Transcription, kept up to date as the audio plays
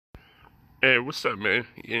Hey, what's up, man?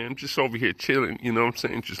 Yeah, I'm just over here chilling, you know what I'm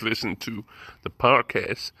saying? Just listening to the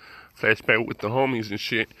podcast, Flashback with the homies and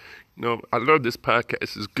shit. You know, I love this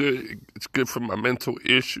podcast. It's good. It's good for my mental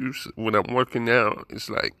issues. When I'm working out, it's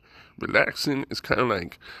like relaxing. It's kind of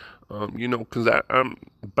like, because I'm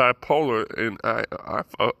bipolar and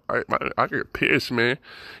I get pissed, man.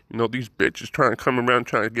 You know, these bitches trying to come around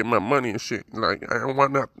trying to get my money and shit. Like, I don't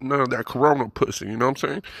want none of that corona pussy, you know what I'm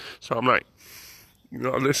saying? So I'm like,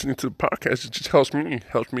 listening to the podcast, it just helps me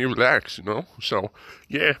relax, you know? So,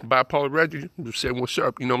 yeah, Bipolar Reggie, just saying what's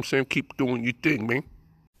up, you know what I'm saying? Keep doing your thing, man.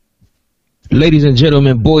 Ladies and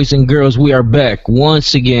gentlemen, boys and girls, we are back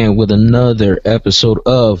once again with another episode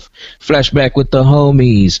of Flashback with the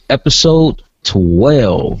Homies, episode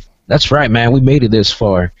 12. That's right, man. We made it this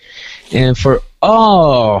far. And for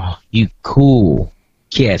all you cool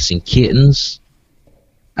cats and kittens,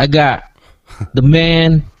 I got the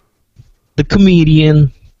man, the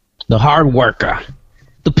comedian, the hard worker,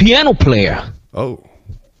 the piano player, Oh,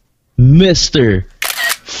 Mr.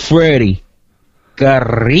 Freddie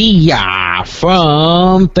Garria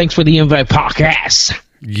from Thanks for the Invite podcast.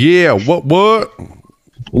 yeah. What?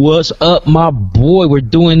 What's up, my boy? We're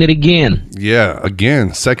doing it again. Yeah,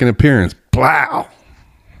 again, second appearance. Blow.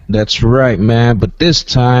 That's right, man. But this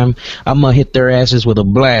time, I'm going to hit their asses with a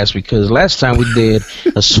blast because last time we did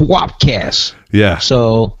a swap cast. Yeah.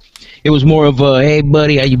 So it was more of a, hey,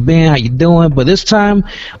 buddy, how you been? How you doing? But this time,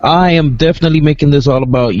 I am definitely making this all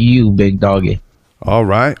about you, big doggy. All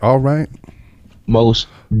right. Most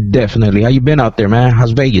definitely. How you been out there, man?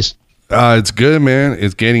 How's Vegas? It's good, man.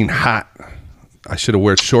 It's getting hot. I should have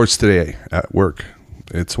worn shorts today at work.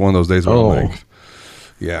 It's one of those days where I'm like,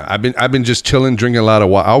 yeah, I've been just chilling, drinking a lot of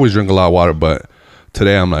water. I always drink a lot of water, but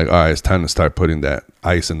today I'm like, all right, it's time to start putting that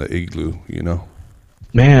ice in the igloo, you know?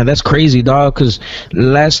 Man, that's crazy, dog, because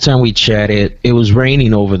last time we chatted, it was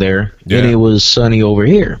raining over there, and it was sunny over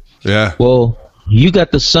here. Yeah. Well, you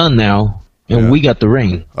got the sun now, and we got the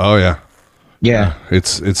rain. Oh, yeah. Yeah.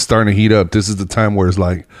 It's starting to heat up. This is the time where it's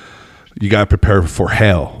like, you got to prepare for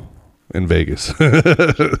hell in Vegas.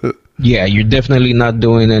 Yeah, you're definitely not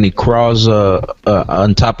doing any crawls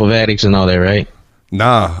on top of attics and all that, right?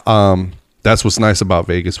 Nah, that's what's nice about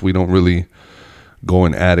Vegas. We don't really go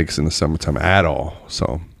in attics in the summertime at all.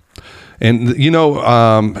 So, and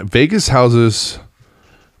Vegas houses,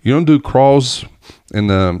 you don't do crawls in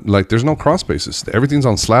the, like, there's no crawl spaces. Everything's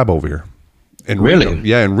on slab over here. In Really? Reno,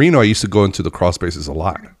 yeah, in Reno, I used to go into the crawl spaces a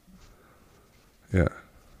lot. Yeah.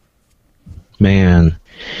 Man.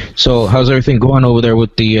 So how's everything going over there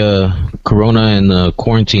with the corona and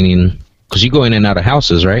quarantining? Because you go in and out of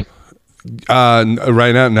houses, right?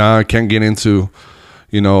 Right now, I can't get into,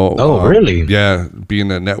 Oh, really? Yeah,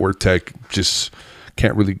 being a network tech, just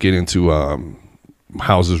can't really get into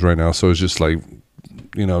houses right now. So it's just like,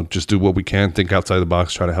 just do what we can, think outside the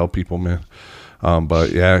box, try to help people, man.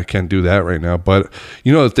 But yeah, I can't do that right now. But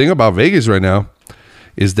the thing about Vegas right now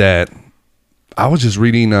is that I was just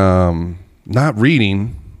reading, not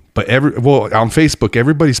reading, but on Facebook,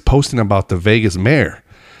 everybody's posting about the Vegas mayor.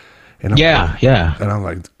 And Yeah. And I'm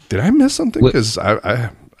like, did I miss something? Because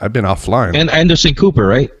I've been offline. And Anderson Cooper,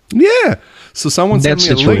 right? Yeah. So someone sent me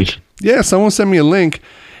a link. Yeah, someone sent me a link,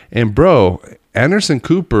 and bro, Anderson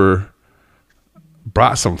Cooper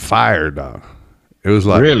brought some fire, dog. It was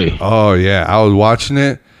like, really? Oh yeah, I was watching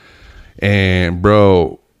it, and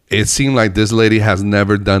bro, it seemed like this lady has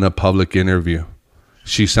never done a public interview.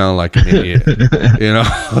 She sounded like an idiot,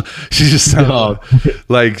 She just sounded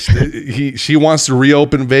like she wants to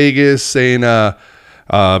reopen Vegas, saying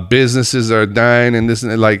businesses are dying and this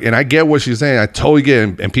and that. Like, and I get what she's saying. I totally get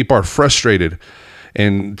it, and people are frustrated.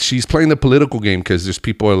 And she's playing the political game because there's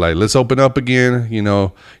people are like, let's open up again.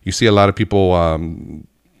 You see a lot of people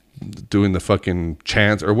doing the fucking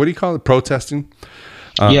chants, or what do you call it, protesting.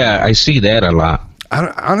 Yeah, I see that a lot.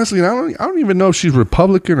 Honestly, I don't even know if she's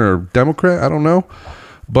Republican or Democrat. I don't know,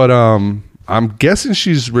 but I'm guessing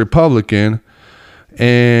she's Republican.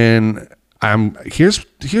 And here's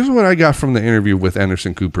what I got from the interview with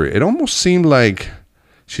Anderson Cooper. It almost seemed like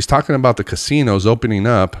she's talking about the casinos opening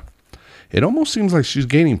up. It almost seems like she's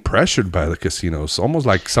getting pressured by the casinos, almost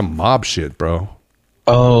like some mob shit, bro.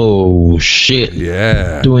 Oh shit!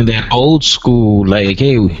 Yeah, doing that old school, like,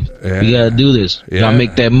 hey, we gotta do this. Gotta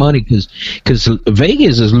make that money because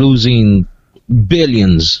Vegas is losing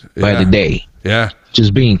billions by the day. Yeah,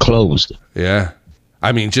 just being closed. Yeah,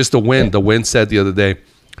 I mean, just the Wynn. The Wynn said the other day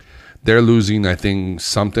they're losing, I think,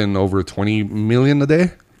 something over 20 million a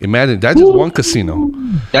day. Imagine that's just one casino.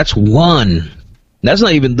 That's one. That's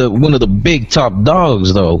not even one of the big top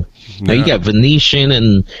dogs, though. Now you got Venetian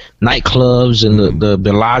and nightclubs and the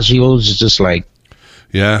Bellagio's. It's just like,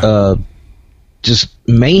 just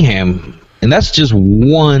mayhem. And that's just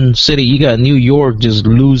one city. You got New York just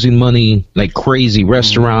losing money like crazy.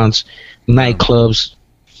 Restaurants, nightclubs.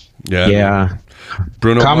 Yeah.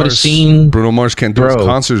 Bruno Comedy Mars, scene, Bruno Mars can't do his bro.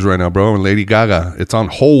 concerts right now, bro. And Lady Gaga, it's on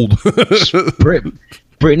hold.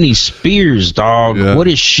 Britney Spears, dog. Yeah. What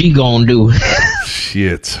is she gonna do?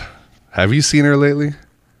 Shit. Have you seen her lately?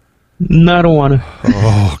 No, I don't wanna.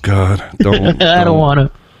 Oh God, don't. I don't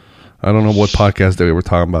wanna. I don't know what podcast they were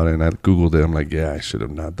talking about, and I googled it. I'm like, yeah, I should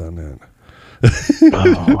have not done that.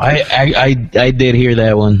 Oh, I did hear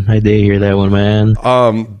that one. I did hear that one, man.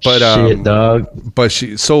 Shit, dog. But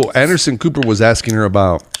so Anderson Cooper was asking her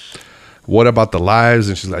about what about the lives,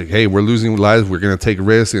 and she's like, hey, we're losing lives, we're gonna take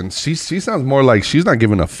risks, and she sounds more like she's not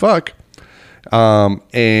giving a fuck.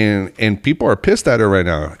 And people are pissed at her right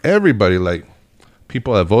now. Everybody, like,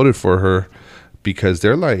 people that voted for her, because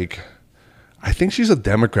they're like, I think she's a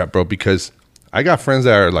Democrat, bro, because I got friends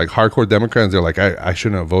that are like hardcore Democrats. They're like, I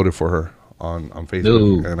shouldn't have voted for her on Facebook.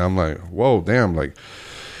 Ooh. And I'm like, whoa, damn. Like,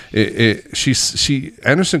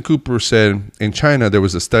 Anderson Cooper said in China there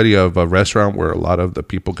was a study of a restaurant where a lot of the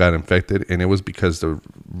people got infected, and it was because the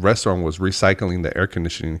restaurant was recycling the air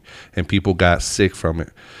conditioning and people got sick from it.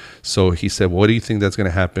 So he said, what do you think that's going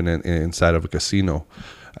to happen inside of a casino?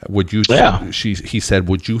 Would you? Yeah. He said,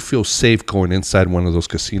 would you feel safe going inside one of those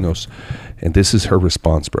casinos? And this is her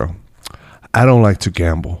response, bro. I don't like to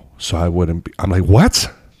gamble, so I wouldn't be. I'm like,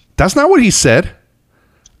 what? That's not what he said.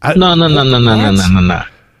 No.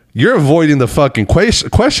 You're avoiding the fucking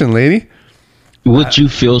question, lady. Would you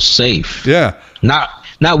feel safe? Yeah. Not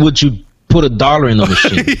would you put $1 in the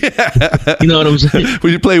machine? Yeah. You know what I'm saying?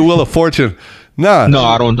 Would you play Wheel of Fortune? Nah. No,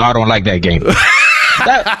 I don't like that game.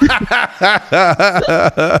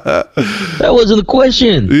 That wasn't the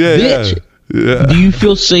question. Yeah, bitch. yeah. Do you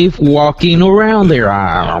feel safe walking around there?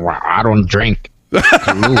 I don't drink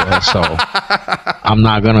Kahlua, so I'm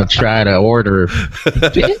not gonna try to order.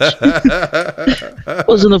 Bitch, that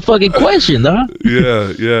wasn't a fucking question, dog.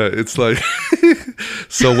 Yeah. It's like,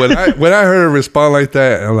 so when I heard her respond like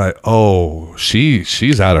that, I'm like, oh,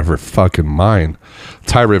 she's out of her fucking mind.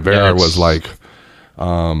 Ty Rivera was like,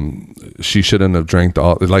 she shouldn't have drank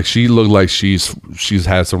all. Like, she looked like she's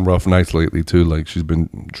had some rough nights lately too. Like, she's been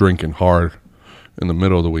drinking hard in the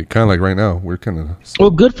middle of the week, kind of like right now. We're kind of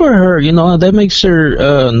well, good for her. You know, that makes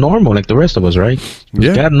her normal, like the rest of us, right?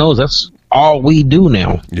 Yeah. God knows that's all we do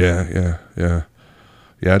now. Yeah,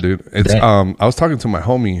 dude. It's I was talking to my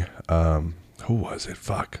homie. Who was it?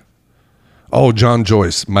 Fuck. Oh, John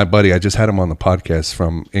Joyce, my buddy. I just had him on the podcast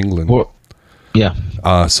from England. Well, yeah.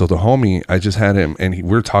 So the homie, I just had him, and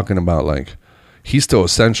we're talking about, like, he's still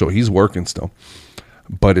essential. He's working still,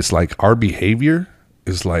 but it's like our behavior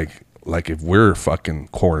is like if we're fucking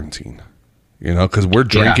quarantined, you know, because we're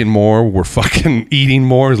drinking more, we're fucking eating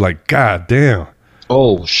more. It's like, god damn.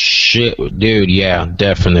 Oh shit, dude. Yeah,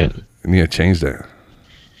 definite. I need to change that.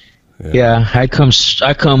 Yeah, I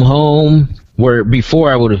come home where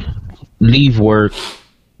before I would leave work,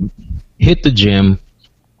 hit the gym,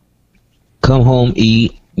 come home,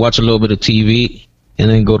 eat, watch a little bit of TV, and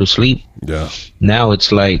then go to sleep. Yeah. Now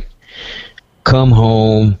it's like come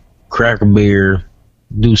home, crack a beer,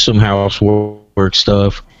 do some housework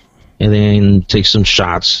stuff, and then take some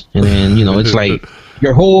shots, and then it's like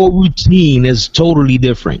your whole routine is totally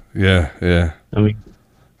different. Yeah. I mean,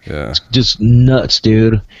 yeah. it's just nuts,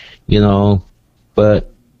 dude.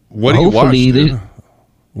 But What do you watch, hopefully dude?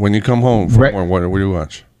 When you come home from work? What do you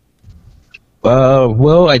watch?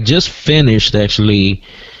 Well, I just finished actually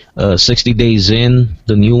 60 Days In,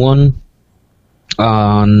 the new one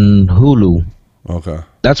on Hulu. Okay.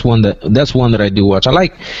 That's one that I do watch. I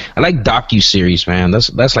like docu-series, man.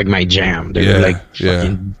 That's like my jam. They're like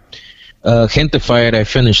fucking Gentified. I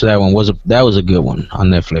finished that one. That was a good one on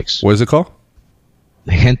Netflix. What is it called?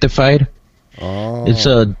 Gentified. Oh. It's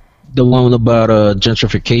the one about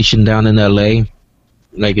gentrification down in LA,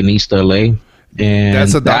 like in East LA. And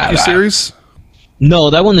that's a docu-series? No,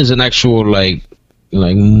 that one is an actual like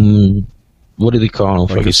what do they call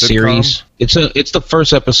it? Like a series. It's the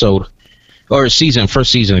first episode or first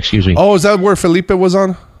season, excuse me. Oh, is that where Felipe was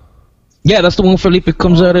on? Yeah, that's the one Felipe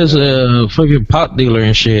comes out as a fucking pot dealer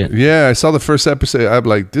and shit. Yeah, I saw the first episode. I'm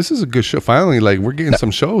like, this is a good show. Finally, like, we're getting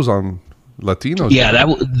some shows on Latinos. Yeah,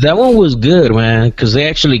 that one was good, man, because they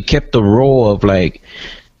actually kept the role of like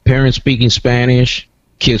parents speaking Spanish,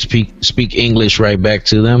 kids speak English right back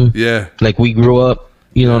to them. Yeah, like we grew up.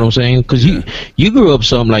 You know what I'm saying? Because you grew up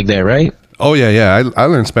something like that, right? Oh yeah. I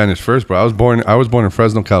learned Spanish first, bro. I was born in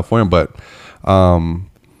Fresno, California, but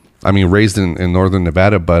I mean, raised in northern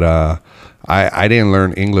Nevada, but I didn't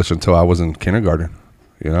learn English until I was in kindergarten.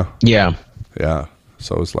 You know? Yeah. Yeah.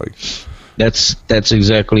 So it's like, That's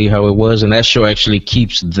exactly how it was, and that show actually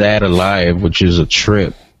keeps that alive, which is a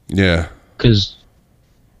trip. Yeah. Because,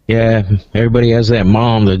 yeah, everybody has that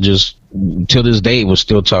mom that just, till this day, will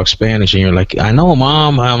still talk Spanish, and you're like, I know,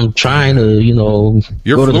 Mom, I'm trying to, You're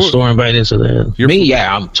go to the fluent. store and buy this or that. Me,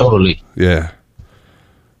 yeah, I'm totally, Yeah.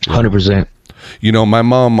 100%. My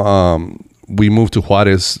mom, we moved to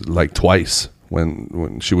Juarez like twice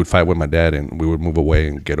when she would fight with my dad, and we would move away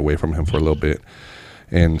and get away from him for a little bit.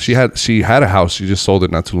 And she had a house. She just sold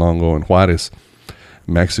it not too long ago in Juarez,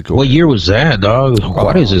 Mexico. What year was that, dog?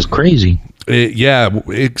 Juarez is crazy.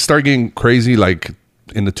 It started getting crazy like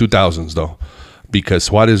in the 2000s though,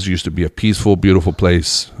 because Juarez used to be a peaceful, beautiful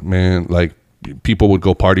place, man. Like people would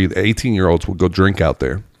go party. 18-year-olds would go drink out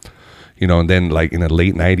there, and then like in the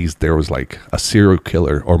late 90s, there was like a serial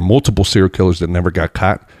killer or multiple serial killers that never got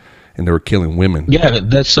caught, and they were killing women. Yeah,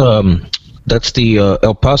 that's the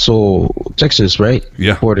El Paso, Texas, right?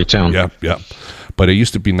 Yeah. Border town. Yeah. But it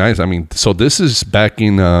used to be nice. I mean, so this is back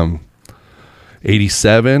in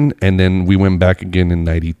 87, and then we went back again in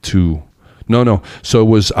 92. No. So it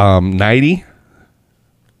was 90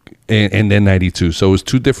 and then 92. So it was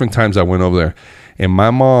two different times I went over there. And my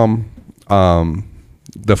mom,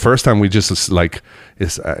 the first time we just like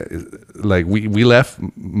we left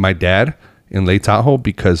my dad in Lake Tahoe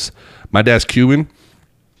because my dad's Cuban.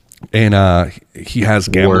 And he has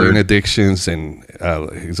gambling addictions, and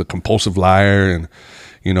he's a compulsive liar. And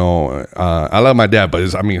I love my dad, but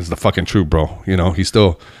it's the fucking truth, bro. He's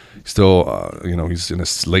still he's in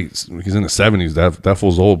his he's in the 70s. That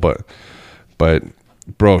fool's old, but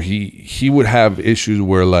bro, he would have issues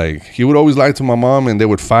where like he would always lie to my mom, and they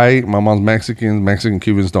would fight. My mom's Mexican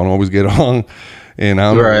Cubans don't always get along, and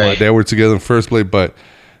I don't know why they were together in the first place, but.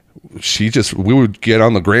 We would get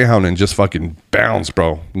on the Greyhound and just fucking bounce,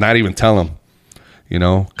 bro. Not even tell him,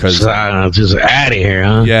 because just out of here,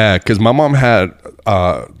 huh? Yeah, because my mom had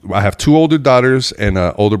I have two older daughters and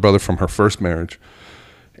an older brother from her first marriage,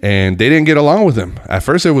 and they didn't get along with him. At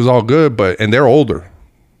first, it was all good, and they're older,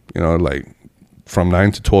 like from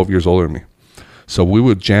 9 to 12 years older than me. So we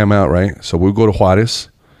would jam out, right? So we'd go to Juarez,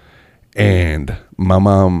 and my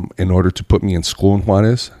mom, in order to put me in school in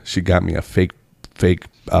Juarez, she got me a fake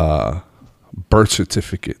birth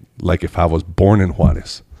certificate, like if I was born in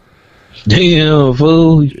Juarez. Damn,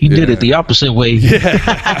 fool! You did it the opposite way.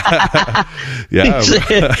 Yeah,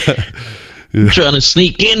 trying to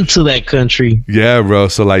sneak into that country. Yeah, bro.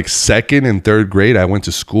 So like 2nd and 3rd grade, I went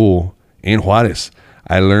to school in Juarez.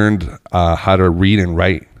 I learned how to read and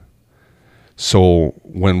write. So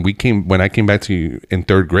when I came back to you in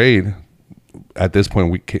 3rd grade, at this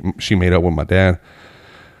point she made up with my dad.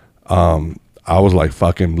 I was like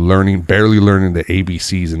fucking barely learning the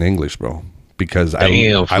ABCs in English, bro. Because I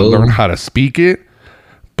learned how to speak it,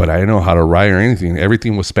 but I didn't know how to write or anything.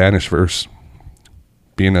 Everything was Spanish first.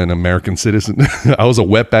 Being an American citizen, I was a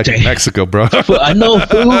wetback in Mexico, bro. I know,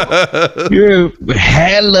 fool. You're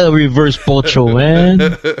hella reverse pocho,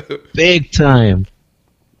 man. Big time.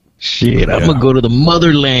 Shit, I'm gonna go to the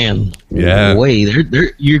motherland. Yeah. Way,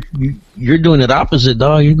 you're doing it opposite,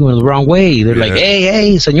 dog. You're going the wrong way. They're like,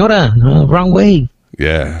 hey, señora, wrong way.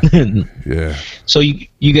 Yeah. Yeah. So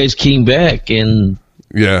you guys came back in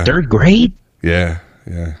 3rd grade? Yeah.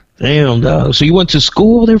 Damn, dog. So you went to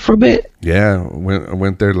school there for a bit? Yeah, I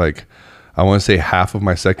went there like I want to say half of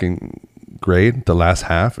my 2nd grade, the last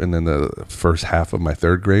half, and then the first half of my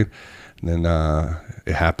 3rd grade. And then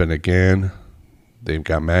it happened again. They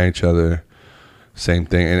got mad at each other. Same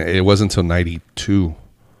thing. And it wasn't until 92.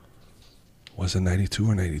 Was it 92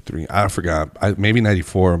 or 93? I forgot. Maybe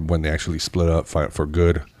 94 when they actually split up for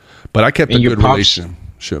good. But I kept a good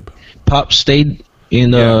relationship. Pop stayed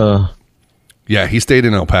in... Yeah, he stayed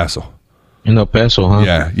in El Paso. In El Paso,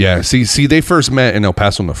 huh? Yeah. See, they first met in El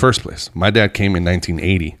Paso in the first place. My dad came in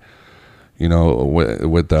 1980.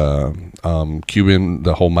 With Cuban,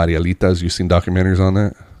 the whole Marielitas. You seen documentaries on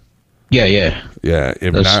that? Yeah. Yeah.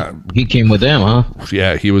 He came with them, huh?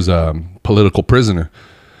 Yeah, he was a political prisoner.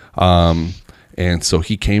 And so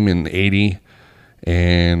he came in 80,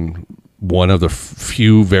 and one of the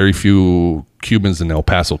very few Cubans in El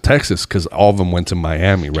Paso, Texas, because all of them went to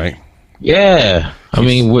Miami, right? Yeah. I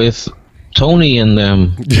mean, with Tony and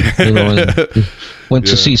them, went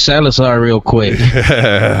to see Salazar real quick.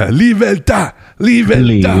 Libertad.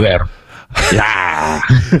 Yeah.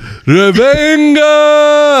 Revenga.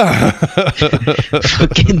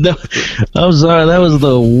 I'm sorry, that was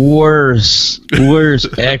the worst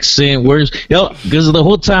accent, because the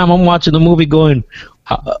whole time I'm watching the movie going,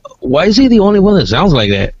 why is he the only one that sounds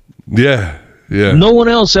like that? Yeah. No one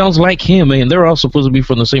else sounds like him, man. They're all supposed to be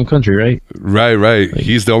from the same country, right? Right.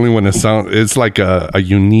 He's the only one that sounds. It's like a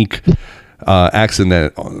unique accent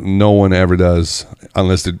that no one ever does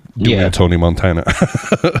unless they're doing Tony Montana.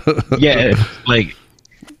 Yeah, like,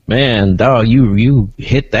 man, dog, you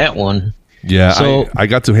hit that one. Yeah, so I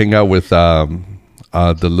got to hang out with the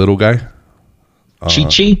little guy.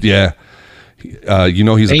 Chi-Chi? Yeah. You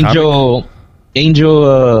know, he's Angel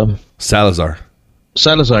Salazar.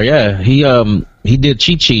 Salazar, yeah. He did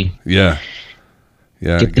Chi-Chi. Yeah.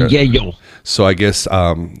 Yeah. Get the yayo. So I guess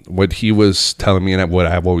what he was telling me, and what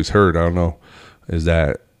I've always heard, I don't know, is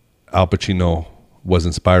that Al Pacino was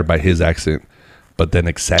inspired by his accent, but then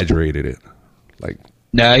exaggerated it. Like,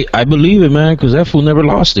 now I believe it, man, because that fool never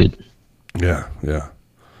lost it. Yeah,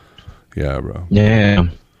 bro. Yeah,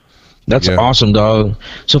 that's awesome, dog.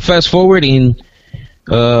 So fast forwarding,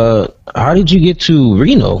 how did you get to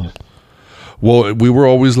Reno? Well, we were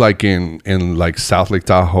always like in like South Lake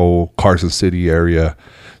Tahoe, Carson City area.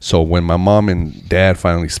 So when my mom and dad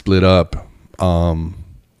finally split up, I want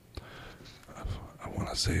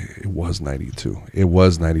to say it was 92. It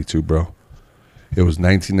was 92, bro. It was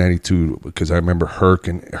 1992 because I remember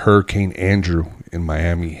Hurricane Andrew in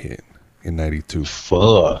Miami hit in 92.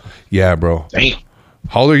 Fuck. Yeah, bro. Damn.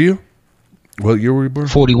 How old are you? What year were you born?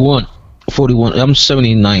 41. I'm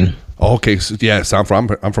 79. Oh, okay. So, yeah, so I'm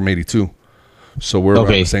from 82. So we're around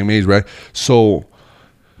the same age, right? So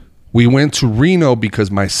we went to Reno because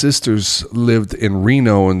my sisters lived in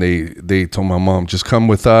Reno, and they told my mom, just come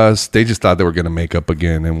with us. They just thought they were going to make up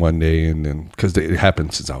again in one day, and then because it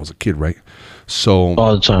happened since I was a kid, right? So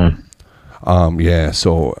all the time. Yeah.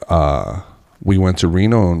 So we went to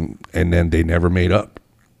Reno, and then they never made up.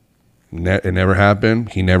 It never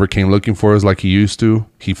happened. He never came looking for us like he used to.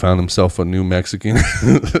 He found himself a new Mexican,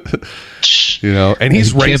 you know, and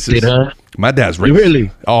he's racist. It, huh? My dad's racist.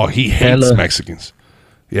 Really? Oh, he hates Mexicans.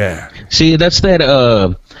 Yeah. See, that's that.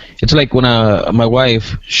 It's like when my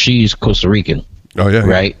wife, she's Costa Rican. Oh yeah.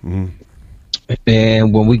 Right. Yeah. Mm-hmm.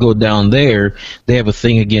 And when we go down there, they have a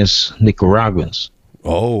thing against Nicaraguans.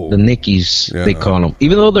 Oh. The Nickies, they call them,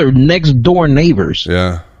 even though they're next door neighbors.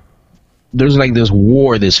 Yeah. There's like this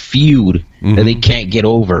war, this feud that they can't get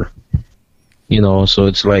over. You know, so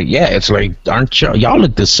it's like, aren't y'all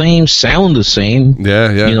look the same, sound the same? Yeah,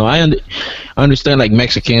 yeah. You know, I understand like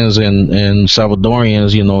Mexicans and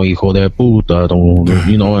Salvadorians, you know, hijo de puta,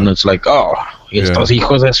 you know, and it's like, estos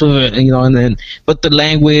hijos de su, you know, and then, but the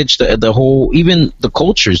language, the whole, even the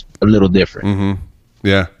culture's a little different. Mm-hmm.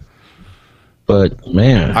 Yeah. But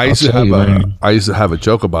man, I used to have a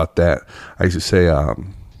joke about that. I used to say,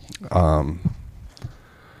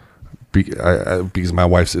 because my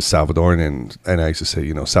wife's is Salvadoran, and I used to say,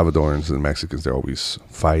 you know, Salvadorans and Mexicans, they're always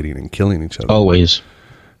fighting and killing each other. Always.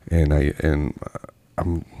 And I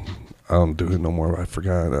don't do it no more. I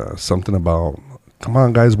forgot something about, come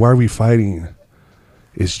on guys, why are we fighting?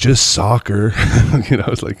 It's just soccer. You know,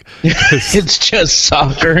 it's like it's just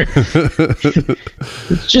soccer.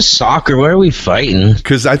 It's just soccer. Why are we fighting?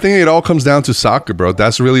 Because I think it all comes down to soccer, bro.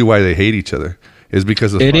 That's really why they hate each other. Is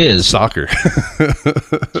because of soccer.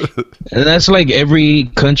 And that's like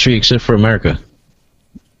every country except for America.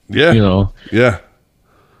 Yeah. You know? Yeah.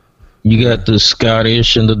 You got the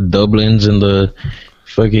Scottish and the Dublins and the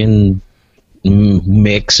fucking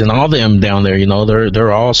mix and all them down there, you know,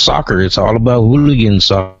 they're all soccer. It's all about hooligan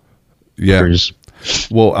soccer. Yeah.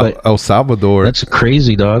 Well, El Salvador. That's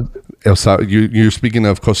crazy, dog. You're speaking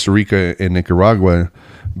of Costa Rica and Nicaragua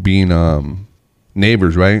being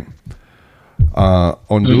neighbors, right?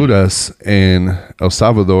 Honduras and El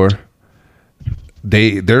Salvador,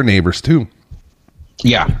 they're neighbors too.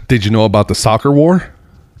 Yeah. Did you know about the soccer war?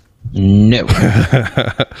 No.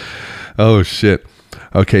 Oh shit.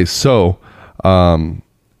 Okay, so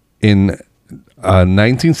in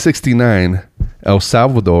 1969, El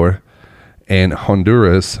Salvador and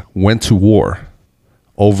Honduras went to war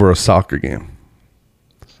over a soccer game.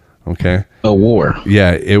 Okay. A war.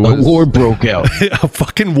 Yeah, it was. A war broke out. A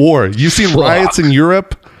fucking war. You seen riots in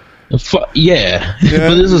Europe? Yeah,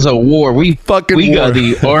 but this is a war. We got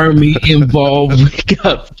the army involved. We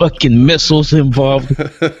got fucking missiles involved.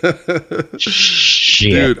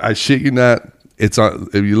 Shit. Dude, I shit you not. It's on.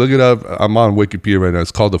 If you look it up, I'm on Wikipedia right now.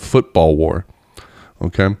 It's called the Football War.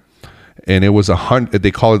 Okay, and it was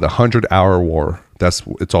They call it the 100-hour war.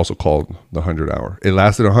 It's also called the 100-hour. It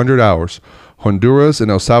lasted 100 hours. Honduras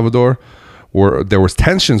and El Salvador there was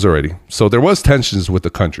tensions already. So there was tensions with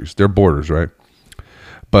the countries, their borders, right?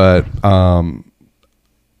 But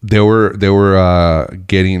they were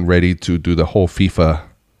getting ready to do the whole FIFA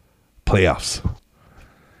playoffs.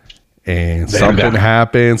 And something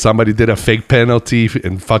happened. Somebody did a fake penalty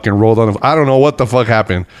and fucking rolled on. I don't know what the fuck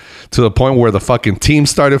happened, to the point where the fucking team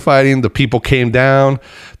started fighting. The people came down.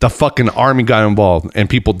 The fucking army got involved and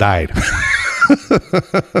people died.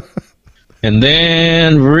 And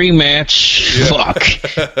then rematch. Fuck.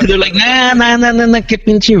 They're like, nah, que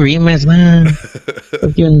pinche rematch, nah.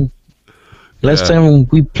 Fucking last time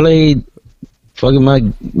we played, fucking my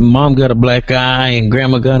mom got a black eye and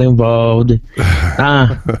grandma got involved.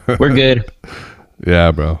 We're good. Yeah,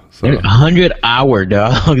 bro. So, 100-hour,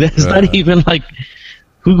 dog. That's not even like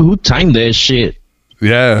who timed that shit.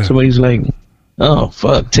 yeah. Somebody's like, oh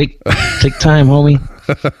fuck, take time, homie.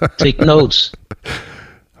 Take notes.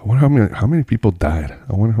 I wonder how many people died.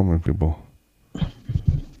 I wonder how many people. It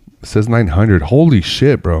says 900. Holy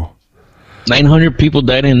shit, bro. 900 people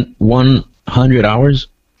died in 100 hours.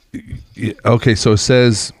 Yeah, okay, so it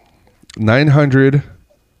says 900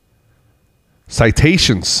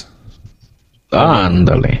 citations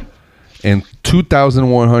Ándale. and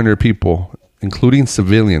 2,100 people, including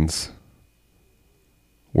civilians,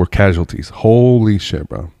 were casualties. Holy shit,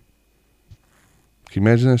 bro. Can you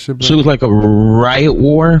imagine that shit, bro? So it was like a riot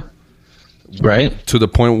war, right? To the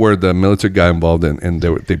point where the military got involved and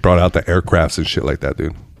they brought out the aircrafts and shit like that,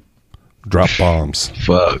 dude. Drop bombs.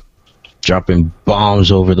 Fuck. Dropping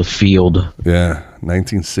bombs over the field. Yeah,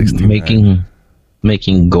 1969.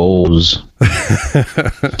 Making goals.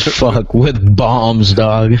 Fuck, with bombs,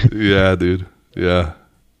 dog. Yeah, dude. Yeah.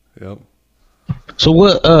 Yep. So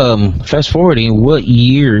what, fast forwarding, what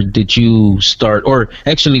year did you start, or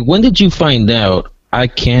actually, when did you find out I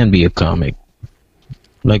can be a comic?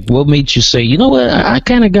 Like, what made you say, you know what, I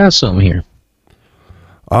kind of got something here?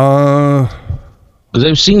 Because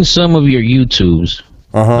I've seen some of your YouTubes.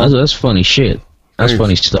 That's funny shit. That's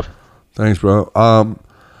funny stuff. Thanks, bro.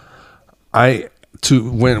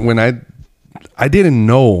 When I didn't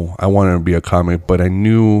know I wanted to be a comic, but I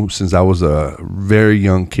knew since I was a very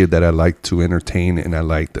young kid that I liked to entertain and I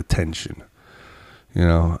liked attention. You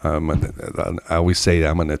know, I always say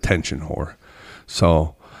I'm an attention whore.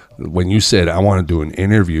 So when you said I want to do an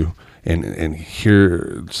interview and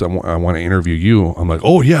here someone I want to interview you, I'm like,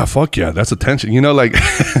 oh yeah, fuck yeah, that's attention. You know, like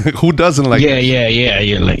who doesn't like? Yeah.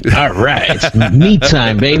 You're like, all right, it's me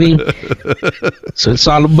time, baby. So it's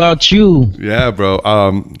all about you. Yeah, bro.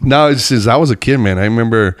 No, it's since I was a kid, man. I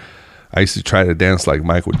remember I used to try to dance like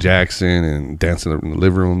Michael Jackson and dance in the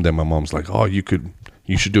living room. Then my mom's like, oh, you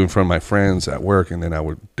should do it in front of my friends at work, and then I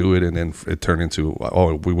would do it, and then it turned into,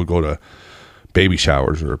 oh, we would go to baby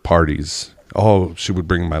showers or parties. Oh, she would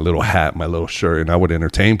bring my little hat, my little shirt, and I would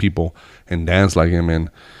entertain people and dance like him.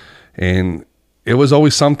 And it was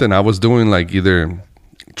always something I was doing, like either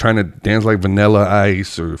trying to dance like Vanilla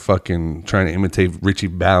Ice or fucking trying to imitate Richie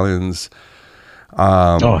Valens.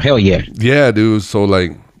 Oh, hell yeah. Yeah, dude. So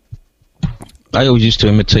like, I always used to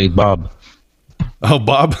imitate Bob. Oh,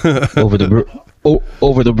 Bob. over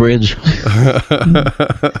the bridge.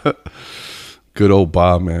 Good old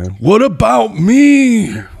Bob, man. What about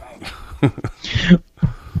me?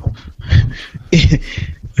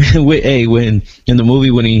 Hey, when in the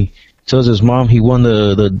movie when he tells his mom he won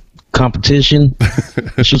the competition,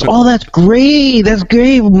 she's oh, that's great,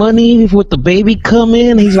 money with the baby come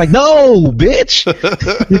in. He's like, no, bitch,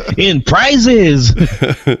 in prizes,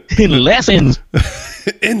 in lessons.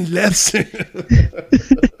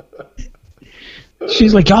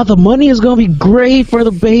 She's like, oh, the money is gonna be great for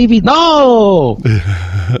the baby. No.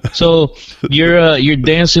 So you're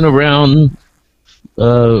dancing around,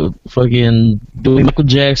 fucking doing Michael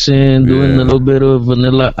Jackson, doing a little bit of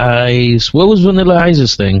Vanilla Ice. What was Vanilla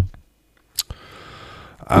Ice's thing?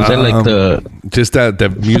 Was that like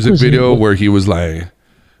that music video where he was like,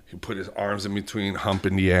 he put his arms in between, hump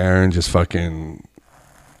in the air, and just fucking.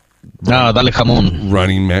 Dale jamón.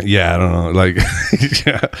 Running Man. Yeah, I don't know. Like,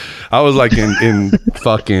 yeah, I was like in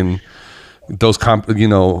fucking those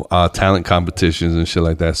talent competitions and shit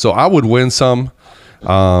like that. So I would win some,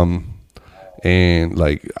 and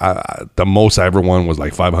like the most I ever won was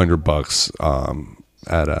like $500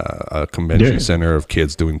 at a convention center of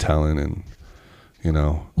kids doing talent, and you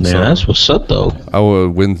know. Man, so that's what's up though. I would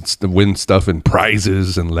win stuff in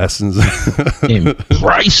prizes and lessons. In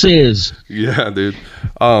prizes. Yeah, dude.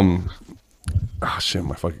 Oh shit,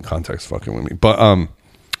 my fucking contact's fucking with me. But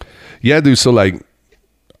yeah, dude. So like,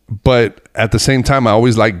 but at the same time, I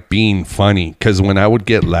always like being funny because when I would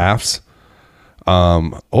get laughs,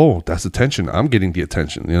 oh, that's attention. I'm getting the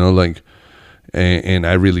attention, you know, like, and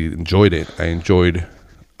I really enjoyed it. I enjoyed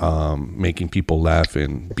making people laugh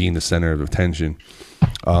and being the center of attention.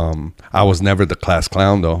 I was never the class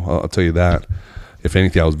clown though. I'll tell you that. If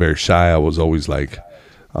anything, I was very shy. I was always like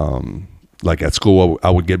at school, I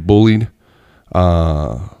would get bullied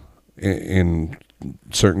in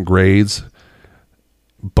certain grades.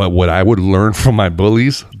 But what I would learn from my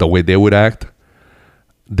bullies, the way they would act,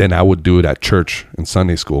 then I would do it at church in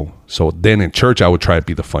Sunday school. So then in church, I would try to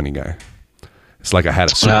be the funny guy. It's like I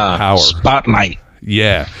had a certain power. Spotlight.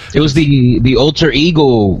 Yeah. It was the alter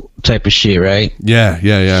ego type of shit, right? Yeah.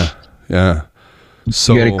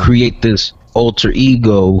 So you got to create this alter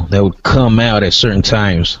ego that would come out at certain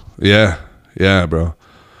times. Yeah, bro.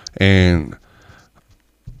 And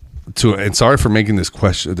sorry for making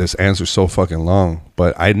this answer so fucking long,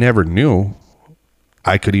 but I never knew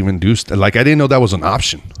I could even do like I didn't know that was an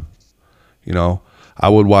option. You know, I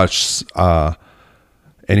would watch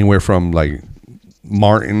anywhere from like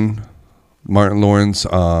Martin Lawrence,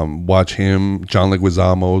 watch him, John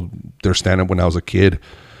Leguizamo, their stand up when I was a kid,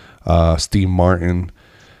 Steve Martin,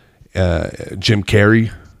 Jim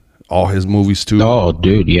Carrey, all his movies too. Oh,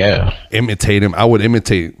 dude, yeah. Imitate him. I would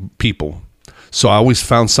imitate people. So I always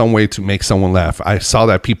found some way to make someone laugh. I saw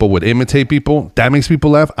that people would imitate people. That makes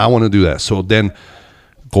people laugh. I want to do that. So then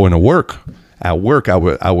going to work, at work, I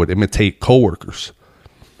would imitate coworkers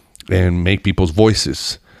and make people's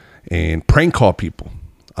voices and prank call people.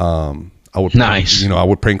 I would, nice. I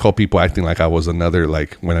would prank call people acting like I was another,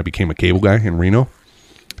 like when I became a cable guy in Reno.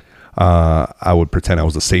 I would pretend I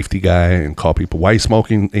was a safety guy and call people, "Why are you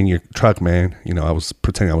smoking in your truck, man?" I was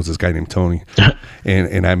pretending I was this guy named Tony,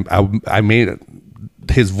 and I made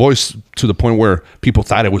his voice to the point where people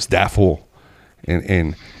thought it was that fool,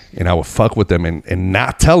 and I would fuck with them and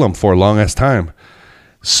not tell them for a long ass time.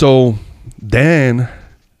 So then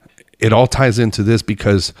it all ties into this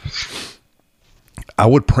because I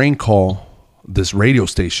would prank call this radio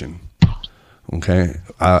station. Okay,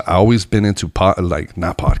 I always been into like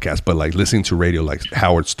not podcasts, but like listening to radio, like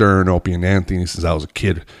Howard Stern, Opie and Anthony, since I was a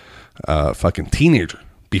kid, fucking teenager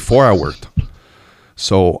before I worked.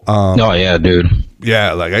 So, oh yeah, dude,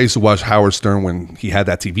 yeah, like I used to watch Howard Stern when he had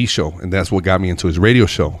that TV show, and that's what got me into his radio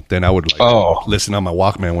show. Then I would listen on my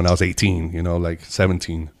Walkman when I was 18, like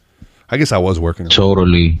 17. I guess I was working.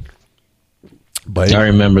 Totally, but I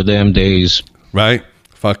remember them days, right?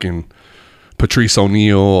 Fucking Patrice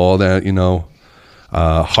O'Neal, all that,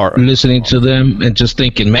 listening to them and just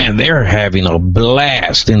thinking, man, they're having a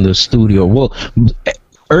blast in the studio. Well,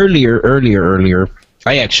 earlier,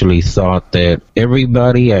 I actually thought that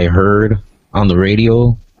everybody I heard on the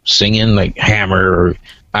radio singing, like Hammer or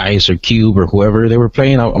Ice or Cube or whoever they were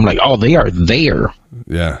playing, I'm like, oh, they are there.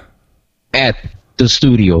 Yeah. At the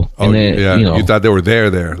studio. Oh, and then, yeah. You thought they were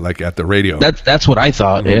there, like at the radio. That's what I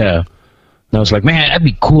thought, yeah. And I was like, man, that'd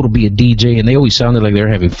be cool to be a DJ. And they always sounded like they were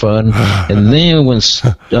having fun. And then when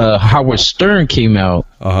Howard Stern came out,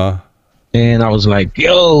 and I was like,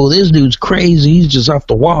 yo, this dude's crazy. He's just off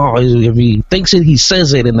the wall. If he thinks it, he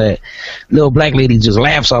says it. And that little black lady just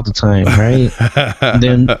laughs all the time, right? And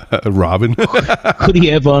then Robin. Who do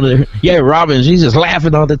you have on there? Yeah, Robin. She's just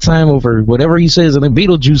laughing all the time over whatever he says. And then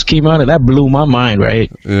Beetlejuice came out, and that blew my mind, right?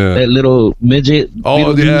 Yeah. That little midget.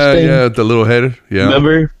 Oh, yeah, the little head. Yeah.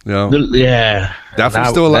 Remember? Yeah. Yeah. That was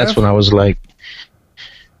still alive? That's when I was like,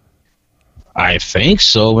 I think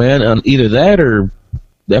so, man. Either that or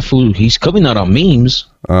that fool, he's coming out on memes.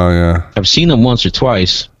 Oh, yeah. I've seen him once or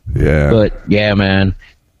twice. Yeah. But, yeah, man,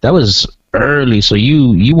 that was early. So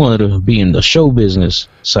you wanted to be in the show business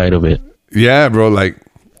side of it. Yeah, bro. Like,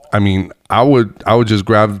 I mean, I would just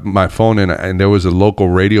grab my phone and there was a local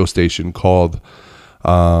radio station called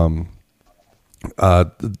the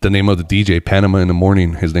name of the DJ, Panama in the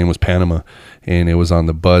Morning. His name was Panama, and it was on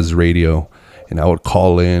the Buzz radio. And I would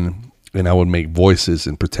call in and I would make voices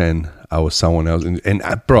and pretend I was someone else. And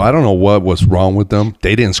bro, I don't know what was wrong with them.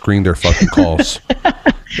 They didn't screen their fucking calls.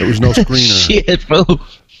 There was no screener. Shit, bro.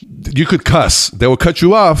 You could cuss. They would cut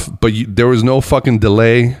you off, but there was no fucking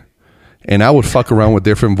delay. And I would fuck around with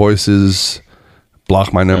different voices,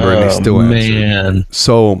 block my number, and they still answer. Man.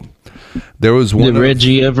 So there was one. Did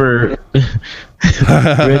Reggie ever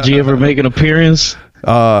make an appearance?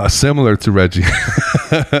 Similar to Reggie.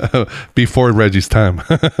 Before Reggie's time.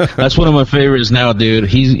 That's one of my favorites now, dude.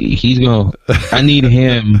 He's gonna. I need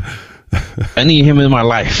him in my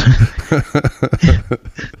life.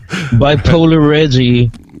 Bipolar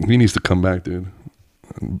Reggie. He needs to come back, dude.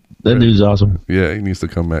 That dude's awesome. Yeah, he needs to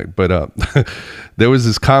come back. But there was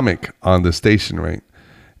this comic on the station, right?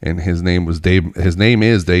 And his name is Dave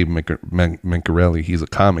Mincarelli. He's a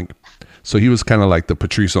comic. So he was kind of like the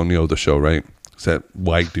Patrice O'Neal of the show, right? It's that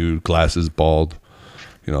white dude, glasses, bald.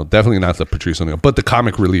 Definitely not the Patrice O'Neal, but the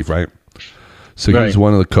comic relief, right? So he was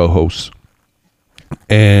one of the co-hosts.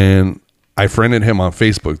 And I friended him on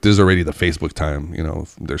Facebook. This is already the Facebook time.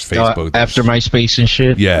 There's Facebook. After MySpace and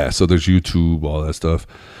shit? Yeah, so there's YouTube, all that stuff.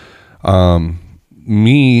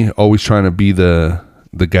 Me always trying to be the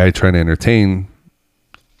guy trying to entertain.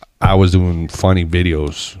 I was doing funny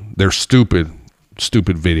videos. They're stupid.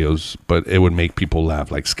 stupid videos, but it would make people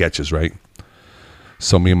laugh, like sketches, right?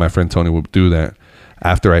 So me and my friend Tony would do that.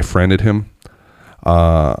 After I friended him,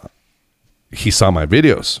 he saw my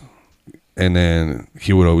videos, and then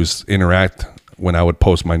he would always interact when I would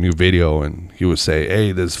post my new video, and he would say,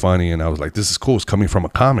 "Hey, this is funny," and I was like, "This is cool. It's coming from a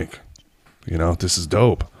comic. You know, this is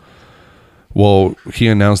dope." Well, he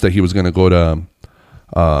announced that he was going to go to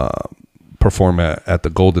perform at the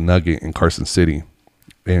Golden Nugget in Carson City,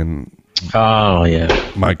 and Oh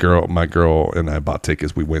yeah. my girl and I bought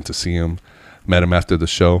tickets. We went to see him, met him after the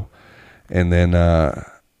show, and then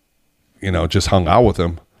just hung out with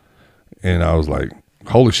him. And I was like,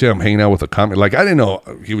 holy shit, I'm hanging out with a comic. Like, I didn't know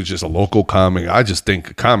he was just a local comic. I just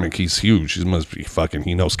think a comic, he's huge. He must be fucking,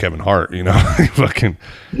 he knows Kevin Hart, you know? Fucking.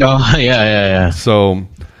 Oh yeah. So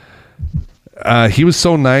he was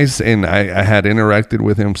so nice, and I had interacted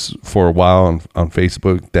with him for a while on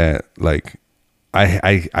Facebook that, like,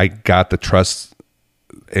 I got the trust,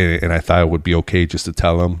 and I thought it would be okay just to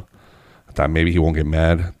tell him. I thought maybe he won't get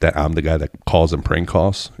mad that I'm the guy that calls and prank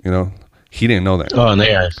calls, you know? He didn't know that. Oh,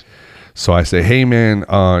 yeah. So I say, hey man,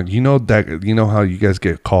 you know how you guys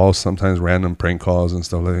get calls sometimes, random prank calls and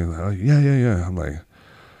stuff like that? Oh, yeah. I'm like,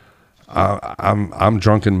 I'm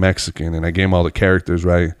drunken Mexican, and I gave him all the characters,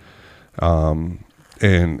 right?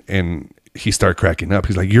 And he started cracking up.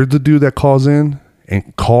 He's like, you're the dude that calls in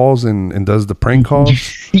and does the prank calls?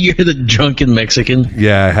 You're the drunken Mexican.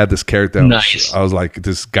 Yeah, I had this character. Nice. I was like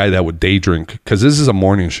this guy that would day drink, because this is a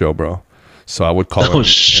morning show, bro. So I would call him and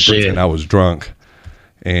pretend I was drunk.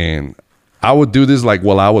 And I would do this like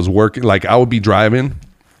while I was working. Like, I would be driving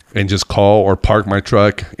and just call or park my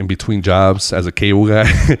truck in between jobs as a cable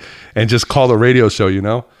guy and just call the radio show, you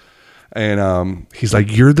know? And he's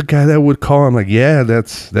like, you're the guy that would call? I'm like, yeah,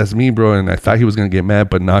 that's me, bro. And I thought he was going to get mad,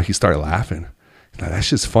 but now he started laughing. Like, that's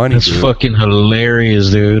just funny. That's dude. fucking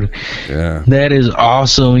hilarious, dude. Yeah. That is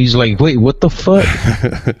awesome. He's like, wait, what the fuck?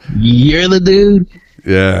 You're the dude?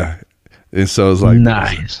 Yeah. And so it's like,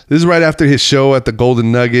 nice. This is right after his show at the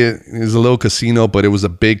Golden Nugget. It was a little casino, but it was a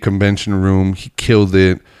big convention room. He killed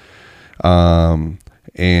it. And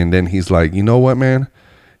then he's like, you know what, man?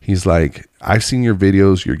 He's like, I've seen your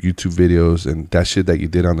videos, your YouTube videos, and that shit that you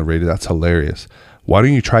did on the radio, that's hilarious. Why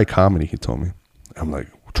don't you try comedy? He told me. I'm like,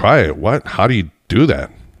 try it? What? How do you do that?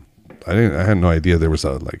 I had no idea there was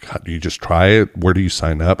how do you just try it? Where do you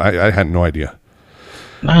sign up? I had no idea.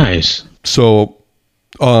 Nice. So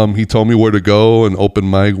he told me where to go and open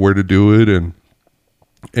mic, where to do it, and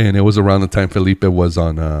it was around the time Felipe was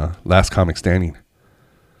on Last Comic Standing.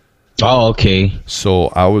 Oh, okay. So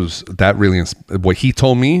that really what he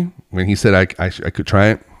told me when he said I could try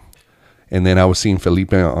it, and then I was seeing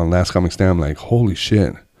Felipe on Last Comic Standing. I'm like, holy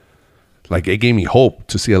shit! Like, it gave me hope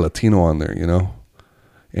to see a Latino on there, you know.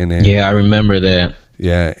 And then yeah, I remember that.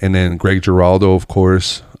 Yeah, and then Greg Giraldo, of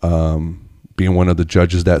course, being one of the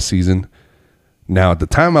judges that season. Now, at the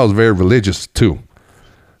time, I was very religious, too.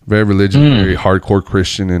 Very religious, very hardcore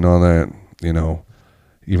Christian and all that, you know,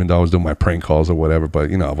 even though I was doing my prank calls or whatever. But,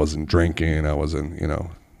 you know, I wasn't drinking. I wasn't, you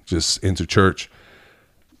know, just into church.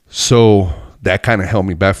 So that kind of held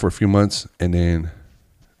me back for a few months. And then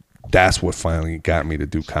that's what finally got me to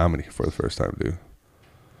do comedy for the first time, dude.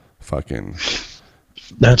 Fucking.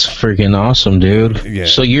 That's freaking awesome, dude. Yeah.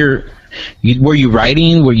 So were you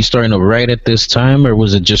writing? Were you starting to write at this time, or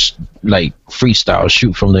was it just like freestyle,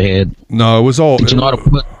 shoot from the head? No, it was all. Did you know how to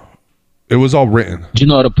put? It was all written. Did you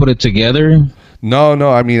know how to put it together? No.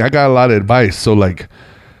 I mean, I got a lot of advice. So, like,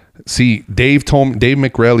 see, Dave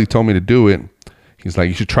McRelly told me to do it. He's like,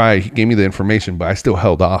 you should try it. He gave me the information, but I still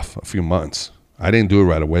held off a few months. I didn't do it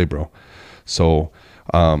right away, bro. So,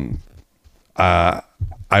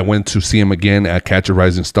 I went to see him again at Catch a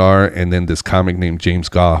Rising Star, and then this comic named James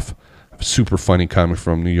Goff, super funny comic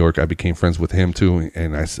from New York. I became friends with him too,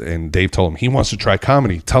 and Dave told him he wants to try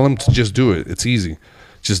comedy. Tell him to just do it. It's easy.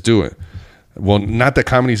 Just do it. Well, not that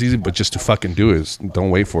comedy is easy, but just to fucking do it.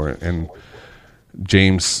 Don't wait for it. And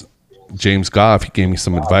James Goff, he gave me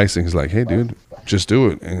some advice, and he's like, hey, dude, just do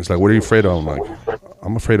it. And he's like, what are you afraid of? I'm like,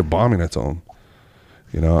 I'm afraid of bombing. I told him,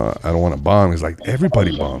 you know, I don't want to bomb. He's like,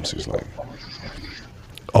 everybody bombs. He's like,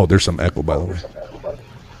 oh, there's some echo, by the way.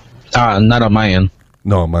 Not on my end.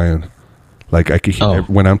 No, on my end. Like, I can hear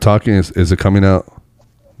when I'm talking. Is it coming out?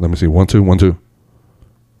 Let me see. 1 2 1 2.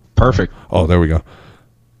 Perfect. Oh, there we go.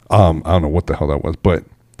 I don't know what the hell that was, but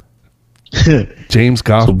James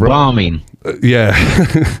Goff, so bombing. Yeah.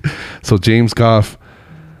 So James Goff,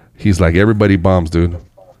 he's like, everybody bombs, dude.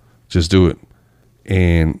 Just do it.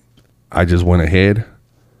 And I just went ahead,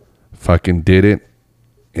 fucking did it,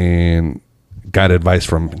 and got advice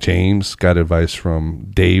from James, got advice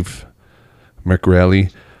from Dave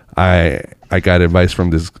McRelly. I got advice from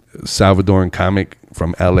this Salvadoran comic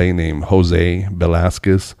from LA named Jose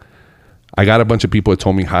Velasquez. I got a bunch of people that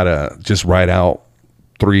told me how to just write out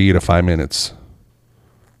 3 to 5 minutes.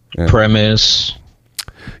 Yeah. Premise.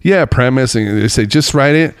 Yeah, premise. And they say, just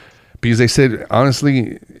write it. Because they said,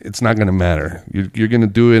 honestly, it's not going to matter. You're going to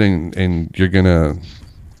do it and you're going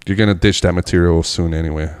to ditch that material soon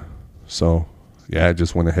anyway. So, yeah, I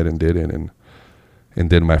just went ahead and did it and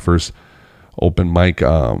did my first open mic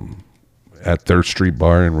at 3rd Street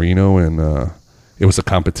Bar in Reno. And it was a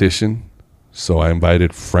competition. So I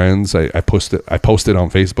invited friends. I posted on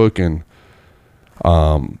Facebook, and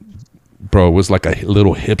bro, it was like a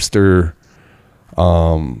little hipster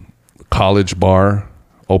college bar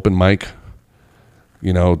open mic.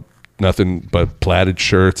 You know, nothing but plaided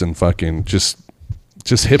shirts and fucking just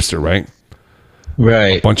hipster, right?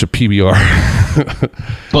 Right. A bunch of PBR.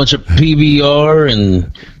 Bunch of PBR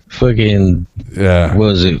and fucking yeah. What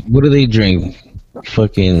was it? What do they drink?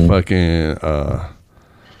 Fucking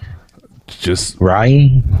just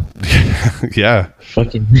rye. Yeah.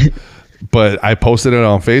 Fucking. But I posted it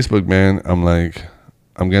on Facebook, man. I'm like,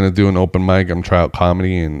 I'm gonna do an open mic. I'm try out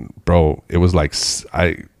comedy, and bro, it was like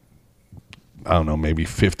I don't know, maybe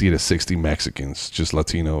 50 to 60 Mexicans, just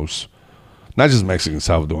Latinos, not just Mexicans,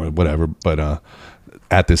 Salvadorans, whatever. But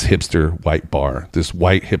at this hipster white bar, this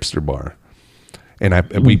white hipster bar,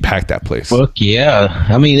 and we packed that place. Fuck yeah!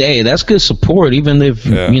 I mean, hey, that's good support, even if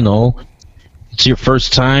you know it's your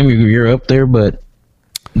first time you're up there, but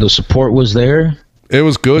the support was there. It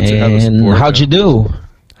was good to have the support. How'd you do?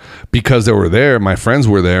 Because they were there, my friends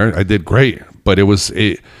were there. I did great, but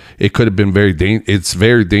it could have been it's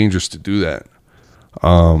very dangerous to do that.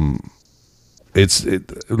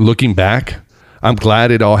 Looking back, I'm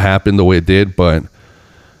glad it all happened the way it did, but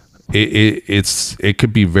it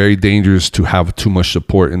could be very dangerous to have too much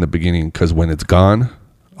support in the beginning, because when it's gone,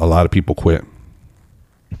 a lot of people quit.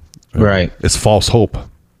 Right. It's false hope.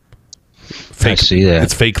 I see that.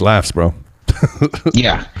 It's fake laughs, bro.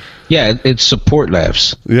 Yeah, it's support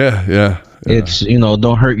laughs. Yeah. It's,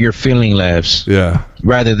 don't hurt your feeling laughs. Yeah.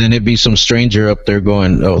 Rather than it be some stranger up there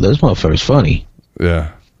going, "Oh, this motherfucker's funny."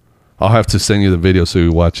 Yeah. I'll have to send you the video so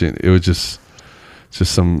you watch it. It was just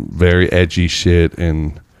some very edgy shit,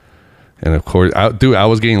 and of course, I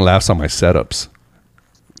was getting laughs on my setups.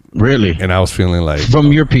 Really? And I was feeling like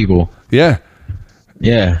from your people. Yeah.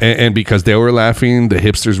 Yeah. And because they were laughing, the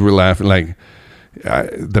hipsters were laughing, like.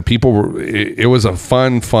 The people were. It was a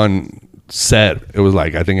fun set. It was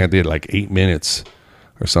like, I think I did like 8 minutes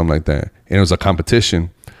or something like that, and it was a competition.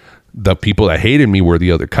 The people that hated me were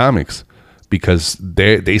the other comics, because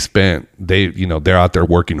they're out there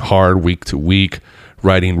working hard week to week,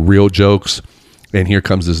 writing real jokes, and here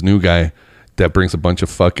comes this new guy that brings a bunch of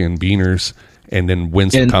fucking beaners and then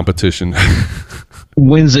wins the competition.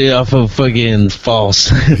 Wins it off of fucking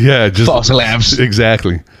false. Yeah, just false laughs.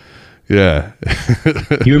 Exactly. Yeah.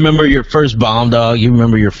 You remember your first bomb, dog? You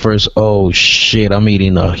remember your first, oh shit, I'm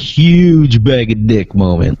eating a huge bag of dick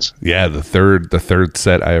moments? Yeah, the third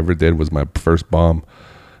set I ever did was my first bomb.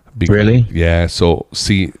 Really? Yeah. So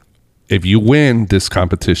see, if you win this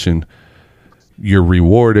competition, your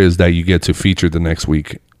reward is that you get to feature the next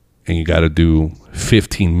week, and you got to do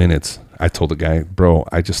 15 minutes. I told the guy, bro,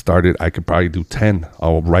 I just started. I could probably do 10.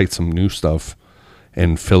 I'll write some new stuff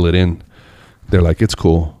and fill it in. They're like, it's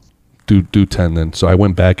cool. Do 10 then. So I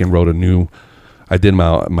went back and wrote I did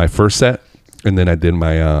my first set, and then I did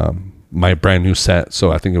my brand new set.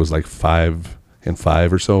 So I think it was like 5 and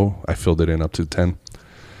 5 or so. I filled it in up to 10.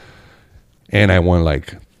 And I won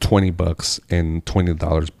like $20 and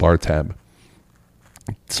 $20 bar tab.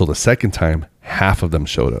 So the second time, half of them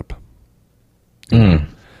showed up.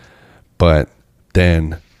 But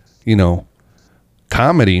then,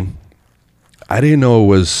 comedy, I didn't know it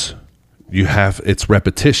was it's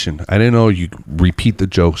repetition. I didn't know you repeat the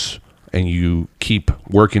jokes and you keep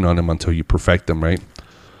working on them until you perfect them, right?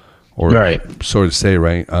 Or sort of say,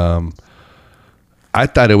 right? I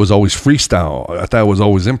thought it was always freestyle. I thought it was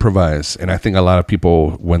always improvised. And I think a lot of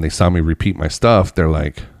people, when they saw me repeat my stuff, they're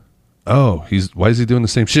like, oh, why is he doing the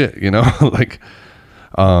same shit? Like,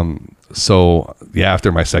 so yeah,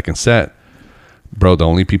 after my second set, bro, the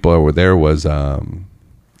only people that were there was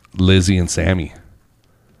Lizzie and Sammy.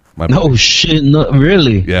 Shit, no,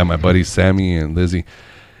 really? Yeah, my buddies Sammy and Lizzie,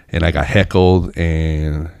 and I got heckled,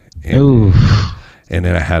 and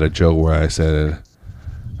then I had a joke where I said,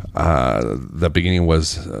 the beginning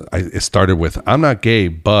was, it started with, "I'm not gay,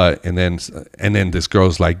 but," and then this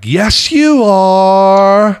girl's like, "Yes, you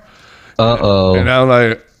are." Uh-oh. And I'm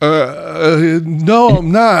like, No,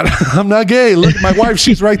 I'm not. I'm not gay. Look, my wife,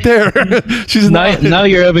 she's right there. She's not. Now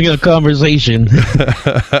you're having a conversation.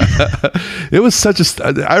 It was such a.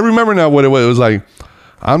 I remember now what it was. It was like,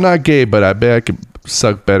 I'm not gay, but I bet I could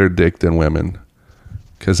suck better dick than women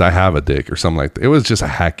because I have a dick or something like that. It was just a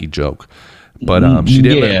hacky joke, but she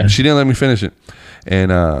didn't let me finish it,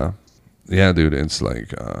 and yeah, dude, it's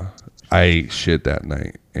like I ate shit that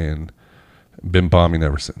night and been bombing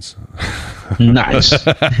ever since. Nice.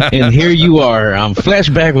 And here you are on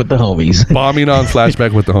Flashback with the Homies. Bombing on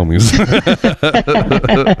Flashback with the Homies.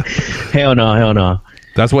 Hell no.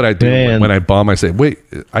 That's what I do. Man. When I bomb, I say, wait,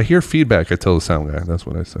 I hear feedback. I tell the sound guy. That's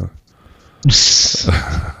what I say.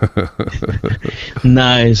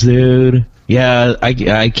 Nice, dude. Yeah,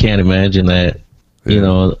 I can't imagine that. Yeah. You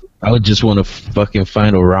know, I would just want to fucking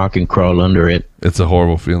find a rock and crawl under it. It's a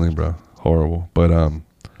horrible feeling, bro. Horrible. But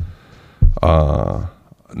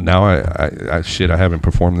now I haven't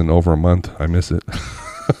performed in over a month. I miss it.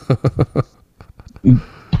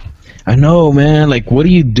 I know, man. Like, what do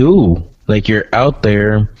you do? Like, you're out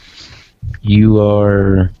there, you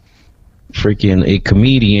are freaking a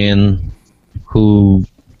comedian who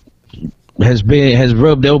has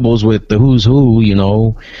rubbed elbows with the who's who. You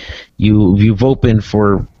know, you've opened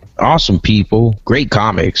for awesome people, great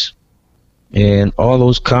comics, and all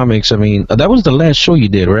those comics. I mean, that was the last show you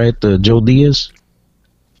did, right? The Joe Diaz.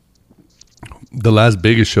 The last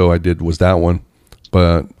biggest show I did was that one,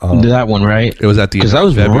 but That one, right? it was at the end that of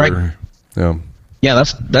was February. right. Yeah. Yeah,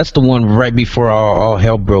 that's the one right before all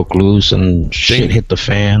hell broke loose and shit hit the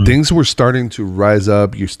fan. Things were starting to rise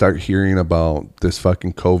up. You start hearing about this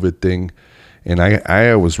fucking COVID thing, and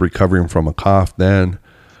I was recovering from a cough then.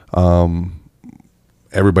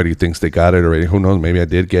 Everybody thinks they got it already. Who knows? Maybe I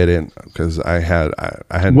did get it because I had.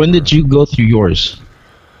 When did you go through yours?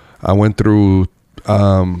 I went through.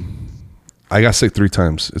 I got sick 3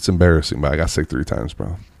 times. It's embarrassing, but I got sick 3 times,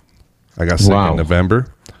 bro. I got sick in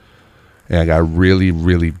November, and I got really,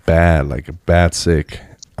 really bad, like bad sick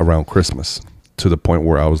around Christmas to the point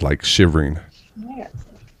where I was like shivering.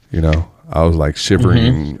 You know, I was like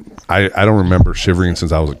shivering. Mm-hmm. I don't remember shivering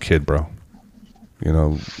since I was a kid, bro. You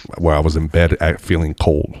know, where I was in bed feeling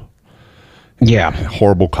cold. Yeah.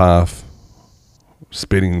 Horrible cough,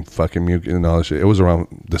 spitting fucking mucus and all that shit. It was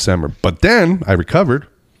around December. But then I recovered.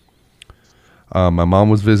 My mom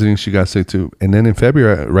was visiting. She got sick too. And then in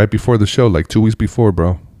February, right before the show, like 2 weeks before,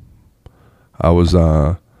 bro, I was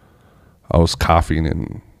coughing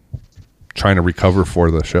and trying to recover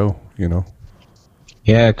for the show, you know?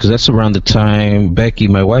 Yeah, because that's around the time Becky,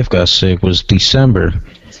 my wife, got sick, was December.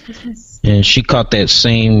 And she caught that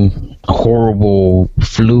same horrible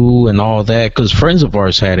flu and all that because friends of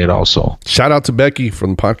ours had it also. Shout out to Becky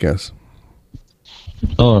from the podcast.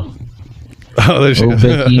 Oh, there she is.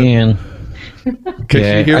 Becky Ann. Can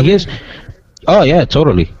she hear I me? guess. Oh yeah,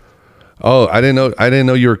 totally. Oh, I didn't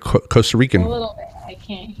know you were Costa Rican. A little bit. I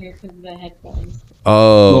can't hear because of the headphones.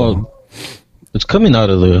 Oh. Well, it's coming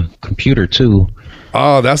out of the computer too.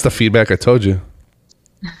 Oh, that's the feedback I told you.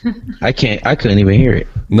 I couldn't even hear it.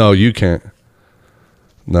 No, you can't.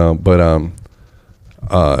 No, but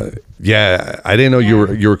yeah, I didn't know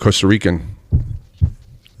you were Costa Rican.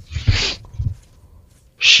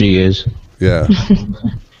 She is. Yeah.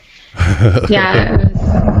 Yeah,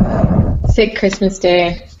 I was sick Christmas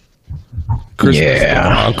Day.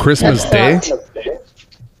 Yeah. On Christmas That Day? sucked.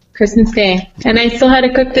 Christmas Day. And I still had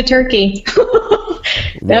to cook the turkey.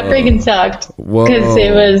 That freaking sucked. Whoa. Because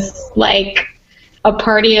it was like a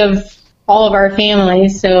party of all of our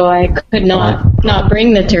families, so I could not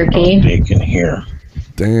bring the turkey. They can hear.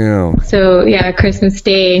 Damn. So yeah, Christmas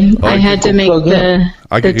Day, I had to make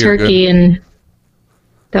the turkey, and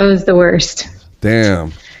that was the worst.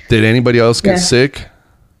 Damn. Did anybody else get sick?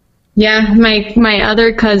 Yeah, my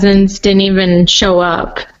other cousins didn't even show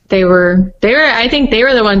up. They were I think they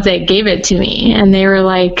were the ones that gave it to me, and they were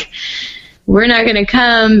like, we're not going to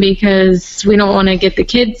come because we don't want to get the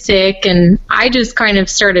kids sick. And I just kind of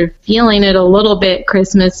started feeling it a little bit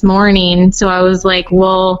Christmas morning. So I was like,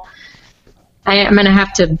 well, I'm going to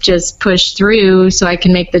have to just push through so I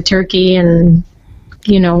can make the turkey and,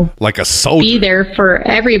 you know, like a soldier, be there for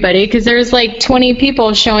everybody. Because there's like 20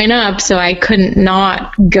 people showing up. So I couldn't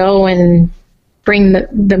not go and bring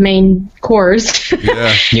the main course.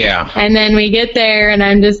 Yeah. And then we get there and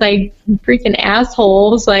I'm just like, freaking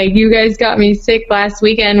assholes. Like, you guys got me sick last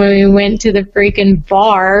weekend when we went to the freaking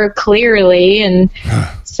bar, clearly. And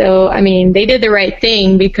so, I mean, they did the right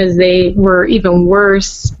thing because they were even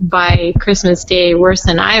worse by Christmas Day, worse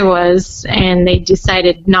than I was. And they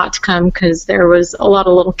decided not to come because there was a lot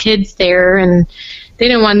of little kids there and they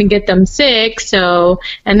didn't want to get them sick. So,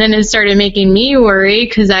 and then it started making me worry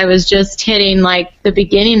because I was just hitting like the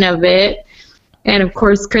beginning of it. And of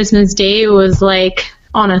course, Christmas Day was like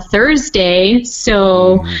on a Thursday.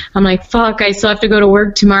 So I'm like, fuck, I still have to go to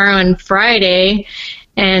work tomorrow and Friday.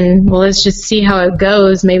 And well, let's just see how it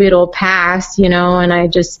goes. Maybe it'll pass, you know. And I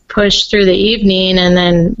just pushed through the evening, and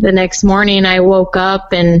then the next morning I woke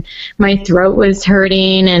up and my throat was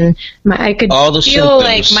hurting, and I could feel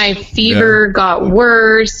like my fever got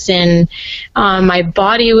worse, and my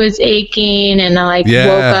body was aching, and I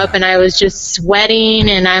woke up and I was just sweating,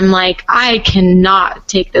 and I'm like, I cannot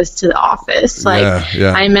take this to the office.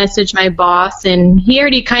 I messaged my boss, and he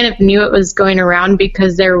already kind of knew it was going around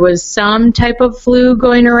because there was some type of flu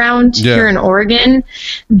going around here in Oregon,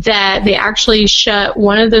 that they actually shut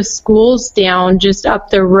one of the schools down just up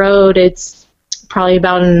the road. It's probably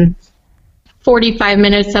about 45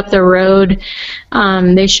 minutes up the road.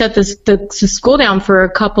 They shut the school down for a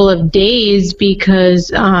couple of days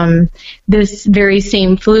because this very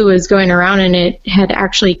same flu was going around, and it had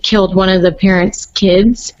actually killed one of the parents'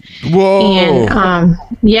 kids. Whoa. And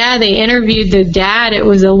they interviewed the dad. It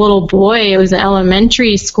was a little boy. It was an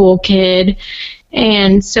elementary school kid.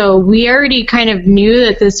 And so we already kind of knew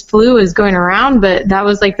that this flu was going around, but that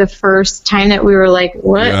was like the first time that we were like,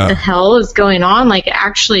 what the hell is going on? Like, it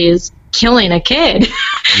actually is killing a kid.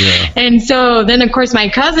 And so then of course my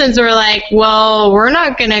cousins were like, well, we're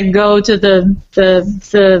not going to go to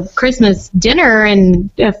the Christmas dinner and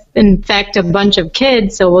infect a bunch of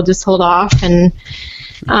kids, so we'll just hold off. And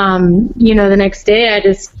the next day I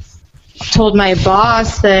just told my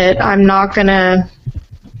boss that I'm not gonna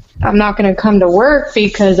come to work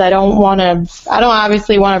because I don't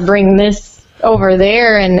obviously want to bring this over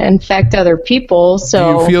there and infect other people.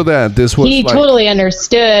 So do you feel that this was he totally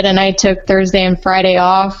understood, and I took Thursday and Friday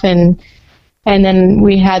off, and then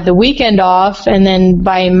we had the weekend off, and then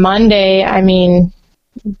by Monday, I mean,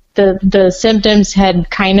 the symptoms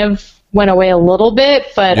had kind of went away a little bit,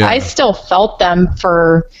 but I still felt them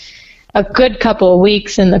for a good couple of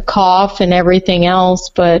weeks, and the cough and everything else,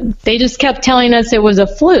 but they just kept telling us it was a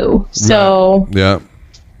flu. So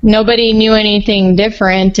nobody knew anything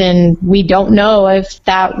different, and we don't know if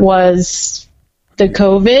that was the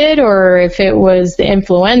COVID or if it was the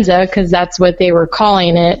influenza, because that's what they were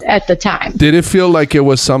calling it at the time. Did it feel like it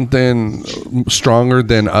was something stronger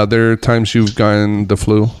than other times you've gotten the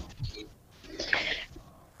flu?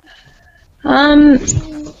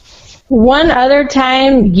 One other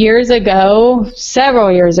time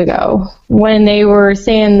several years ago, when they were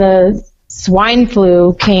saying the swine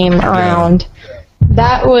flu came around,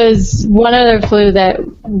 that was one other flu that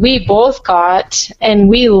we both got, and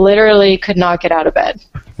we literally could not get out of bed.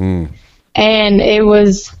 And it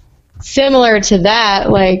was similar to that.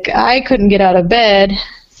 Like, I couldn't get out of bed,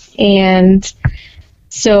 and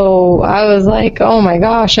so I was like, oh my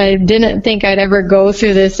gosh, I didn't think I'd ever go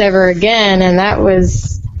through this ever again. And that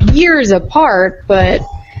was years apart, but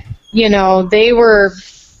they were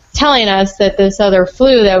telling us that this other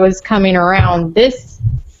flu that was coming around this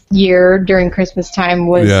year during Christmas time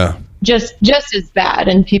was just as bad,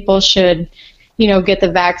 and people should get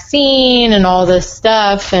the vaccine and all this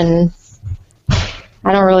stuff, and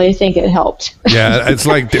I don't really think it helped. It's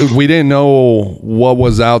like we didn't know what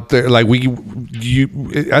was out there. Like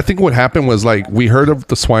I think what happened was, like, we heard of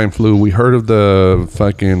the swine flu, we heard of the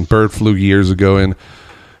fucking bird flu years ago, and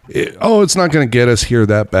it's not going to get us here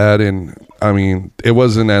that bad. And I mean, it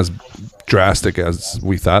wasn't as drastic as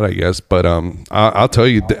we thought, I guess. But I'll tell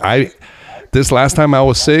you, this last time I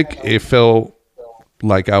was sick, it felt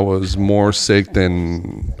like I was more sick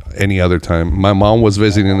than any other time. My mom was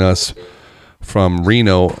visiting us from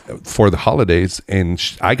Reno for the holidays, and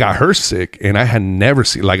I got her sick, and I had never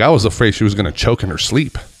seen, like, I was afraid she was going to choke in her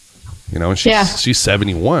sleep, and she's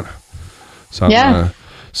 71. So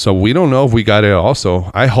so we don't know if we got it also.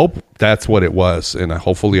 I hope that's what it was, and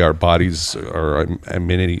hopefully our bodies are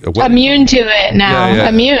immune to it now.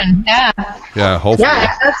 Immune. Hopefully.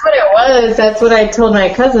 That's what it was. That's what I told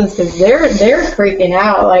my cousins, because they're freaking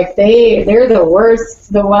out. Like, they're the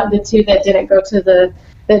worst. The two that didn't go to the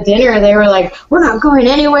dinner, they were like, we're not going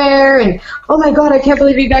anywhere, and oh my god, I can't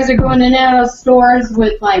believe you guys are going in and out of stores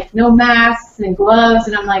with like no masks and gloves.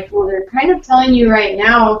 And I'm like, well, they're kind of telling you right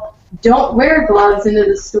now, don't wear gloves into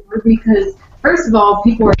the store, because first of all,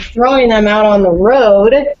 people are throwing them out on the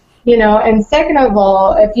road, and second of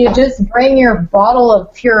all, if you just bring your bottle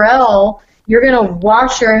of Purell, you're going to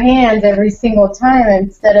wash your hands every single time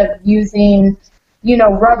instead of using,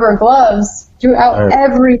 rubber gloves throughout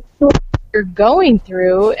every store you're going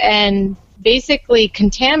through. And basically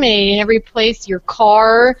contaminating every place, your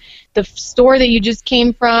car, the store that you just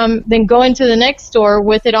came from, then go into the next store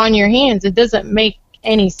with it on your hands. It doesn't make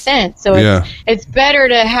any sense. So it's better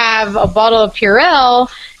to have a bottle of Purell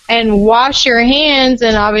and wash your hands.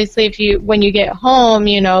 And obviously, when you get home,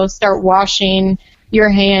 start washing your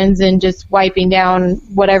hands and just wiping down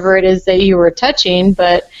whatever it is that you were touching.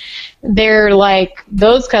 But they're like,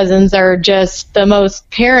 those cousins are just the most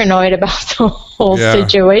paranoid about the whole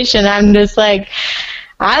situation. I'm just like,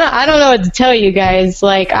 I don't know what to tell you guys.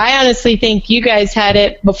 Like, I honestly think you guys had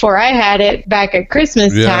it before I had it back at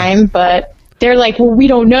Christmas time, but they're like, well, we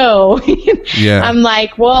don't know. I'm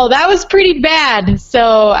like, well, that was pretty bad.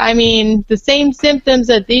 So, I mean, the same symptoms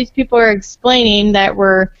that these people are explaining that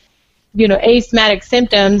were, asthmatic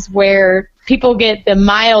symptoms, where people get the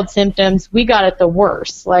mild symptoms, we got it the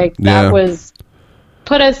worst. Like, that was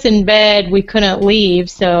put us in bed. We couldn't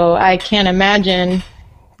leave. So I can't imagine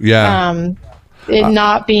it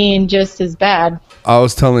not being just as bad. I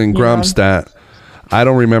was telling Grumps that I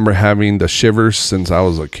don't remember having the shivers since I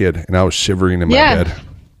was a kid, and I was shivering in my bed.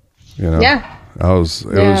 It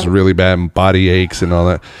was really bad, body aches and all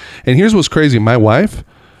that. And here's what's crazy. My wife,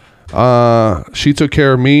 she took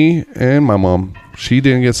care of me and my mom. She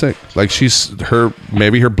didn't get sick. Like,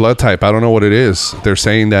 maybe her blood type, I don't know what it is. They're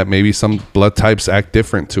saying that maybe some blood types act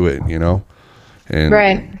different to it,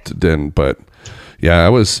 And then, but yeah, I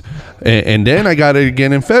was, and then I got it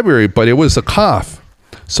again in February, but it was a cough.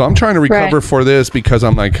 So I'm trying to recover for this, because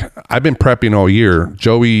I'm like, I've been prepping all year.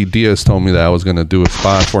 Joey Diaz told me that I was going to do a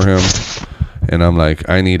spot for him. And I'm like,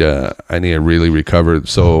 I need to really recover.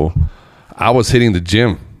 So I was hitting the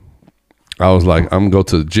gym. I was like, I'm going to go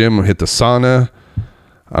to the gym, hit the sauna.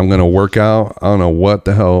 I'm going to work out. I don't know what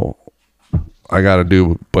the hell I got to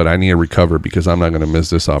do, but I need to recover, because I'm not going to miss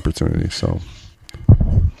this opportunity. So.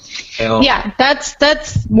 Yeah,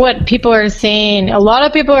 that's what people are saying. A lot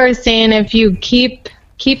of people are saying if you keep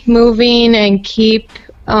moving and keep,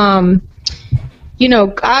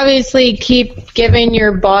 obviously keep giving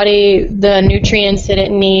your body the nutrients that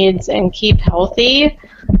it needs and keep healthy,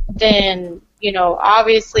 then,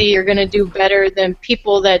 obviously you're going to do better than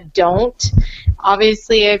people that don't.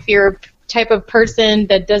 Obviously, if you're a type of person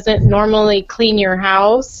that doesn't normally clean your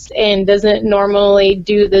house and doesn't normally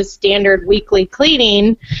do the standard weekly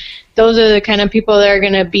cleaning, those are the kind of people that are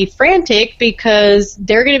going to be frantic, because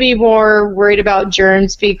they're going to be more worried about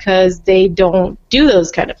germs because they don't do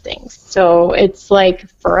those kind of things. So it's like,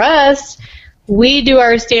 for us, we do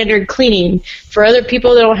our standard cleaning. For other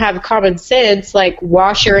people that don't have common sense, like,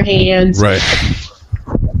 wash your hands. Right.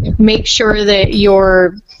 Make sure that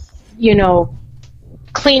you're,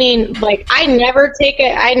 cleaning. Like, I never take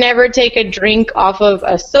a drink off of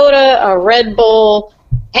a soda, a Red Bull,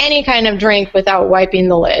 any kind of drink without wiping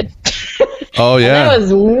the lid. Oh yeah. That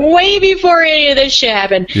was way before any of this shit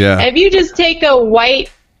happened. Yeah. If you just take a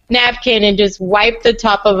white napkin and just wipe the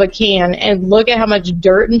top of a can and look at how much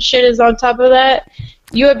dirt and shit is on top of that,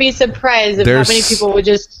 you would be surprised at how many people would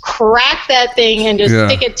just crack that thing and just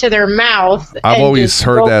stick it to their mouth. I've always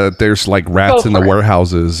heard that there's like rats in the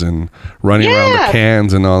warehouses and running around the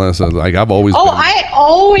cans and all that. So like, I've always I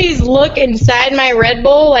always look inside my Red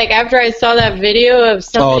Bull. Like, after I saw that video of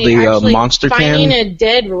somebody actually Monster finding can? A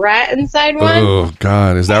dead rat inside one. Oh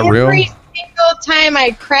God, is that real? Every single time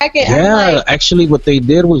I crack it, yeah. Like, actually, what they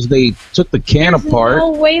did was they took the can apart.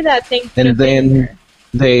 No way that thing. And then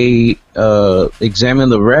they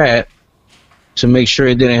examined the rat to make sure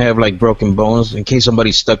it didn't have like broken bones in case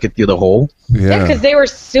somebody stuck it through the hole. Yeah, because they were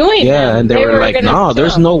suing them. And they were like, no,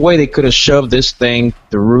 there's no way they could have shoved this thing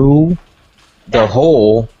through the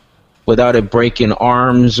hole without it breaking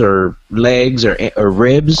arms or legs or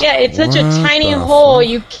ribs. Yeah, it's such a tiny hole.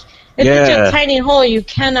 It's such a tiny hole. You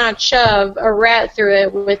cannot shove a rat through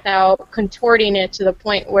it without contorting it to the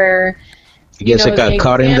point where, I guess it got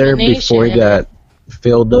caught in there before it got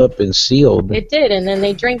filled up and sealed. It did, and then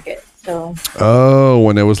they drink it. So. Oh,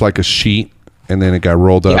 when it was like a sheet, and then it got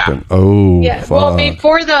rolled up, and fuck. Well,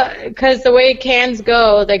 before because the way cans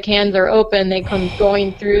go, the cans are open. They come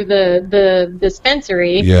going through the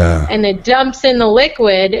dispensary, and it dumps in the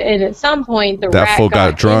liquid, and at some point the rat fool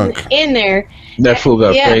got drunk in there. That fool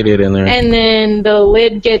got faded in there, and then the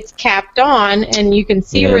lid gets capped on, and you can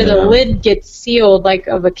see where the lid gets sealed like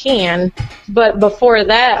of a can. But before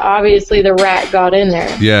that, obviously the rat got in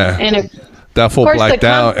there. Yeah, and that fool blacked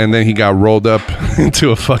out, and then he got rolled up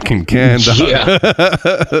into a fucking can.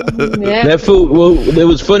 That fool. Well, it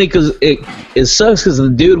was funny because it sucks because the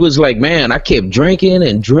dude was like, "Man, I kept drinking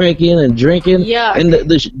and drinking and drinking, and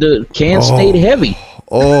the can stayed heavy."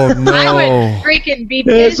 Oh no! I would freaking be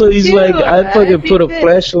pissed so he's too. like, I fucking put a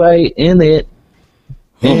flashlight in it,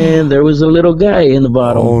 and there was a little guy in the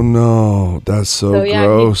bottom. Oh no, that's so So yeah,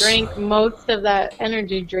 gross. he drank most of that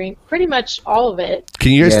energy drink, pretty much all of it.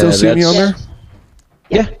 Can you guys Yeah, still see me on there?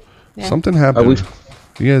 Yeah, Yeah. Something happened.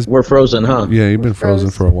 You guys, we're frozen, huh? yeah, you've been frozen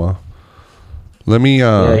froze. for a while. Let me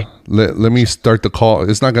Yeah. let me start the call.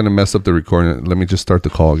 It's not gonna mess up the recording. Let me just start the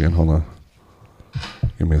call again. Hold on.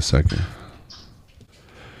 Give me a second.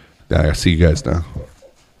 Yeah, I see you guys now.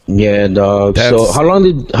 Yeah, dog. So That's-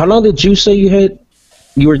 how long did you say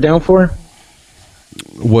you were down for?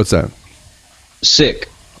 What's that? Sick.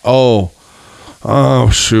 Oh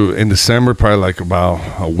shoot! In December, probably like about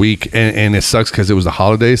a week, and it sucks because it was the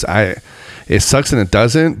holidays. It sucks and it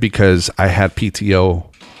doesn't because I had PTO,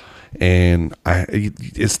 and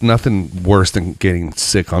it's nothing worse than getting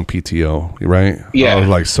sick on PTO, right? Yeah. I was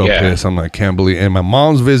like so Yeah. pissed. I'm like, can't believe. And my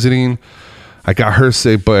mom's visiting. I got her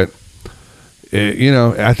sick, but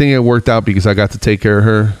I think it worked out because I got to take care of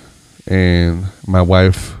her, and my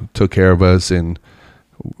wife took care of us. And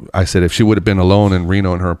I said if she would have been alone in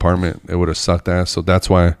Reno in her apartment, it would have sucked ass. So that's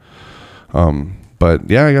why. But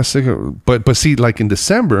yeah, I got sick. But see, like in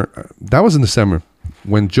December, that was in December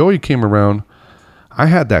when Joey came around. I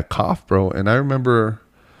had that cough, bro, and I remember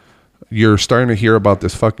you're starting to hear about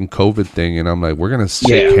this fucking COVID thing, and I'm like, we're gonna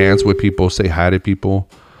shake hands with people, say hi to people.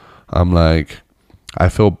 I'm like, I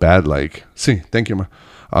feel bad. Like, thank you, ma.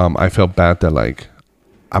 I felt bad that like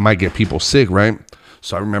I might get people sick, right?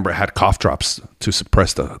 So I remember I had cough drops to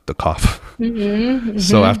suppress the cough.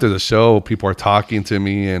 So after the show, people are talking to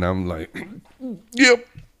me, and I'm like, yep,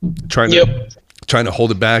 trying to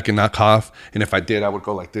hold it back and not cough. And if I did, I would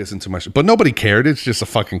go like this into my but nobody cared. It's just a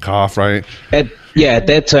fucking cough, right? At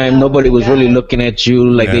that time, nobody was really looking at you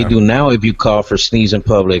like they Yeah. do now if you cough or sneeze in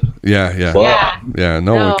public. Yeah. Yeah.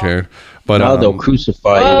 No one No. cared. But Now they'll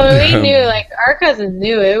crucify you. Well, we knew, like our cousins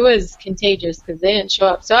knew it was contagious because they didn't show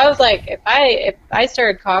up. So I was like, if I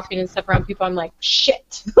started coughing and stuff around people, I'm like,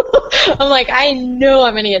 shit. I'm like, I know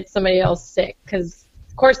I'm gonna get somebody else sick because,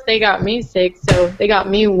 of course, they got me sick, so they got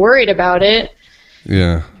me worried about it.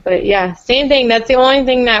 yeah. But yeah, same thing. That's the only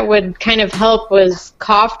thing that would kind of help was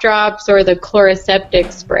cough drops or the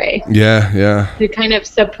chloroseptic spray Yeah. to kind of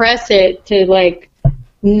suppress it to like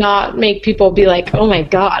not make people be like, oh my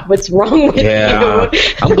god, what's wrong with Yeah, you?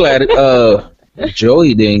 I'm glad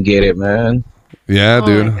Joey didn't get it, man. Yeah, Oh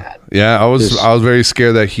dude. my God. Yeah, I was Just- very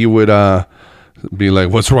scared that he would be like,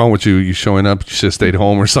 "What's wrong with you? You showing up? You should have stayed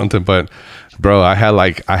home or something." But bro, I had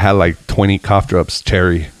like 20 cough drops,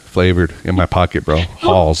 cherry flavored, in my pocket, bro.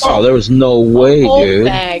 Halls. Oh, there was no way, Whole dude.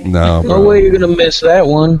 bag. No, No bro. way you're gonna miss that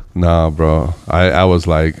one. No, bro. I was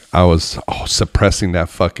suppressing that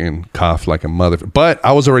fucking cough like a mother. But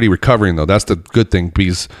I was already recovering though. That's the good thing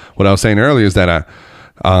because what I was saying earlier is that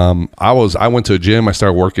I went to a gym. I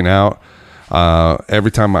started working out.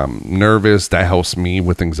 Every time I'm nervous, that helps me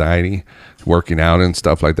with anxiety, working out and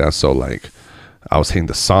stuff like that. So like, I was hitting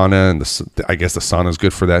the sauna, and I guess the sauna is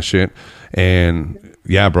good for that shit. And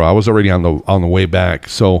yeah, bro, I was already on the way back.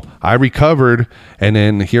 So I recovered, and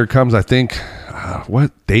then here comes, I think,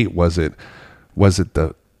 what date was it? Was it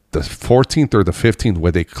the 14th or the 15th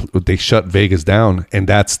where they shut Vegas down? And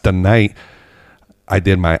that's the night I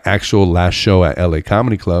did my actual last show at LA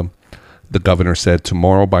Comedy Club. The governor said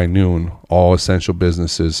tomorrow by noon, all essential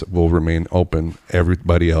businesses will remain open.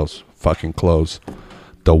 Everybody else fucking close.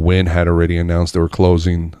 The Wynn had already announced they were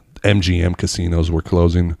closing. MGM casinos were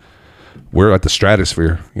closing. We're at the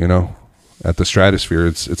Stratosphere, At the Stratosphere,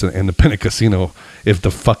 it's an independent casino. If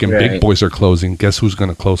the fucking big Right. boys are closing, guess who's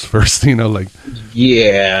gonna close first?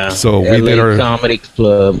 Yeah. So we LA did our- comedy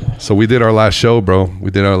club. So we did our last show, bro. We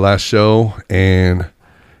did our last show, and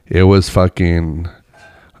it was fucking.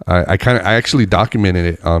 I actually documented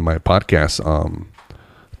it on my podcast.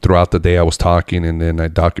 Throughout the day, I was talking, and then I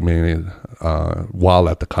documented while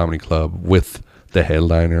at the comedy club with the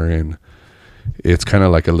headliner, and it's kind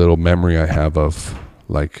of like a little memory I have of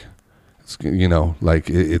like,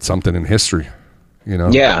 it's something in history,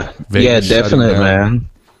 Yeah. Vegas Yeah, shutting definitely, down.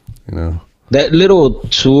 man. That little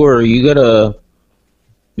tour, you gotta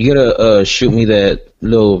shoot me that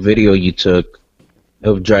little video you took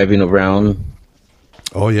of driving around.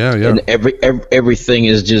 Oh yeah. And everything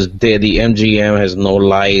is just dead. The MGM has no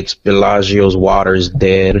lights. Bellagio's water is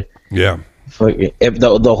dead. Yeah.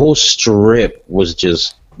 The whole strip was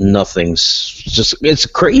just nothing. It's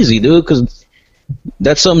crazy, dude. Because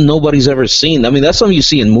that's something nobody's ever seen. I mean, that's something you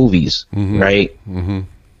see in movies, right? Mm-hmm.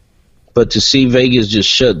 But to see Vegas just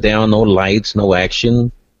shut down, no lights, no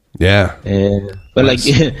action. Yeah. But like,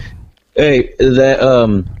 hey,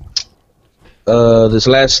 that this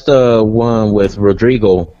last one with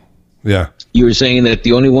Rodrigo, Yeah. you were saying that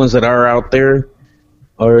the only ones that are out there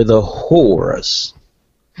are the whores.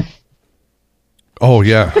 Oh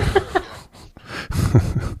yeah.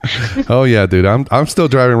 Oh yeah, dude. I'm still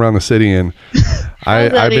driving around the city, and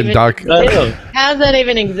I've been How's that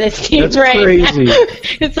even existing? That's right crazy. now?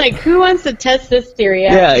 It's like, who wants to test this theory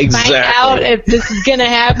out? Yeah, exactly. Find out if this is gonna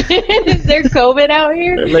happen. Is there COVID out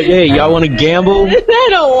here? Like, hey, y'all want to gamble? I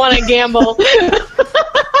don't want to gamble.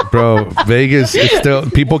 Bro, Vegas. It's still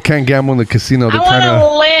people can't gamble in the casino. I They're want trying to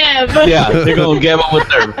to. live. Yeah, they're gonna gamble with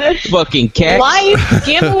their fucking cat. Life,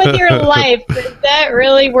 gamble with your life. Is that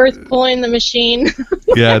really worth pulling the machine?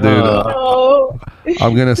 Yeah, dude. No.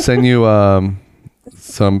 I'm gonna send you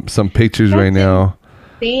some pictures right now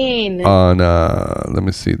Insane. on let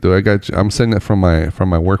me see. Do I got you? I'm sending it from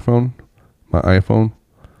my work phone, my iPhone.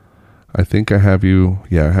 I think I have you.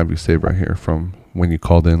 Yeah, I have you saved right here from when you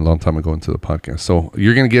called in a long time ago into the podcast. So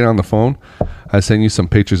you're gonna get on the phone. I send you some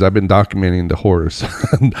pictures. I've been documenting the horrors.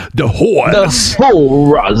 The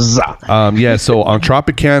horrors. Yeah. So on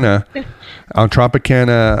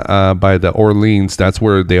Tropicana, by the Orleans, that's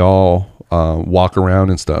where they all walk around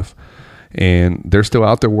and stuff. And they're still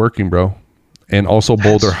out there working, bro. And also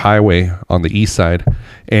Boulder Highway on the east side.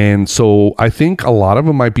 And so I think a lot of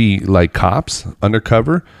them might be like cops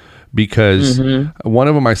undercover, because one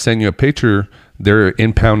of them, I send you a picture, they're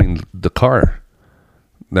impounding the car.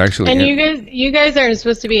 They're actually And you guys aren't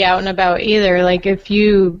supposed to be out and about either. Like, if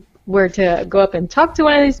you were to go up and talk to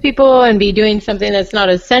one of these people and be doing something that's not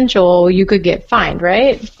essential, you could get fined,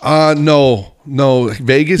 right? No.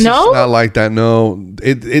 Vegas No? is not like that. No,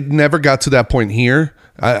 it never got to that point here.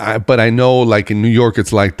 But I know, like in New York,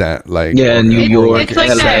 it's like that. Like Yeah, New York, It's like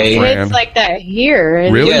LA. that. It's like that here.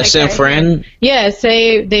 It's Really? Yeah, like San that Fran. here. Yeah,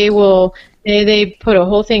 say they will. They put a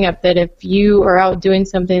whole thing up that if you are out doing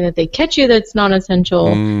something that they catch you that's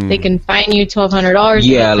non-essential, they can fine you $1,200.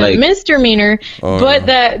 Yeah, it's like- a misdemeanor. But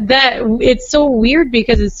that it's so weird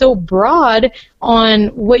because it's so broad on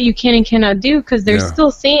what you can and cannot do, because they're Yeah. still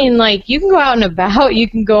saying, like, you can go out and about, you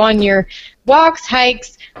can go on your walks,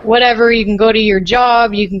 hikes, whatever, you can go to your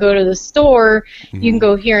job, you can go to the store, you can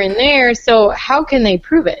go here and there. So how can they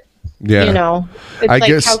prove it? yeah. You know, it's I like,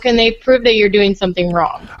 guess- how can they prove that you're doing something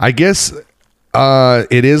wrong? I guess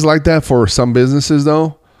it is like that for some businesses,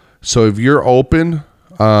 though. So if you're open,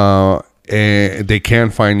 and they can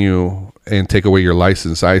fine you and take away your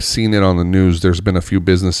license. I've seen it on the news. There's been a few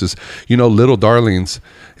businesses. You know, Little Darlings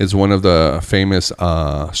is one of the famous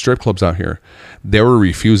strip clubs out here. They were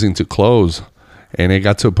refusing to close, and it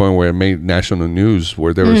got to a point where it made national news,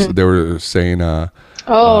 where they were saying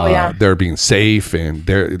they're being safe, and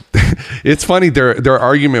they're it's funny, their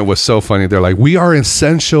argument was so funny. They're like, we are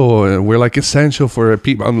essential, and we're like essential for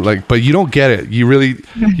people. I'm like, but you don't get it.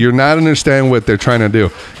 You're not understanding what they're trying to do.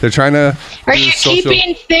 They're trying to Are you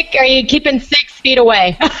keeping sick? Are you keeping 6 feet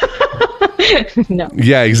away? No.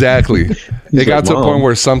 Yeah, exactly. It got to a point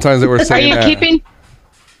where sometimes they were Are saying you keeping?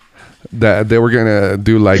 that they were gonna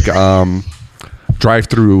do like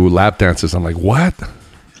drive-through lap dances. I'm like, what?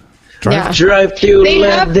 Yeah. Drive through.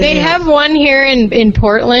 They have one here in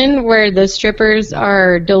Portland where the strippers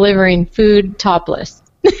are delivering food topless.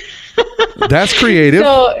 That's creative.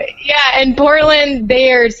 So yeah, in Portland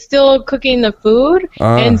they are still cooking the food,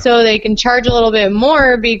 and so they can charge a little bit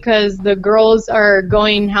more because the girls are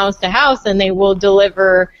going house to house and they will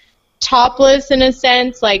deliver topless in a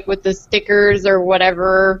sense, like with the stickers or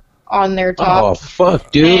whatever on their top. Oh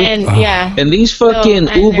fuck, dude! And yeah, And these fucking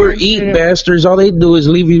So, and Uber they're- Eat bastards, all they do is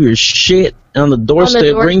leave you your shit on the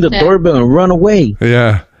doorstep, ring the doorstep. doorbell, and run away.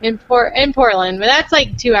 Yeah. in Portland, but that's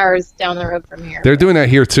like 2 hours down the road from here. They're doing that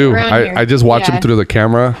here too. Around here. I just watch Yeah. them through the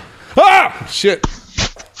camera. Ah, shit.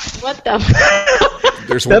 What the?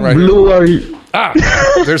 There's one That right here. blew our. Ah,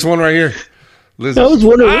 there's one right here. Liz, I was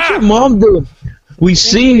wondering, what's your mom doing? We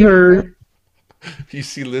see her. you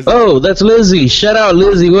see Liz? Oh, that's Lizzie. Shout out,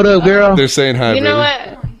 Lizzie. What up, girl? They're saying hi, You know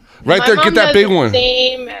baby. what? Right My there, mom get that does big the one.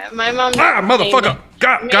 Same. My mom. Ah, does the same.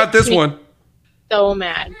 motherfucker. Got this Makes me one. So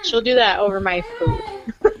mad. She'll do that over my food.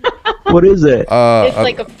 What is that? It's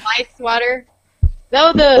like a fly swatter.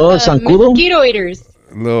 No, the zancudo? mosquito eaters.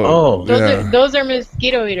 No. Oh. Those are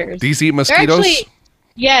mosquito eaters. These eat They're mosquitoes? actually,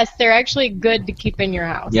 yes, they're actually good to keep in your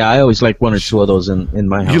house. Yeah, I always like one or two of those in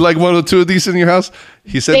my house. You like one or two of these in your house?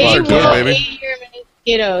 He said They these are will good, baby. eat your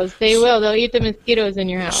mosquitoes. They will. They'll eat the mosquitoes in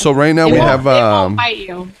your house. So right now They we won't- have they won't bite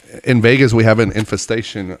you. in Vegas we have an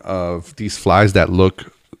infestation of these flies that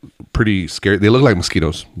look pretty scary. They look like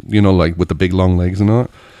mosquitoes, you know, like with the big long legs and all.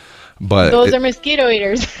 But Those are mosquito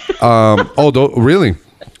eaters. really?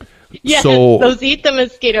 Yes, So- those eat the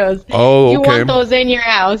mosquitoes. Oh, You okay. want those in your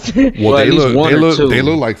house. Well, Well, at they least look, one they or look, two. they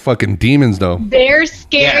look like fucking demons, though. They're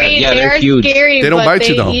scary. Yeah, they're they're huge. scary. They don't but bite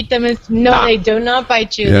you, they though. Eat no, they do not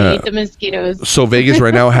bite you. Yeah. They eat the mosquitoes. So Vegas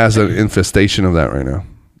right now has an infestation of that right now.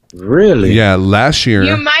 Really? Yeah, last year.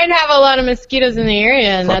 You might have a lot of mosquitoes in the area,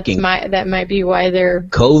 and Fucking- that might be why they're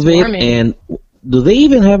COVID swarming. and do they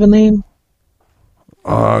even have a name?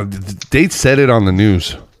 They said it on the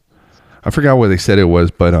news. I forgot what they said it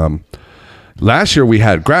was, but last year we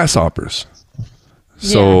had grasshoppers.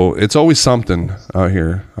 So it's always something out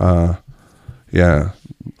here. Yeah.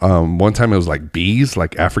 One time it was like bees,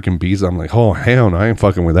 like African bees. I'm like, oh hell no, I ain't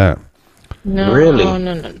fucking with that. No, Really?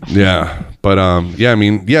 no. Yeah. But yeah, I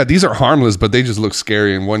mean, yeah, these are harmless, but they just look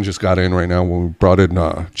scary. And one just got in right now when we brought in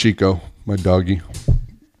Chico, my doggy.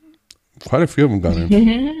 Quite a few of them got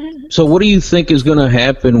in. So what do you think is gonna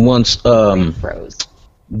happen once Froze.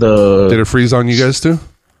 Did it freeze on you guys too?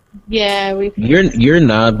 Yeah, you're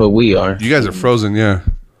not, but we are. You guys are frozen, yeah.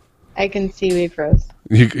 I can see we froze.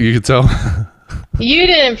 You could tell. You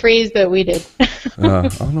didn't freeze, but we did. I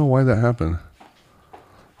don't know why that happened.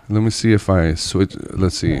 Let me see if I switch.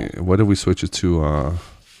 Let's see. What did we switch it to?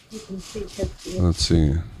 Let's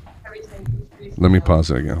see. Let me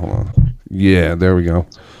pause it again. Hold on. Yeah, there we go.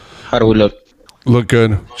 How do we look? Look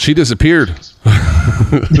good. She disappeared.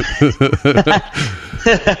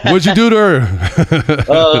 What'd you do to her?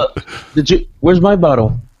 Where's my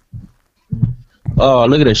bottle? Oh,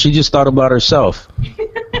 look at her. She just thought about herself.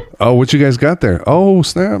 Oh, what you guys got there? Oh,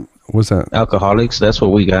 snap. What's that? Alcoholics, that's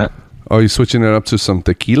what we got. Oh, you're switching it up to some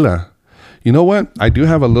tequila. You know what? I do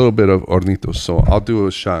have a little bit of Hornitos, so I'll do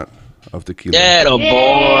a shot of tequila. Yeah, boy.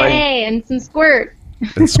 Yay, and some squirt.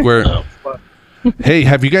 And squirt. Hey,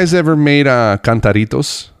 have you guys ever made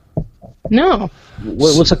cantaritos? No.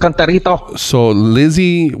 What's a cantarito? So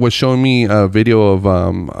Lizzie was showing me a video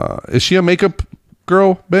of is she a makeup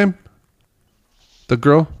girl, babe? The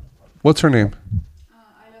girl? What's her name?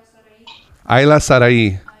 Ayla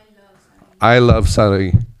Sarai. I love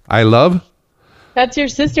Sarai. I love? That's your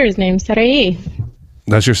sister's name, Sarai.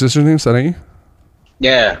 That's your sister's name, Sarai?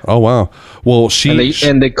 Yeah. Oh wow. Well, she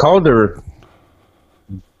And they called her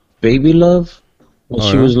Baby Love when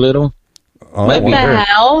she yeah? was little. oh, Might be The her.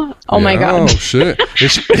 hell? Oh my Oh god. shit!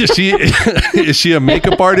 Is she a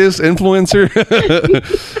makeup artist influencer?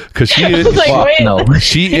 Because she I was like, Fuck wait. no.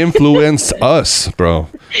 she influenced us, bro.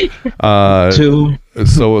 To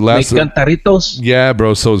So make last cantaritos. yeah,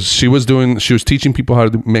 bro. So she was teaching people how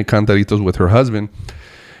to make cantaritos with her husband,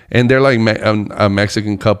 and they're like a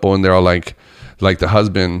Mexican couple, and they're all like the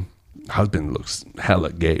husband looks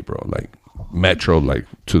hella gay, bro. Like metro, like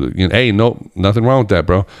to the hey, no, nothing wrong with that,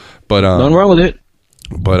 bro. But Nothing wrong with it.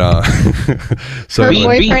 but so Her Be-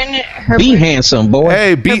 boyfriend, her Be boy- handsome, boy.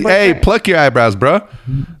 hey, boyfriend- pluck your eyebrows, bro.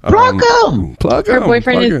 Pluck 'em. Plug her 'em,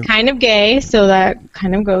 boyfriend plug is 'em. kind of gay, so that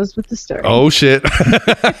kind of goes with the story. Oh shit!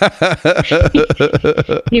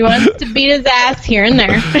 He wants to beat his ass here and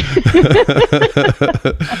there.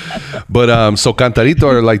 But so cantarito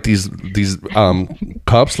are like these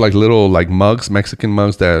cups, like little like mugs, Mexican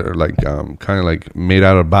mugs that are like kind of like made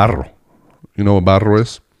out of barro. You know what barro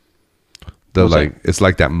is? What's Like it's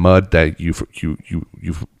like that mud that you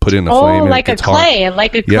put in the Oh, flame. And like it a gets hard. clay,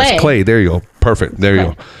 like a clay. Yes, clay. There you go. Perfect. There you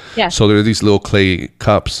go. Yeah. So there are these little clay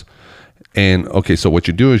cups, and okay, so what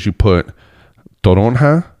you do is you put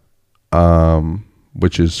toronja,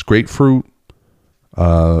 which is grapefruit,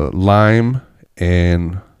 lime,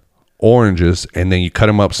 and oranges, and then you cut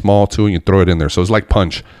them up small too, and you throw it in there. So it's like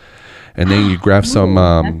punch, and then you grab some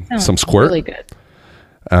That sounds some squirt. Really good.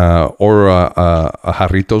 Or a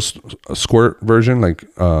Jarritos squirt version, like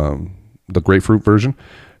the grapefruit version.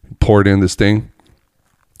 Pour it in this thing,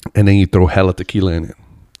 and then you throw hella tequila in it,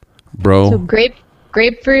 bro, So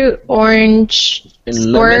grapefruit, orange, And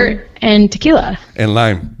squirt, lemon. and tequila and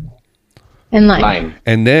lime, and lime. Lime.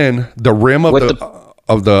 and then the rim of With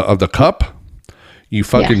the cup, you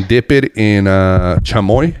fucking Yeah. dip it in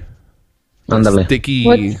chamoy, Ándale. sticky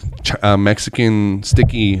What's- Mexican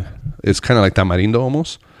sticky. It's kind of like tamarindo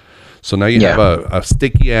almost. So now you Yeah. have a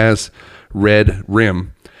sticky ass red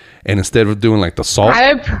rim, and instead of doing like the salt.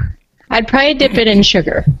 I'd probably dip it in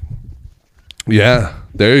sugar. Yeah,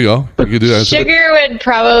 there you go. You could do that. Sugar would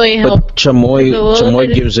probably help. But chamoy, It's a little bit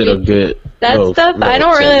of gives it a sweet. good. That little- stuff, I little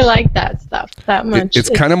don't really taste. like that stuff that much. It's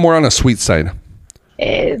kind of more on a sweet side.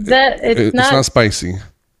 it's It's not spicy.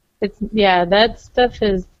 That stuff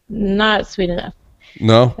is not sweet enough.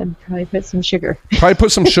 No, I'd probably put some sugar. probably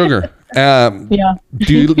put some sugar. Yeah.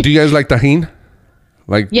 Do you guys like tajin?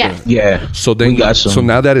 Like Yeah. Yeah. So then We got some. so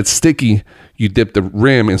now that it's sticky, you dip the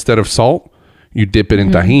rim instead of salt. You dip it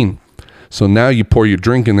in Mm-hmm. tajin. So now you pour your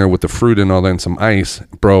drink in there with the fruit and all that and some ice,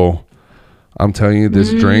 bro. I'm telling you,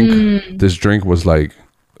 this drink was like,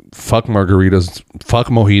 fuck margaritas, fuck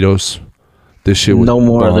mojitos. This shit was No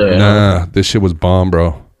more bomb. of that. Nah, this shit was bomb,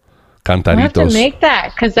 bro. I have to Cantaritos. make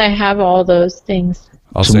that because I have all those things.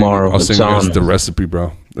 Tomorrow, I'll it's send you guys on. the recipe,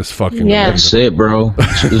 bro. It's fucking Yeah. That's amazing. it, bro.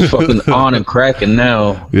 It's fucking on and cracking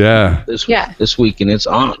now. Yeah, This weekend it's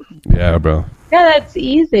on. yeah, bro. Yeah, that's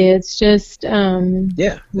easy. It's just Yeah. I mean,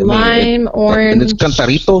 lime, orange, and it's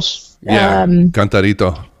cantaritos. Yeah, Um,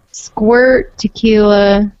 Cantarito. squirt,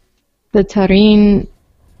 tequila, the tarin,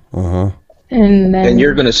 Uh-huh. and then And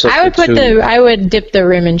you're gonna I would dip the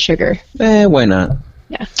rim in sugar. why not?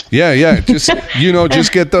 Yeah. Just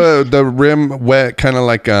just get the rim wet, kind of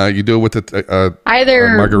like you do with the Either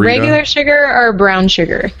margarita? regular sugar or brown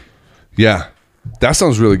sugar. yeah. That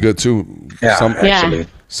sounds really good too. Yeah, Some actually.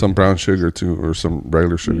 some brown sugar too, or some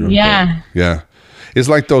regular sugar. Yeah. Yeah. It's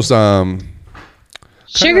like those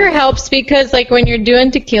Sugar helps because like when you're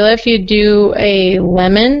doing tequila, if you do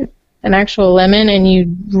an actual lemon, and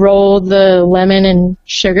you roll the lemon in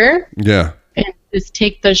sugar yeah. and just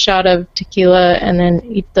take the shot of tequila and then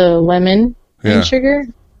eat the lemon Yeah. in sugar,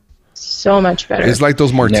 so much better. It's like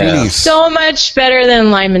those martinis. So much better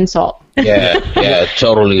than lime and salt. Yeah,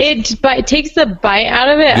 totally. It takes the bite out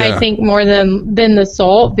of it, Yeah. I think, more than the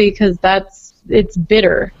salt because it's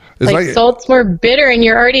bitter. It's Like like- salt's more bitter, and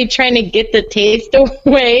you're already trying to get the taste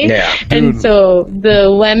away. Yeah. And Dude. so the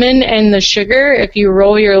lemon and the sugar, if you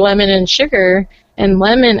roll your lemon and sugar, and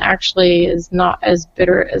lemon actually is not as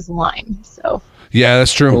bitter as lime. So Yeah,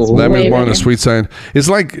 that's true. Oh, Lemon's way more on the better. sweet side. It's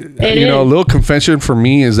like a is. little confession for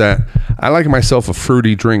me is that I like myself a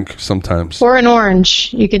fruity drink sometimes. or an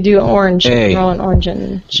orange, you could do orange. You Hey. can roll an orange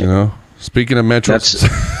and You know. Speaking of metros,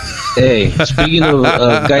 Hey, speaking of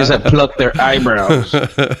guys that pluck their eyebrows.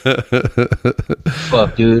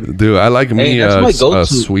 Fuck, dude. dude, I like me that's my a go-to.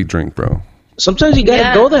 sweet drink, bro. Sometimes you gotta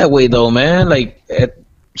Yeah. go that way though, man. Like at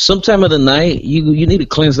some time of the night, you need to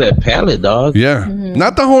cleanse that palate, dog. Yeah,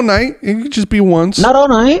 not the whole night. It could just be once. Not all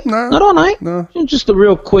night. No. Not all night. No. Just a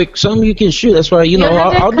real quick. Something you can shoot. That's why You'll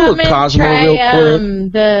have to I'll do come a and Cosmo try, real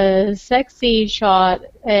quick. the sexy shot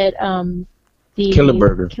at the Killer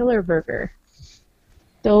Burger. Killer Burger.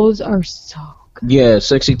 Those are so good. Yeah,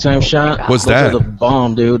 sexy time shot. What's Those that? are the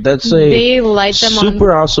bomb, dude. That's a They light them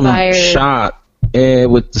super on awesome fire. shot.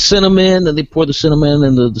 With the cinnamon, and they pour the cinnamon,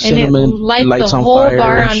 and the And cinnamon it lights the on whole fire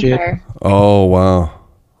bar and on shit. fire. Oh wow.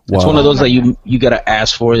 It's one of those that you gotta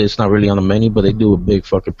ask for. It's not really on the menu, but they do a big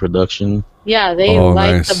fucking production. Yeah, they Oh,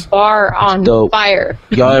 light nice. the bar on Dope. fire.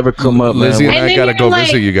 Y'all ever come up, man? Lizzie and And I then gotta go you're like-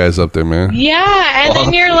 visit you guys up there, man. Yeah, and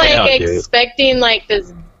then you're like yeah, dude. expecting like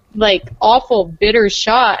this like awful bitter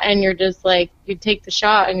shot, and you're just like you take the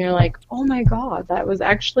shot and you're like, oh my god, that was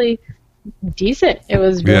actually decent. It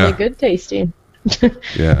was really Yeah. good tasting.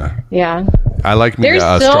 Yeah, Yeah. I like me There's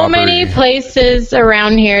so strawberry. many places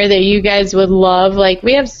around here that you guys would love. Like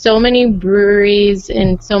we have so many breweries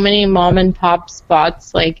and so many mom and pop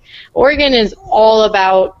spots. Like Oregon is all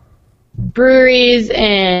about breweries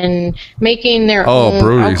and making their Oh, own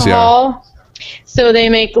breweries, yeah. alcohol. So they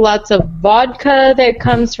make lots of vodka that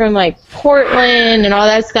comes from like Portland and all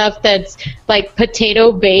that stuff that's like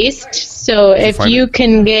potato based. So if find you it?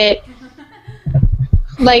 can get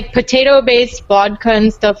like potato based vodka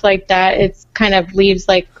and stuff like that, it's kind of leaves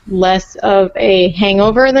like less of a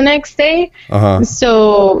hangover the next day. Uh-huh.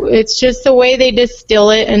 So it's just the way they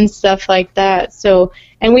distill it and stuff like that. So,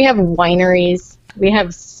 and we have wineries. We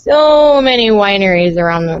have so many wineries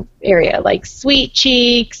around the area, like Sweet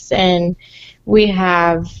Cheeks, and we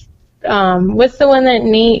have what's the one that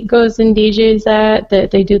Nate goes and DJs at?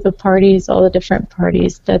 That they do the parties, all the different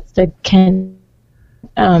parties. That's the Ken.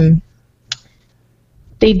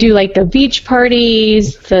 They do like the beach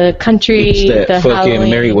parties, the country, It's the that fucking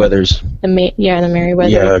Halloween, Merryweather's. the Merryweather.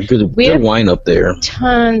 Yeah, good We have wine up there.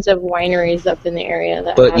 tons of wineries up in the area.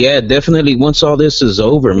 That But have yeah, definitely once all this is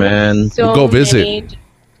over, man. so Go visit. many-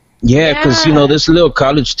 Yeah, because Yeah. this little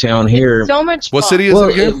college town here, So much. What fun. city is Well,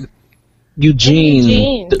 it again? Eugene.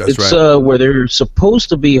 Eugene. That's It's right. where they're supposed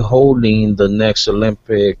to be holding the next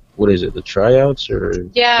Olympic. What is it? The tryouts or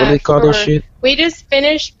Yeah. what do they call that for- shit? We just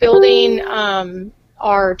finished building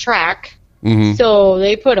our track. Mhm. So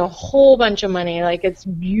they put a whole bunch of money, like it's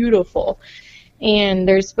beautiful. And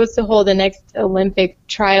they're supposed to hold the next Olympic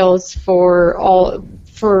trials they're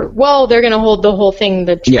going to hold the whole thing,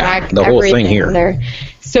 the track, the whole thing everything here. there.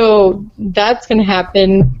 So that's going to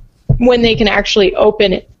happen when they can actually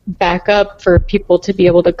open it back up for people to be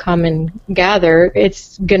able to come and gather.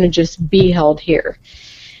 It's going to just be held here.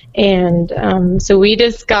 And so we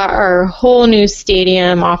just got our whole new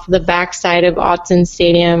stadium off of the backside of Autzen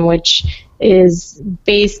Stadium, which is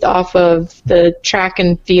based off of the track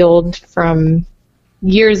and field from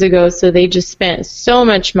years ago. So they just spent so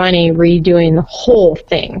much money redoing the whole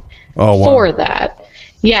thing for that.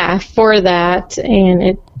 Yeah, for that.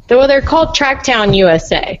 And they're called Tracktown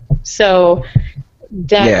USA. So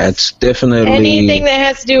it's definitely anything that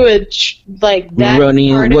has to do with like that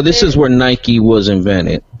running. Well, this is where Nike was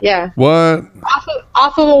invented. Yeah. What?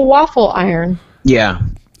 Off of a waffle iron. Yeah.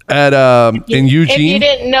 At in Eugene. If you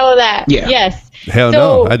didn't know that. Yeah. Yes. Hell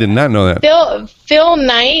no, I did not know that. Phil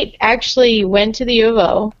Knight actually went to the U of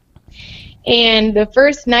O, and the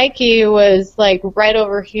first Nike was like right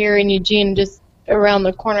over here in Eugene, just around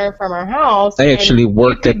the corner from our house. I actually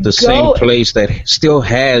worked at the same place that still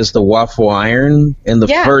has the waffle iron and the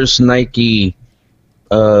first Nike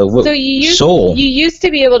so you used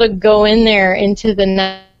to be able to go in there into the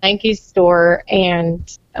Nike store,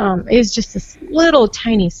 and it's just this little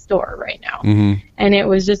tiny store right now. Mm-hmm. And it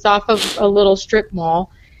was just off of a little strip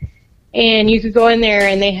mall, and you could go in there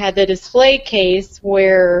and they had the display case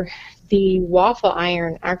where the waffle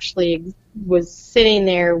iron actually was sitting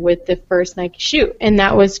there with the first Nike shoe, and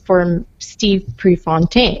that was for Steve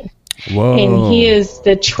Prefontaine. Whoa. And he is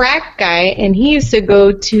the track guy, and he used to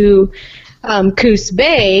go to Coos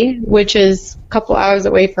Bay, which is a couple hours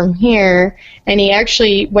away from here, and he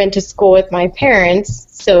actually went to school with my parents,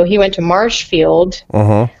 so he went to Marshfield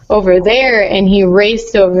over there, and he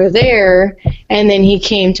raced over there, and then he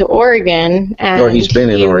came to Oregon, and he's been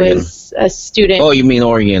in Oregon. Was a student. Oh, you mean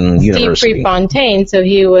Oregon University? Steve Prefontaine, so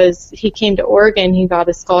he came to Oregon, he got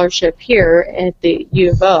a scholarship here at the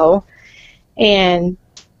U of O, and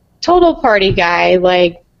total party guy,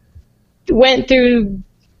 like, went through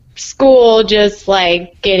school just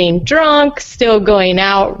like getting drunk, still going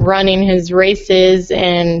out running his races,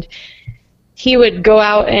 and he would go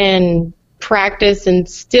out and practice and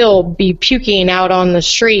still be puking out on the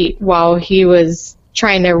street while he was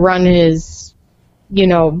trying to run his,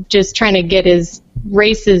 just trying to get his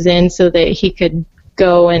races in so that he could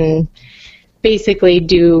go and basically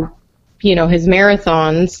do, his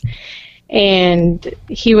marathons. And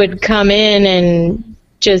he would come in and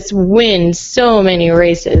just win so many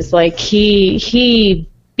races. Like he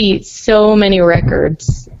beat so many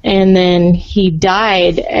records, and then he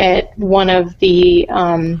died at one of the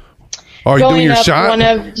are you doing your shot?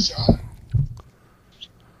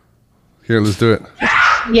 Here, let's do it.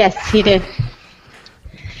 Yes, he did.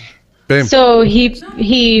 Bam. So he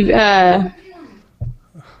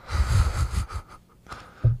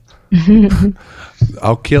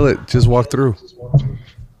I'll kill it. Just walk through.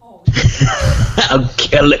 I'll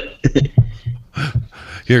kill it.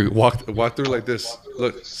 Here, walk through like this.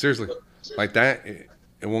 Look, seriously, like that.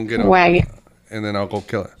 It won't get up. Wag it. And then I'll go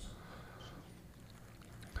kill it.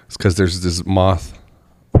 It's because there's this moth,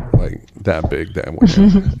 like that big, that went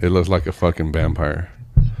in. It looks like a fucking vampire.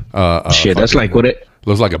 Shit, that's like what it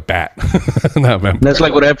looks like a bat. Not vampire. That's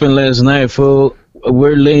like what happened last night, fool.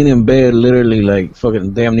 We're laying in bed, literally like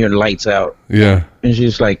fucking damn near lights out. Yeah. And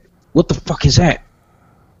she's like, "What the fuck is that?"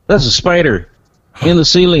 That's a spider in the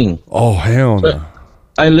ceiling. Oh, hell no.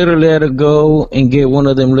 I literally had to go and get one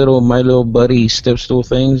of them My Little Buddy step stool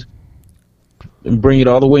things and bring it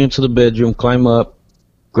all the way into the bedroom, climb up,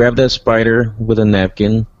 grab that spider with a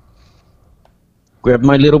napkin, grab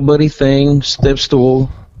My Little Buddy thing, step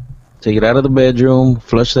stool, take it out of the bedroom,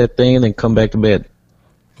 flush that thing, and then come back to bed.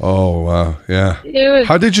 Oh, wow. Yeah.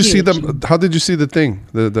 How did you see the thing?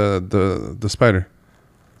 The spider?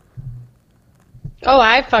 Oh,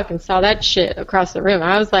 I fucking saw that shit across the room.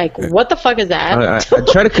 I was like, what the fuck is that? I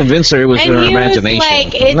tried to convince her it was her imagination.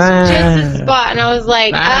 And he was like, it's just a spot. And I was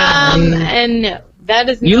like, and no, that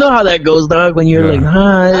is not. You know how that goes, dog, when you're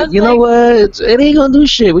like, you know what? It ain't gonna do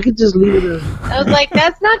shit. We could just leave it. I was like,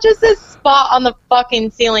 that's not just a spot on the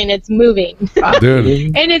fucking ceiling. It's moving.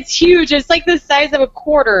 Dude. And it's huge. It's like the size of a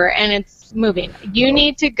quarter, and it's moving. You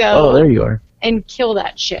need to go. Oh, there you are. And kill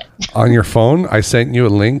that shit. On your phone, I sent you a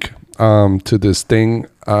link to this thing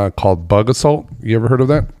called Bug Assault. You ever heard of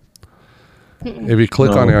that? If you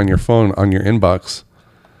click on it on your phone, on your inbox,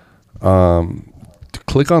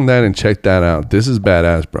 click on that and check that out. This is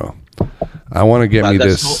badass, bro. I want to get me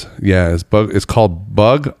this. Assault? Yeah, it's called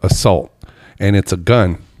Bug Assault, and it's a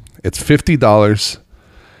gun. It's $50,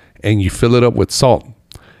 and you fill it up with salt,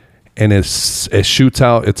 and it shoots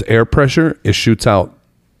out. It's air pressure. It shoots out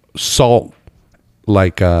salt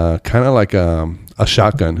like kind of like a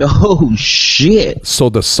shotgun. Oh shit! So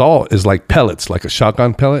the salt is like pellets, like a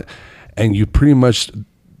shotgun pellet, and you pretty much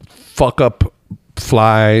fuck up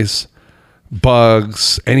flies,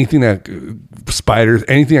 bugs, anything that spiders,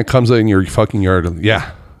 anything that comes in your fucking yard.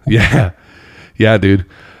 Yeah, dude.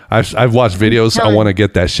 I've watched videos. I want to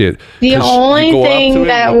get that shit. The only thing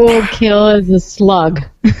that will kill is a slug.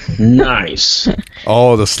 Nice.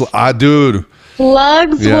 Oh, dude.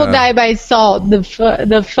 Slugs will die by salt.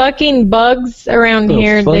 The fucking bugs around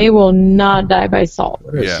here, they will not die by salt.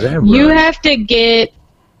 You have to get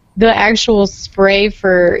the actual spray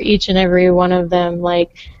for each and every one of them.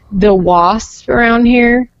 Like the wasps around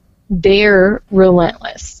here, they're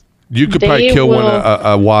relentless. You could probably kill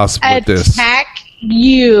a wasp with this. Attack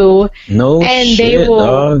you. No and shit,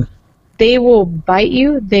 dog. They will bite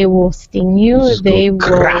you. They will sting you. They will.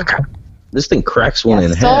 Crack. This thing cracks one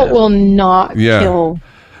in half. Salt will not kill.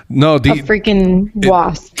 No, a freaking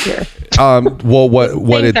wasp here. Well,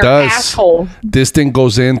 what it does? Assholes. This thing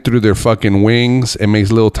goes in through their fucking wings and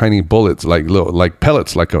makes little tiny bullets, like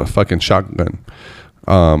pellets, like a fucking shotgun.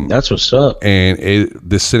 That's what's up. And it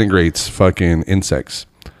disintegrates fucking insects.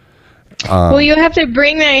 Well, you have to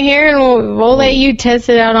bring that here, and we'll let you test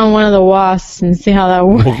it out on one of the wasps and see how that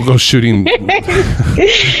works. We'll go shooting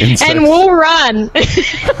insects. And we'll run.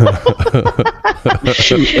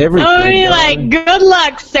 Shoot everything. I'll be like, good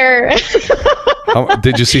luck, sir.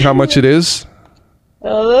 Did you see how much it is?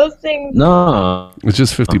 Oh, those things. No. It's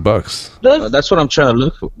just $50. That's what I'm trying to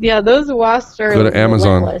look for. Yeah, those wasps are Go to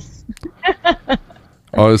Amazon. relentless.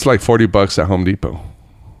 Oh, it's like $40 at Home Depot.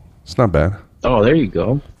 It's not bad. Oh, there you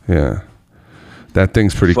go. Yeah. That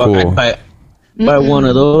thing's pretty cool. Buy one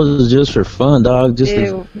of those just for fun, dog.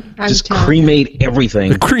 Just cremate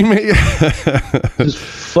everything. Cremate. Just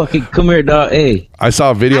fucking come here, dog. Hey. I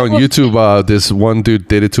saw a video on YouTube. This one dude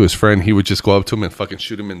did it to his friend. He would just go up to him and fucking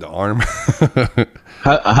shoot him in the arm.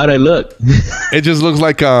 How'd I look? It just looks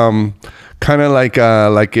like kind of like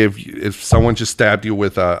if someone just stabbed you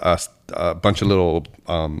with a bunch of little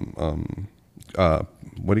what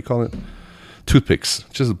do you call it? Toothpicks,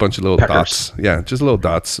 just a bunch of little dots. Yeah, just little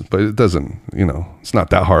dots, but it doesn't, it's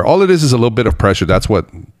not that hard. All it is a little bit of pressure. That's what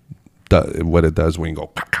it does when you go,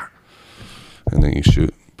 and then you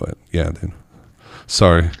shoot. But yeah, dude.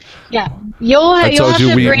 Sorry. Yeah, I told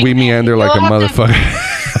you we meander like a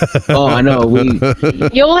motherfucker. Oh, I know.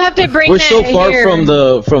 You'll have to bring. We're so far here. from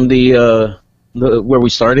the where we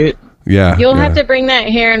started. Yeah. You'll have to bring that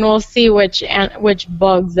here, and we'll see which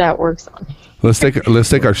bugs that works on. Let's take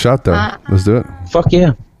our shot though. Let's do it. Fuck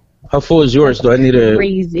yeah. How full is yours? Do I need to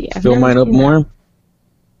fill mine up more?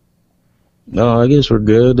 No, I guess we're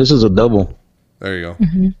good. This is a double. There you go.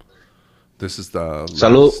 Mm-hmm. This is the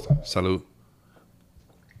Salud. Salud.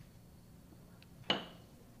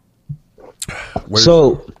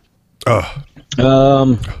 So,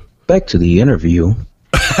 back to the interview.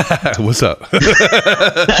 What's up?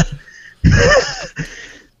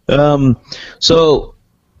 So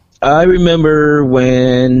I remember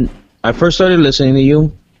when I first started listening to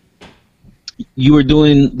you, you were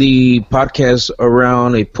doing the podcast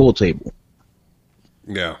around a pool table.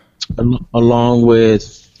 Yeah. Along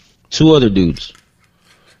with two other dudes.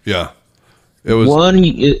 Yeah. It was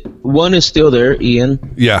one is still there,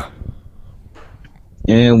 Ian. Yeah.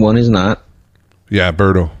 And one is not. Yeah,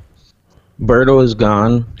 Berto. Berto is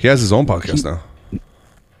gone. He has his own podcast now.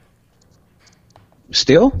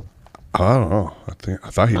 Still? I don't know. I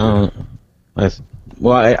thought he did.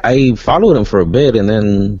 I followed him for a bit, and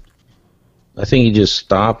then I think he just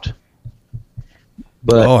stopped.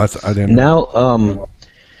 But I didn't know.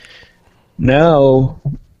 Now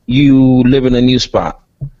you live in a new spot.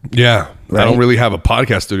 Yeah. Right? I don't really have a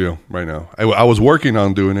podcast studio right now. I was working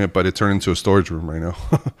on doing it, but it turned into a storage room right now.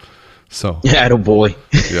 So. Yeah, boy.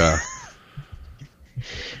 Yeah.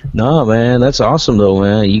 No, man, that's awesome though,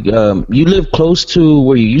 man. You live close to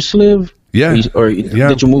where you used to live? Yeah.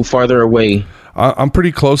 Did you move farther away? I'm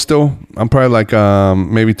pretty close still. I'm probably like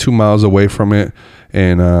maybe 2 miles away from it,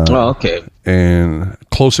 and okay. And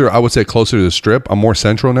closer. I would say closer to the Strip. I'm more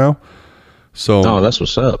central now. So. Oh, that's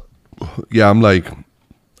what's up. Yeah, I'm like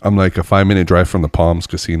a 5-minute drive from the Palms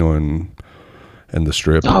Casino and the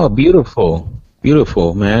Strip. Oh, beautiful,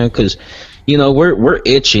 man. Because we're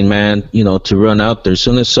itching, man. To run out there as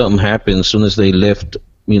soon as something happens. As soon as they lift,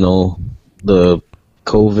 the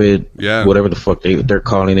COVID, whatever the fuck they're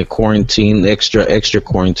calling it, quarantine, extra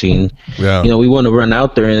quarantine. Yeah. We want to run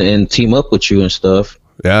out there and team up with you and stuff.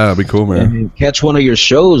 Yeah, that'd be cool, man. And catch one of your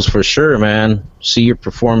shows for sure, man. See your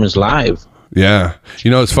performance live. Yeah.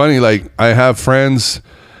 It's funny. Like I have friends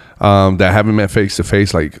that haven't met face to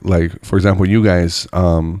face. Like for example, you guys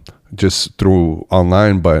just through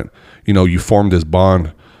online, but you formed this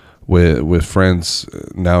bond with friends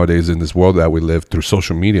nowadays in this world that we live through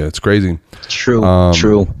social media. It's crazy.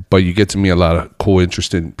 True. But you get to meet a lot of cool,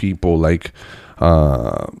 interesting people. Like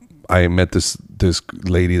I met this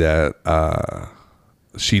lady that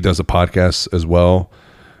she does a podcast as well.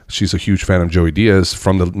 She's a huge fan of Joey Diaz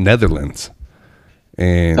from the Netherlands.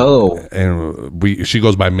 And she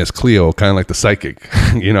goes by Miss Cleo, kind of like the psychic,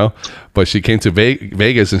 you know. But she came to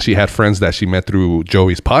Vegas, and she had friends that she met through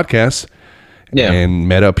Joey's podcast, and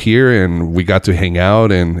met up here, and we got to hang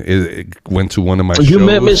out, and it went to one of my shows. You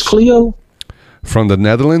met Miss Cleo from the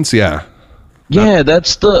Netherlands, yeah. Yeah,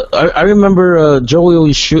 that's the. I remember Joey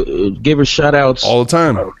always gave her shout outs all the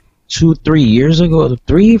time. 2-3 years ago,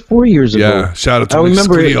 4 years ago. Yeah, shout out to Miss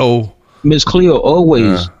Cleo. Miss Cleo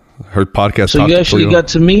always. Yeah. Her podcast. So you actually got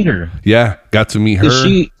to meet her. Yeah, got to meet her.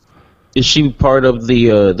 Is she part of the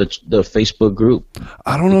Facebook group?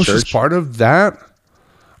 I don't know if she's part of that.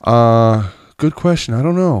 Good question. I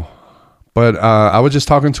don't know. But I was just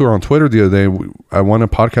talking to her on Twitter the other day. I want a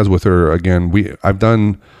podcast with her again. I've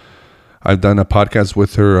done a podcast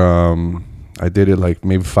with her. I did it like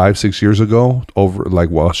maybe 5-6 years ago, over like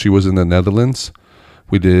while she was in the Netherlands.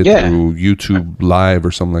 We did it through YouTube Live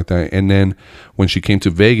or something like that. And then when she came to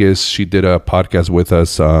Vegas, she did a podcast with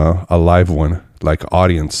us, a live one, like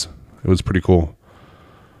audience. It was pretty cool.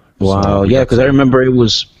 Wow, so, yeah, because I remember it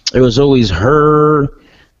was always her,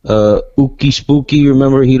 Ookie Spooky.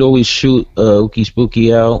 Remember, he'd always shoot Ookie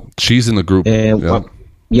Spooky out. She's in the group. And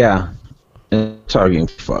talking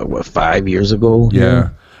 5 years ago? Yeah.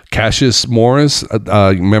 Cassius Morris,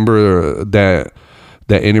 remember that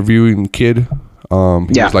interviewing kid? He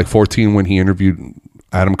was like 14 when he interviewed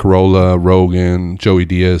Adam Carolla, Rogan, Joey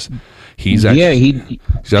Diaz. He's actually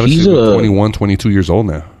he's 21, 22 years old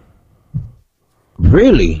now.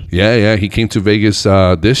 Really? Yeah. He came to Vegas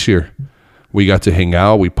this year. We got to hang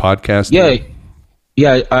out. We podcasted.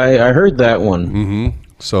 Yeah. I heard that one. Mm-hmm.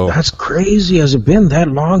 So that's crazy. Has it been that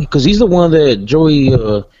long? Because he's the one that Joey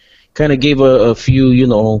kind of gave a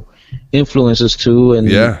few, influences to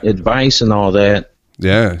and advice and all that.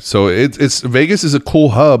 Yeah, so it's Vegas is a cool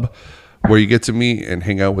hub where you get to meet and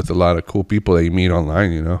hang out with a lot of cool people that you meet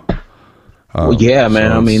online, Well, yeah, man.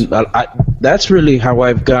 So I mean, that's really how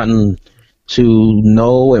I've gotten to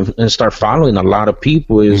know and start following a lot of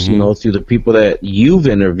people is, through the people that you've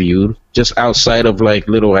interviewed, just outside of like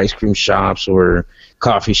little ice cream shops or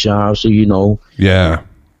coffee shops, or Yeah.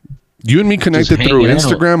 You and me connected through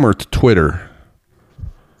Instagram or Twitter?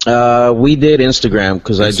 We did Instagram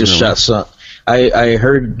because I just shot some. I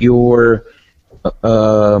heard your,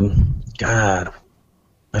 God,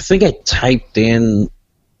 I think I typed in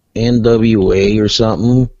NWA or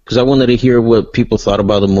something because I wanted to hear what people thought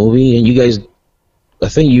about the movie, and you guys, I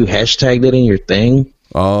think you hashtagged it in your thing.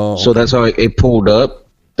 Oh. So that's how it pulled up.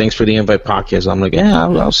 Thanks for the invite podcast. I'm like,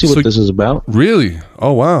 I'll see what this is about. Really?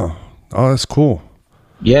 Oh, wow. Oh, that's cool.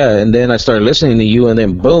 Yeah, and then I started listening to you, and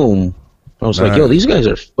then boom. I was like, yo, these guys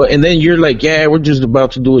are... And then you're like, we're just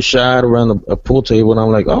about to do a shot around a pool table. And I'm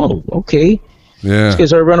like, oh, okay. Yeah. These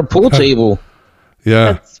guys are around a pool table.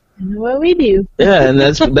 Yeah. That's what we do. Yeah, and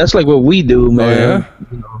that's like what we do, man. Oh,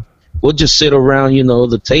 yeah? We'll just sit around,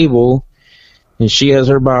 the table. And she has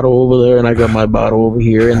her bottle over there, and I got my bottle over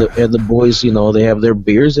here. And the boys, they have their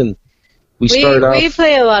beers. And we start off... We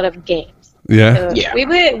play a lot of games. Yeah. So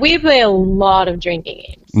we play a lot of drinking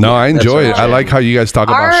games. No, I enjoy it. I like how you guys talk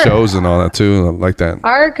about shows and all that too. I like that.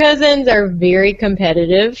 Our cousins are very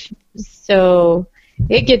competitive, so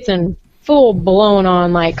it gets in full blown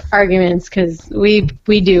on like arguments because we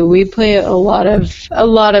play a lot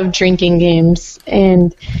of drinking games.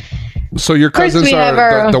 And so your cousins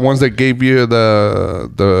are the ones that gave you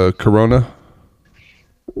the corona?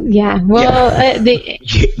 Yeah, well, the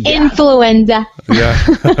influenza.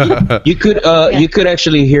 Yeah. You could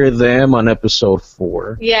actually hear them on episode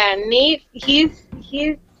 4. Yeah, Nate, he's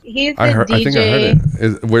the DJ. I think I heard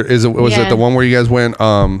it. Was it the one where you guys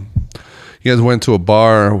went to a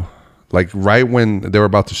bar like right when they were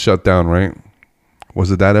about to shut down, right? Was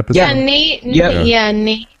it that episode? Yeah, Nate. Yeah,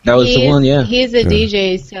 Nate. That was the one. Yeah, he's a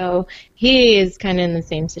DJ, so he is kind of in the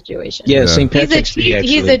same situation. Yeah, St. Patrick's Day. Actually,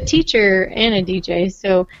 he's a teacher and a DJ,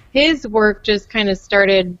 so his work just kind of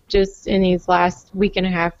started just in these last week and a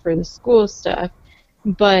half for the school stuff.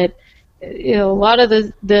 But a lot of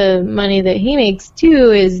the money that he makes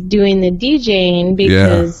too is doing the DJing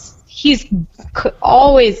because he's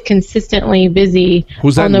always consistently busy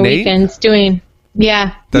on the weekends doing.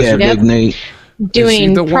 Yeah, Big Nate.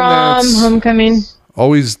 Doing prom, homecoming.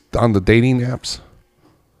 Always on the dating apps.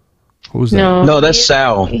 Who's that? No, that's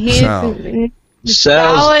Sal. Sal.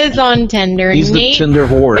 Sal is on Tinder. He's the Tinder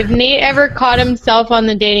whore. If Nate ever caught himself on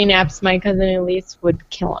the dating apps, my cousin Elise would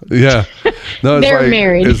kill him. Yeah. No, it's They're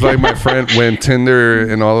married. It's like my friend, when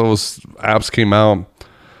Tinder and all those apps came out,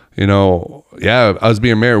 you know, yeah, us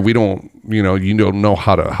being married, we don't, you don't know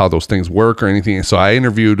how those things work or anything. So I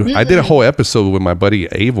interviewed, I did a whole episode with my buddy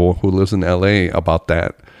Abel, who lives in LA, about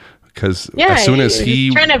that. Because as soon as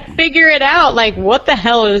he trying to figure it out, like, what the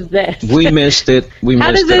hell is this? We missed it.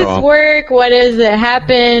 How does this work? What does it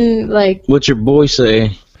happen? Like, what's your boy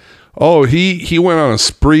say? Oh, he went on a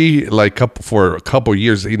spree like for a couple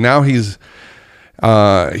years. He moved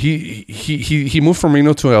from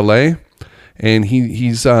Reno to LA, and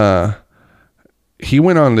he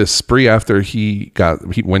went on this spree after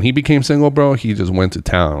when he became single, bro. He just went to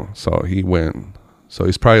town. So he's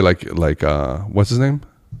probably like what's his name?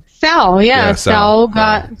 Sal. Yeah, Sal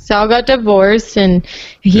got divorced, and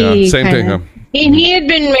he same thing. And he had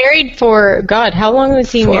been married for, God, how long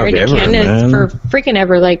was he married to Candace? For freaking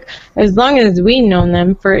ever, like, as long as we known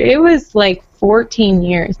them. It was like 14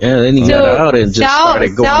 years. Yeah, then he got out and just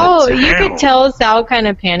started going to town. You could tell Sal kind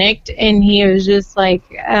of panicked, and he was just like,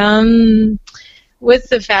 what's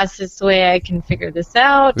the fastest way I can figure this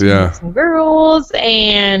out? Meet some girls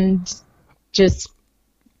and just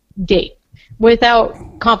date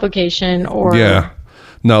without complication or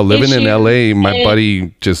living in LA, my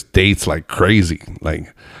buddy just dates like crazy,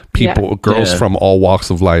 like girls from all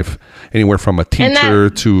walks of life, anywhere from a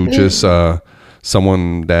teacher to just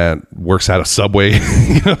someone that works at a Subway.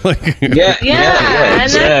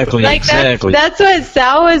 Exactly. That's what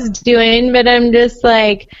Sal was doing, but I'm just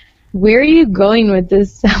like, where are you going with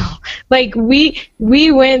this, Sal? Like, we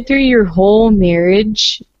went through your whole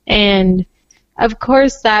marriage, and of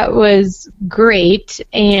course that was great,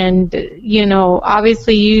 and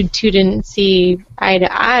obviously you two didn't see eye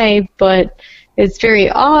to eye, but it's very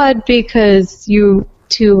odd because you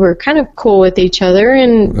two were kind of cool with each other,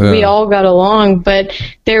 and we all got along, but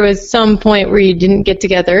there was some point where you didn't get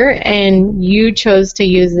together, and you chose to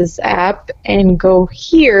use this app and go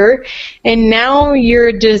here, and now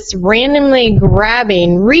you're just randomly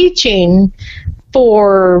reaching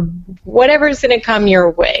for whatever's going to come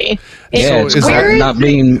your way. Yeah, it's not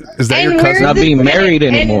being married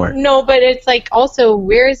anymore. No, but it's like, also,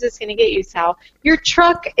 where is this going to get you, Sal? Your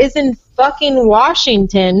truck is in fucking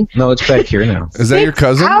Washington. No, it's back here now. Is that your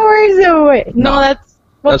cousin? 6 hours away. No,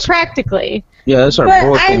 that's practically. Yeah, that's our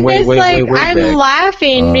boy from way I'm back.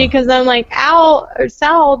 laughing because I'm like,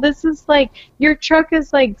 Sal, this is like, your truck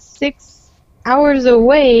is like 6 hours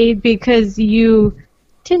away because you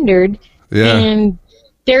Tindered. Yeah. And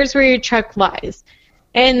there's where your truck lies.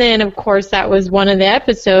 And then, of course, that was one of the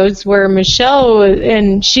episodes where Michelle,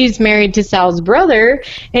 and she's married to Sal's brother,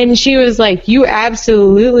 and she was like, you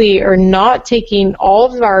absolutely are not taking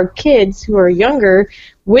all of our kids who are younger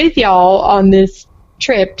with y'all on this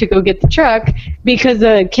trip to go get the truck because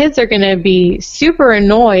the kids are going to be super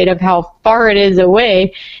annoyed of how far it is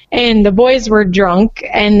away. And the boys were drunk,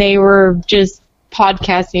 and they were just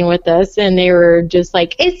podcasting with us, and they were just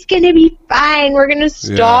like, it's gonna be fine, we're gonna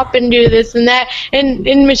stop and do this and that, and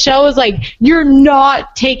Michelle was like, you're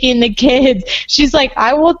not taking the kids. She's like,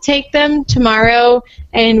 I will take them tomorrow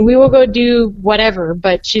and we will go do whatever,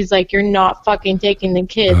 but she's like, you're not fucking taking the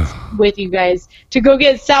kids with you guys to go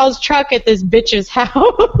get Sal's truck at this bitch's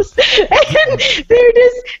house. And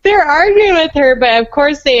they're arguing with her, but of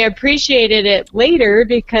course they appreciated it later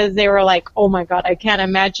because they were like, oh my God, I can't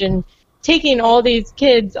imagine taking all these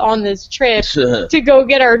kids on this trip to go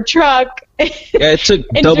get our truck. Yeah, it took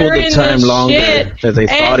double the time longer than they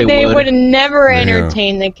thought it would. They would never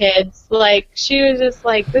entertain the kids. Like, she was just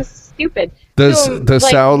like, this is stupid. Does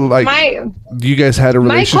Sal, like, you guys had a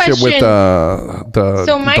relationship with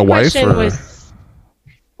the wife?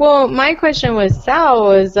 My question was,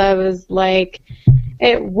 Sal, I was like,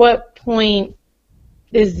 at what point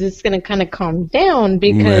is this going to kind of calm down?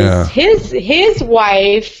 Because his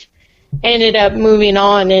wife ended up moving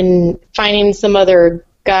on and finding some other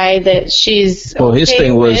guy that she's his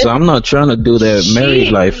thing was, I'm not trying to do that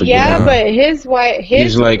married life again. Yeah, but his wife,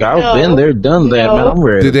 he's like, I've been there, done that. Now I'm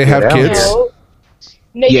ready. Did they have kids?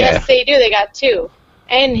 No, yes, they do. They got 2.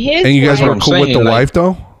 And you guys were cool with the wife,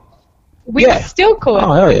 though? We're still cool.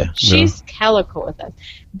 Oh, hell yeah. She's hella cool with us.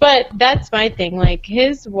 But that's my thing. Like,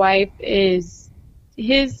 his wife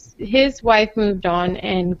moved on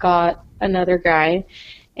and got another guy,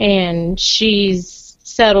 and she's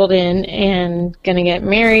settled in and gonna get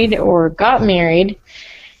married or got married,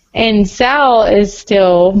 and Sal is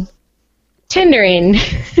still Tindering.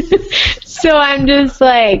 So I'm just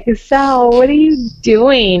like, Sal, what are you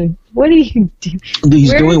doing? What are you doing? He's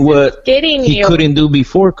Where doing is what this getting he you? couldn't do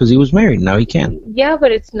before because he was married. Now he can. Yeah,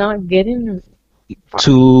 but it's not getting him.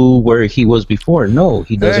 To where he was before. No,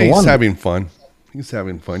 he doesn't He's want to. having fun. He's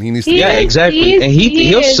having fun. He needs to. He Yeah, is- exactly. And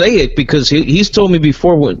he'll is- say it because he's told me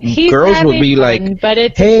before when He's girls would having be fun, like, but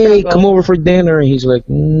it's a "Hey, struggle. come over for dinner," and he's like,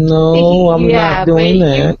 "No, I'm Yeah, not doing but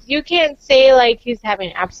that." You can't say like he's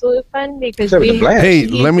having absolute fun because Except for the black. Hey,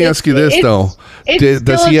 he- let me it's- ask you this it's- though: it's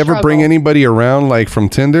Does still he a ever bring struggle. anybody around like from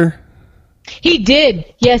Tinder? He did.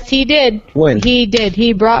 Yes, he did. When? He did.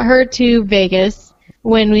 He brought her to Vegas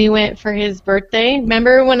when we went for his birthday.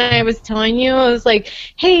 Remember when I was telling you? I was like,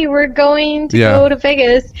 hey, we're going to Yeah. go to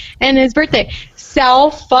Vegas and his birthday. Sal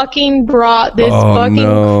fucking brought this Oh, fucking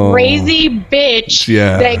no. crazy bitch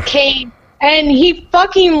Yeah. that came and he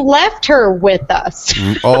fucking left her with us.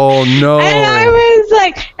 Oh no! And I was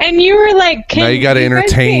like, and you were like, Now you gotta guys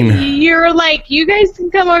entertain. you're like, you guys can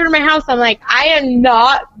come over to my house. I'm like, I am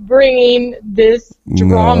not bringing this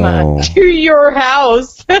drama No. to your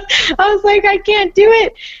house. I was like, I can't do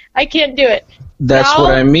it. I can't do it. That's Sal-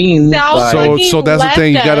 what I mean. Sal by- So that's the left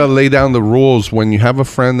thing. You gotta us. lay down the rules when you have a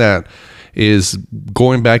friend that is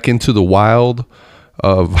going back into the wild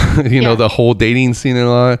of you know Yeah. the whole dating scene and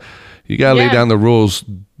all that. You gotta lay Yeah. down the rules.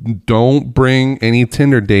 Don't bring any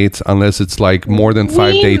Tinder dates unless it's like more than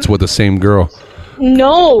 5 We- dates with the same girl.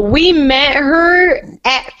 No, we met her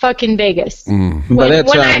at fucking Vegas. By that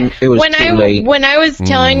time, it was too late. When I was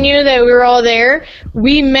telling you that we were all there,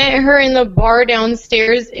 we met her in the bar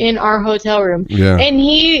downstairs in our hotel room. Yeah.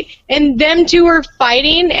 And them two were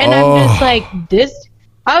fighting, and I'm just like,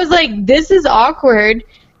 I was like, this is awkward.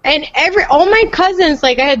 And all my cousins,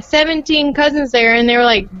 like I had 17 cousins there, and they were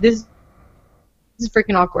like, this is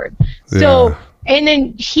freaking awkward. So, Yeah. and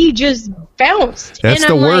then he just bounced. That's and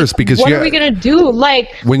the I'm worst like, because what you- are we gonna do? Like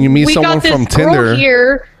When you meet we someone got this from girl Tinder,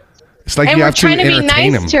 here, It's like and you we're have to trying to be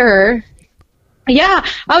entertain nice him. to her. Yeah,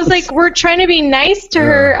 I was like, we're trying to be nice to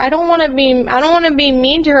her. I don't want to be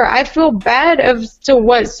mean to her. I feel bad as to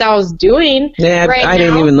what Sal's doing. Yeah, right I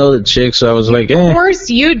didn't now. even know the chick, so I was like, Of eh. course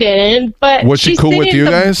you didn't, but Was she she's cool with sitting you at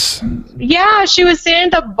the- guys? Yeah, she was sitting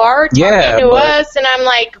at the bar talking Yeah, to but- us, and I'm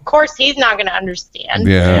like, of course he's not gonna understand.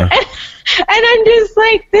 Yeah. And I'm just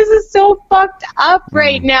like, this is so fucked up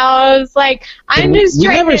right now. I was like, I'm just we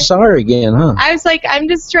trying never to. saw her again, huh? I was like, I'm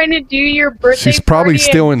just trying to do your birthday. She's probably party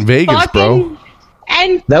still and in Vegas, bro. fucking-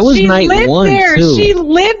 And That was she night lived one, there. too. She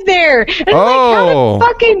lived there. And I'm Oh.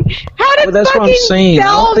 like, how did But that's what I'm fucking saying. I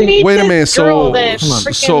don't Sal think- meet Wait a this minute. girl So, that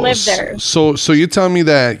freaking so, lived there? so you're telling me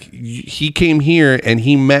that he came here and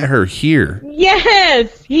he met her here?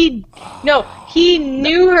 Yes, he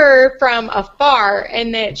knew her from afar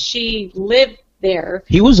and that she lived there.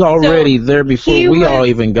 He was already there before he we was all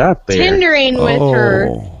even got there. Tendering with her.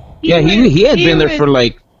 Oh. Yeah, he had been there was- for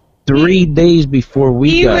like 3 days before we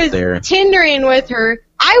He got was there. tendering with her.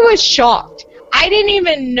 I was shocked. I didn't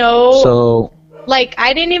even know. So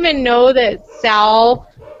I didn't even know that Sal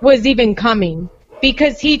was even coming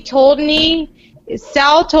because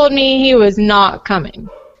Sal told me he was not coming.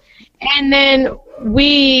 And then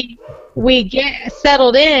we get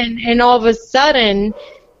settled in, and all of a sudden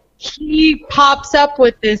he pops up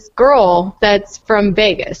with this girl that's from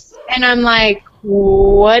Vegas. And I'm like,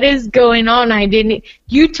 what is going on?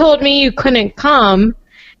 You told me you couldn't come.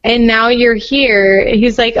 And now you're here.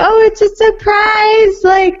 He's like, oh, it's a surprise.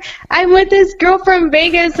 Like, I'm with this girl from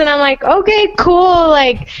Vegas. And I'm like, okay, cool.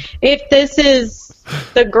 Like, if this is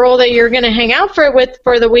the girl that you're going to hang out with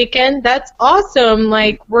for the weekend, that's awesome.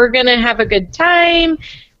 Like, we're going to have a good time,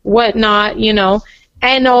 whatnot, you know.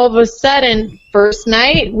 And all of a sudden, first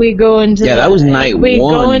night, we go into Yeah, that was night we go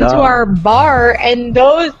one, into dog. our bar, and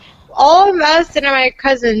all of us and my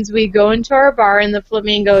cousins, we go into our bar in the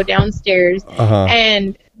Flamingo downstairs, Uh-huh.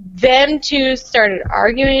 and them two started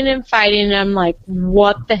arguing and fighting, and I'm like,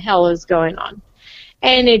 what the hell is going on?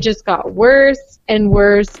 And it just got worse and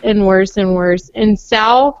worse and worse and worse, and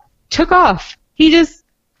Sal took off. He just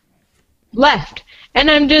left. And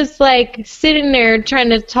I'm just like sitting there trying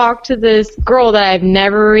to talk to this girl that I've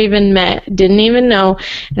never even met, didn't even know.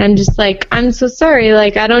 And I'm just like, I'm so sorry.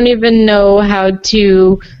 Like, I don't even know how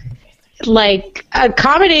to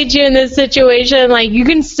accommodate you in this situation. Like, you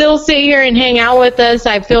can still sit here and hang out with us.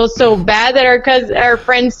 I feel so bad that our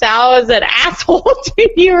friend Sal is an asshole to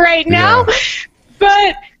you right now. Yeah.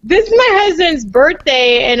 But this is my husband's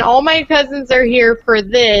birthday, and all my cousins are here for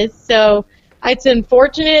this. So it's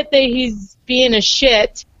unfortunate that he's being a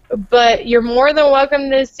shit. But you're more than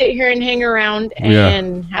welcome to sit here and hang around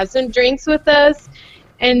and have some drinks with us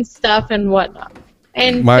and stuff and whatnot.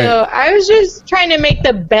 And so I was just trying to make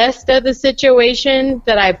the best of the situation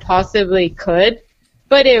that I possibly could,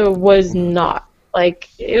 but it was not. Like,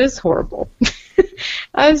 it was horrible.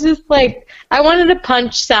 I was just like, I wanted to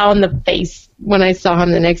punch Sal in the face when I saw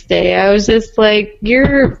him the next day. I was just like,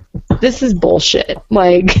 this is bullshit.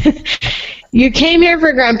 Like, you came here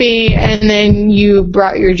for Grumpy, and then you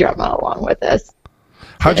brought your drama along with us.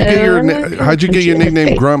 How'd you get your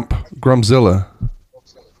nickname Grumpzilla?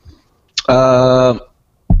 The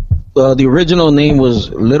original name was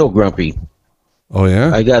Little Grumpy. Oh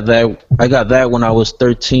yeah? I got that when I was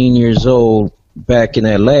 13 years old back in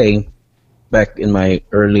LA, back in my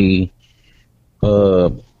early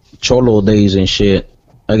cholo days and shit.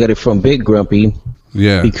 I got it from Big Grumpy.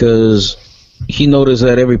 Yeah. Because he noticed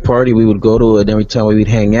that every party we would go to and every time we would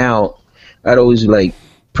hang out, I'd always like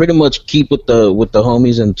pretty much keep with the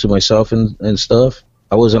homies and to myself and stuff.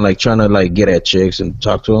 I wasn't like trying to like get at chicks and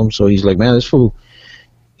talk to them. So he's like, man, this fool,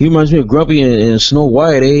 he reminds me of Grumpy and Snow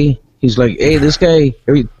White, eh? He's like, hey, this guy,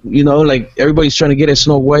 like everybody's trying to get at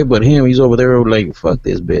Snow White, but him, he's over there like, fuck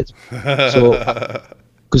this bitch. So,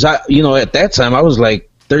 because at that time I was like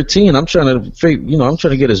 13. I'm trying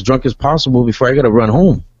to get as drunk as possible before I got to run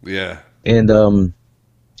home. Yeah. And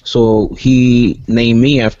so he named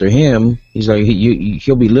me after him. He's like,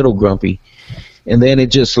 he'll be Little Grumpy. And then it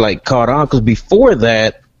just like caught on because before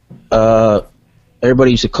that, everybody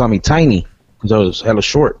used to call me Tiny because I was hella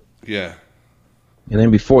short. Yeah. And then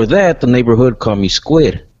before that, the neighborhood called me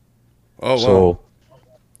Squid. Oh, wow. So,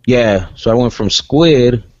 yeah. So I went from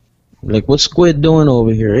Squid, like, what's Squid doing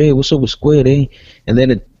over here? Hey, what's up with Squid, eh? And then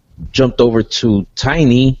it jumped over to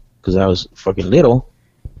Tiny because I was fucking little.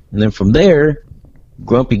 And then from there,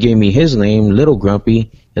 Grumpy gave me his name, Little Grumpy.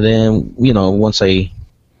 And then, once I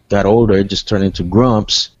got older, it just turned into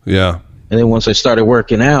Grumps. Yeah. And then once I started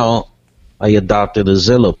working out, I adopted a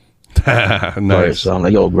Zilla. Nice. So I'm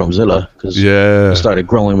like, yo, Grumpzilla, because I started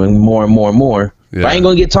growing more and more and more. Yeah. But I ain't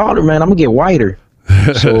gonna get taller, man. I'm gonna get wider.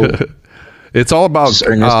 So it's all about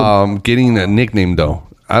getting a nickname, though.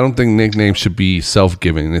 I don't think nicknames should be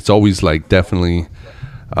self-given. It's always like definitely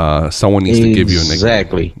someone needs to give you a nickname.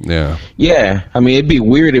 Exactly. Yeah. Yeah. I mean, it'd be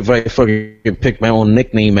weird if I fucking picked my own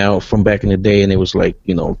nickname out from back in the day and it was like,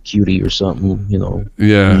 Cutie or something,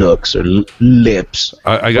 Yeah. Looks or Lips.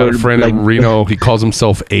 I got a friend in Reno. He calls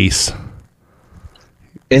himself Ace.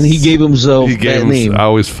 And he gave himself that name. I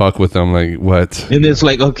always fuck with him. Like, what? And it's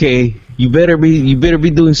like, okay, you better be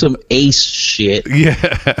doing some Ace shit. Yeah.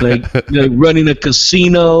 like running a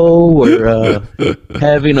casino or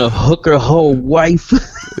having a hooker hoe wife.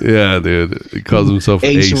 Yeah, dude. He calls himself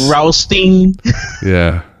Ace Raustein.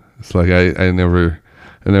 Yeah. It's like I never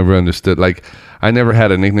understood. Like, I never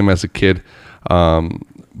had a nickname as a kid.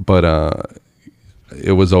 But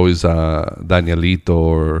it was always Danielito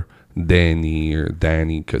or Danny or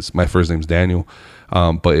Danny, because my first name's Daniel.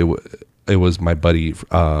 But it was my buddy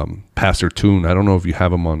Pastor Toon. I don't know if you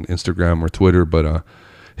have him on Instagram or Twitter, but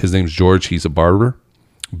his name's George. He's a barber,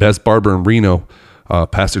 best barber in Reno.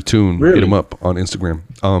 Pastor Toon. Really? Hit him up on Instagram.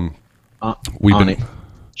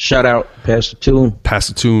 Shout out Pastor Toon.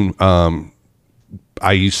 Pastor Toon.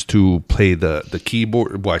 I used to play the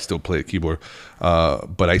keyboard. Well, I still play the keyboard,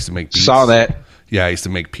 but I used to make beats. Saw that. Yeah, I used to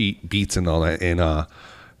make beats and all that,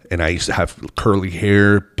 and I used to have curly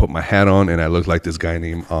hair, put my hat on, and I looked like this guy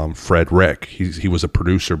named Fred Reck. He was a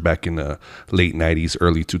producer back in the late 90s,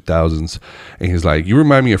 early 2000s, and he's like, you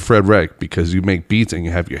remind me of Fred Reck because you make beats and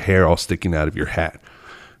you have your hair all sticking out of your hat.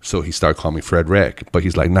 So he started calling me Fred Reck, but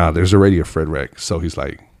he's like, nah, there's already a Fred Reck. So he's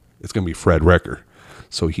like, it's going to be Fred Recker.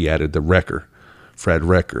 So he added the Recker, Fred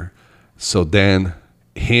Recker. So then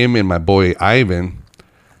him and my boy Ivan,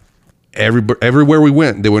 everywhere we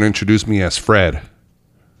went, they would introduce me as Fred.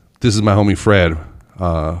 This is my homie Fred,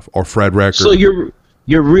 or Fred Recker. So your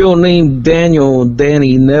real name,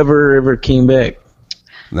 Danny, never ever came back.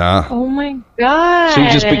 Nah. Oh my god. So you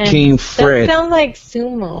just became Fred. That sounds like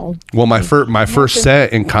Sumo. Well, my first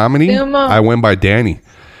set in comedy, Sumo. I went by Danny.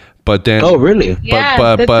 But then, oh really? Yeah,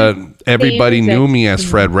 but everybody knew me as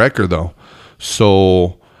Fred Recker though.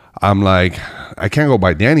 So I'm like, I can't go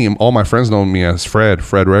by Danny. All my friends know me as Fred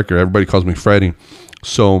Recker. Everybody calls me Freddie.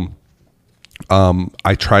 So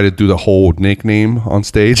I try to do the whole nickname on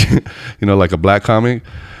stage, like a black comic.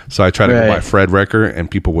 So I try to go by Fred Recker, and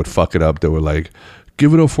people would fuck it up. They were like,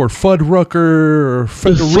 give it up for Fudd Rucker or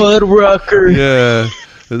Fudd Rucker. Yeah.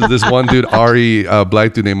 This one dude, Ari,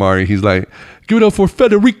 black dude named Ari, he's like, give it up for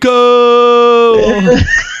Federico.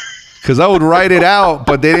 Because I would write it out,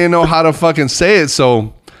 but they didn't know how to fucking say it.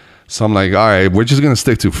 So So I'm like, all right, we're just gonna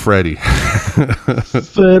stick to Freddie.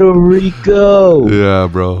 Federico. Yeah,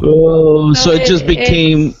 bro. Oh, so it just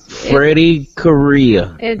became Freddie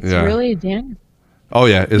Correa. It's Yeah. really Daniel. Oh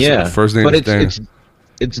yeah, his first name but is Daniel.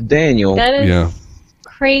 it's Daniel. That is Yeah.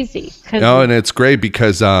 crazy. 'Cause Oh, and it's great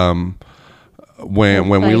because when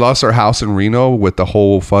we like- lost our house in Reno with the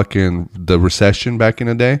whole the recession back in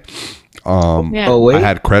the day, yeah. Oh wait, I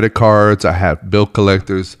had credit cards, I had bill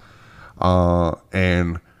collectors,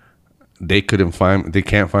 and they couldn't find me. They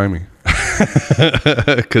can't find me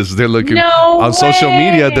because they're looking No on social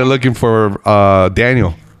media. way. They're looking for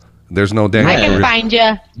Daniel. There's no Daniel. I can find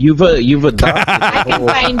you. you've adopted. I can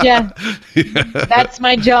find you. That's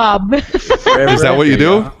my job. Is that what you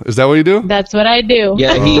do? Is that what you do? That's what I do.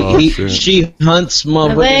 Yeah, Oh, shit. she hunts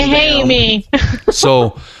motherfuckers. They hate down. me.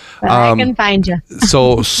 So. But I can find you.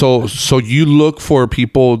 so you look for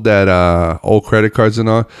people that owe credit cards and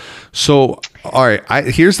all. So all right,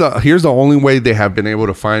 here's the only way they have been able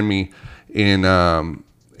to find me in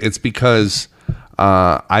it's because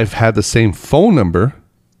I've had the same phone number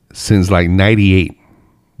since like 98.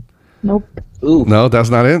 Nope. Ooh, No, that's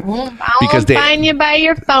not it. I Because won't find you by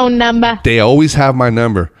your phone number. They always have my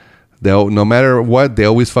number. No matter what, they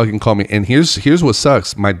always fucking call me. And here's what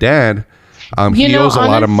sucks. My dad, he owes a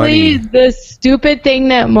lot of money. The stupid thing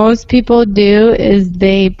that most people do is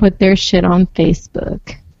they put their shit on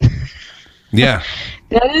Facebook. Yeah.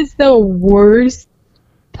 That is the worst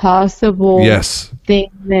possible Yes. thing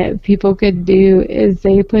that people could do is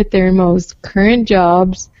they put their most current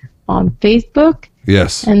jobs on Facebook.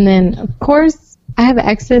 Yes. And then, of course, I have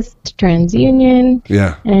access to TransUnion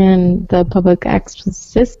Yeah. and the public access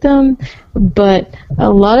system, but a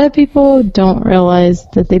lot of people don't realize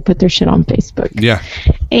that they put their shit on Facebook. Yeah.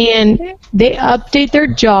 And they update their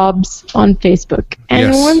jobs on Facebook.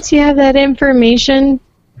 And Yes. once you have that information,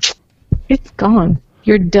 it's gone.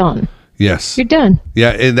 You're done. Yes. You're done. Yeah,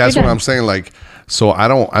 and that's You're what done. I'm saying. Like, so I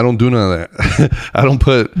don't do none of that. I don't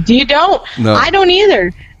put. You don't? No. I don't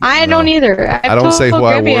either. I don't either. I don't say who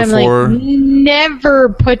I Gabby, work I'm for. Like, never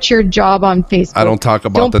put your job on Facebook. I don't talk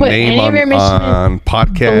about Don't the put name any information on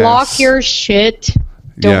podcasts. Block your shit.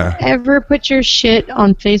 Don't Yeah. ever put your shit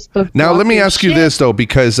on Facebook. Now Block let me your ask you shit. this though,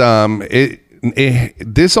 because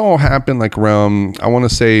this all happened like around, I want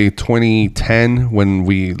to say 2010 when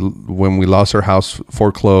we lost our house,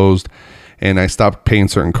 foreclosed, and I stopped paying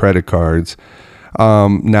certain credit cards.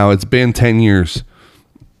 Now it's been 10 years.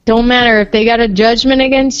 Don't matter if they got a judgment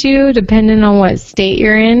against you, depending on what state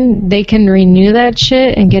you're in, they can renew that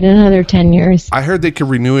shit and get another 10 years. I heard they could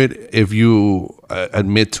renew it if you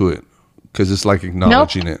admit to it, because it's like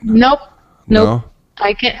acknowledging it. Nope. No?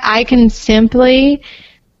 I can simply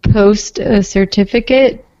post a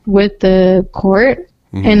certificate with the court,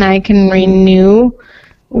 and I can renew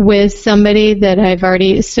with somebody that I've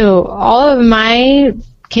already. So all of my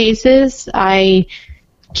cases, I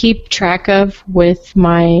keep track of with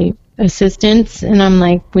my assistants, and I'm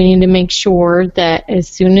like, we need to make sure that as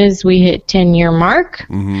soon as we hit 10-year mark,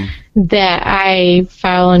 that I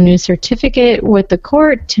file a new certificate with the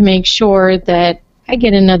court to make sure that I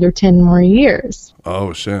get another 10 more years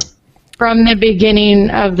Oh shit. from the beginning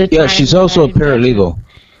of the time. yeah, she's also a that- paralegal.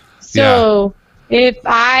 So if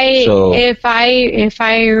I So- if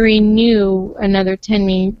I renew another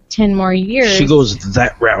 10 more years, She goes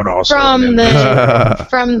that route also. from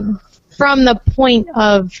the from the point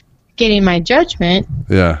of getting my judgment,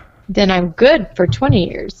 Yeah. then I'm good for 20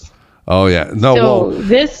 years. Oh yeah. No. So well,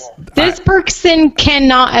 this person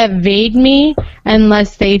cannot evade me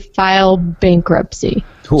unless they file bankruptcy.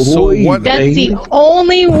 So what- That's the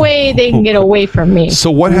only way they can get away from me. So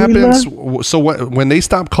what happens? So what when they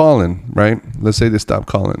stop calling, right? Let's say they stop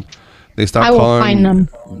calling. They stop I will calling. find them.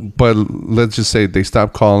 But let's just say they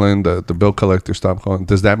stop calling. The bill collector stopped calling.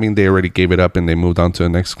 Does that mean they already gave it up and they moved on to the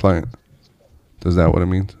next client? Does that what it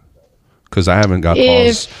means? Because I haven't got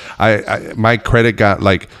calls. My credit got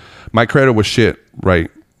like my credit was shit, right?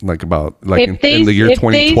 Like about like If in the year if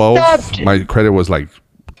they 2012, stopped- my credit was like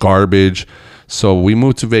garbage. So we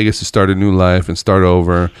moved to Vegas to start a new life and start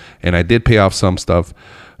over. And I did pay off some stuff,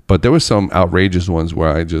 but there were some outrageous ones where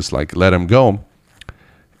I just like let them go.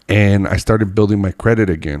 And I started building my credit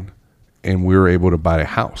again, and we were able to buy a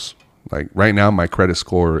house. Like right now, my credit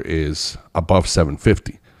score is above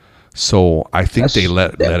 750. So I think they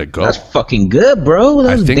let it go. That's fucking good, bro.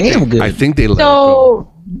 That's damn good. I think they let it go.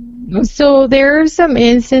 So there are some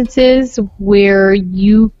instances where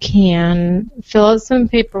you can fill out some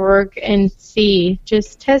paperwork and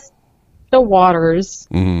just test the waters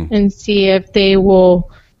and see if they will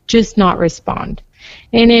just not respond.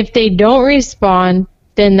 And if they don't respond,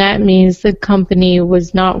 then that means the company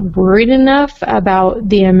was not worried enough about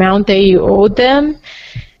the amount that you owed them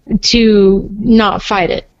to not fight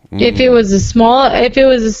it. If it was a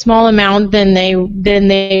small amount, then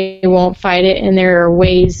they won't fight it, and there are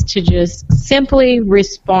ways to just simply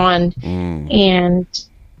respond and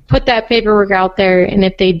put that paperwork out there. And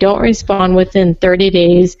if they don't respond within 30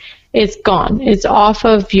 days, it's gone. It's off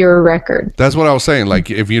of your record. That's what I was saying.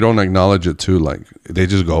 Like, if you don't acknowledge it too, like, they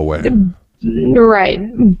just go away.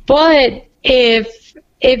 Right. But if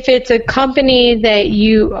it's a company that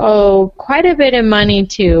you owe quite a bit of money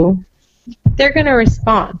to, they're going to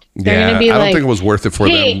respond. They're going to be I don't like, think it was worth it for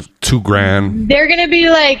hey, them. $2,000. They're going to be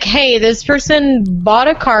like, hey, this person bought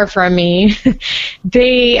a car from me.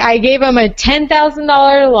 I gave them a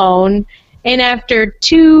 $10,000 loan, and after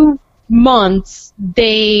 2 months,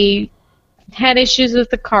 they had issues with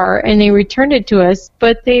the car, and they returned it to us,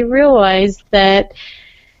 but they realized that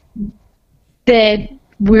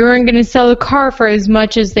we weren't going to sell the car for as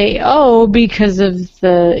much as they owe because of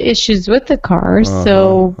the issues with the car.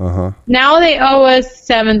 So now they owe us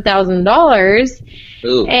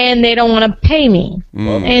 $7,000, and they don't want to pay me.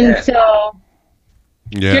 So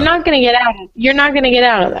you're not going to get out. You're not going to get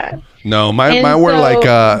out of that. No, mine were like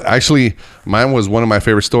actually mine was one of my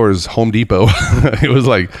favorite stores, Home Depot. It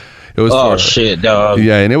was shit, dog.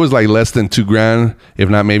 Yeah, and it was like less than $2,000, if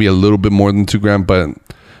not maybe a little bit more than $2,000, but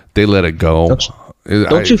they let it go.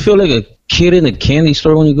 Don't you feel like a kid in a candy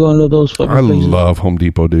store when you go into those fucking places? I love Home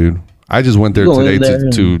Depot, dude. I just went there today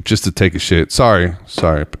to just to take a shit. Sorry,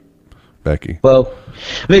 Becky. Well,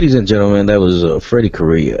 ladies and gentlemen, that was Freddie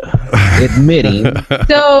Correa admitting.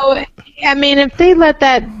 So, I mean, if they let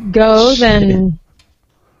that go, then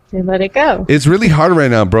they let it go. It's really hard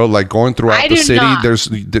right now, bro. Like going throughout the city,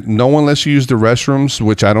 there's no one lets you use the restrooms,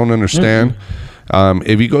 which I don't understand.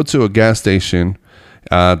 If you go to a gas station,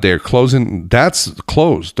 they're closing. That's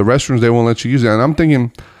closed. The restrooms, they won't let you use it. And I'm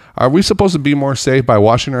thinking, are we supposed to be more safe by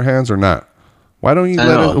washing our hands or not? Why don't you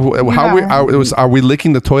let it? Are we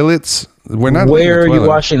licking the toilets? We're not. Where are you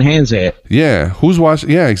washing hands at? Yeah, who's washing?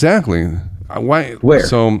 Yeah, exactly. Why? Where?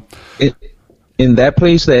 So, in that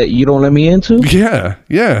place that you don't let me into?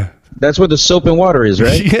 Yeah. That's where the soap and water is,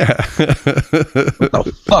 right? Yeah. What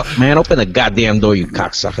the fuck, man? Open the goddamn door, you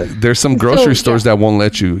cocksucker. There's some grocery stores that won't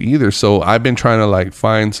let you either. So I've been trying to like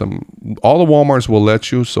find some. All the Walmarts will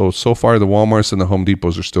let you. So far the Walmarts and the Home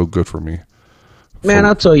Depots are still good for me. Man,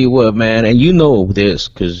 I'll tell you what, man, and you know this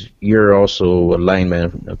because you're also a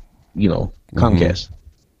lineman, Comcast.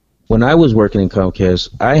 When I was working in Comcast,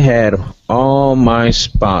 I had all my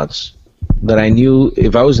spots that I knew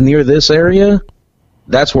if I was near this area,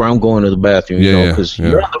 that's where I'm going to the bathroom, because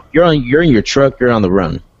you're in your truck, you're on the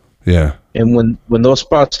run. Yeah. And when those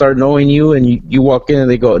spots start knowing you and you walk in and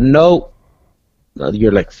they go, no,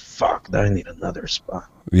 you're like, fuck, I need another spot.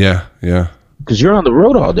 Yeah. Because you're on the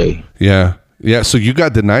road all day. Yeah. So you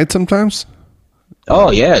got denied sometimes?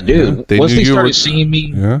 Oh, yeah, dude. Yeah. Once they started seeing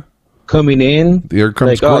me coming in, here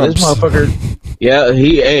comes like, oh, this motherfucker. Yeah,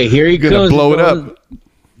 here he comes. Gonna blow it up.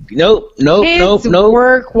 Nope. His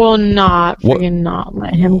work will not freaking not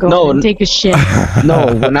let him go and take a shit. No,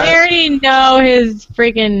 I already know his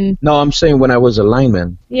freaking. No, I'm saying when I was a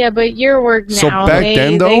lineman. Yeah, but your work now. So back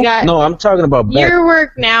then, though. No, I'm talking about your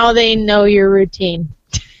work now. They know your routine.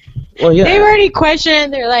 Well, yeah. They've already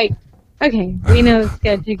questioned. They're like, okay, we know this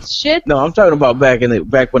guy takes shit. No, I'm talking about back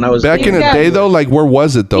when I was. Back in the day, though, like where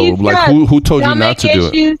was it though? Like who told you not to do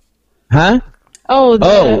it? Huh? Oh,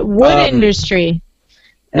 the wood industry.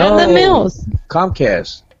 No, and the mills.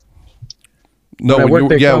 Comcast. No, when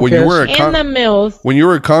you were at in the mills. When you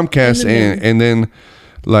were at Comcast, and then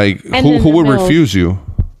like who would refuse you?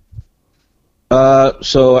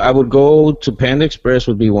 So I would go to Panda Express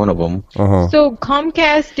would be one of them. So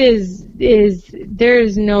Comcast is there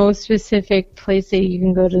is no specific place that you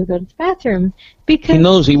can go to the bathroom because he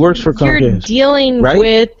knows he works for Comcast. You're dealing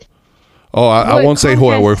with. Oh, I won't say who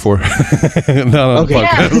I work for. No, okay.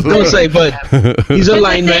 Yeah. Don't say, but he's a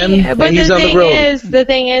lineman and he's on the road. The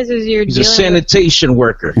thing is you're he's a sanitation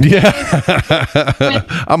worker. Yeah.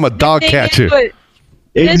 I'm a dog catcher.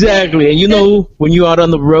 Exactly. And when you're out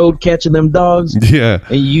on the road catching them dogs, and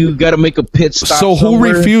you got to make a pit stop. So who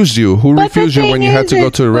refused you? Who refused you when you had to go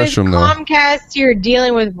to the restroom? With Comcast, you're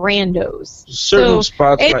dealing with randos. Certain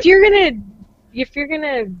spots. If you're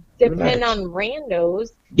gonna depend on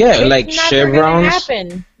randos, like chevrons.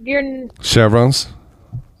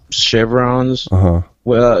 Chevrons.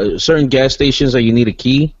 Well, certain gas stations that you need a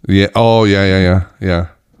key. Yeah. Oh, yeah.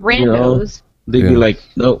 Randos. They'd be like,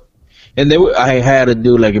 nope. And I had to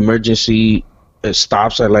do like emergency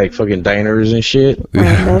stops at like fucking diners and shit.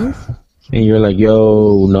 Randoms. And you're like,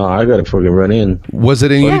 yo, no, I gotta fucking run in. Was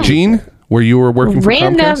it in Eugene where you were working for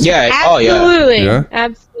Random. Comcast? Yeah. Absolutely. Yeah?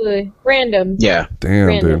 Absolutely. Random. Yeah. Damn,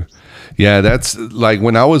 Random. dude. Yeah, that's like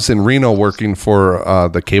when I was in Reno working for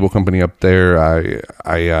the cable company up there. I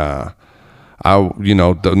you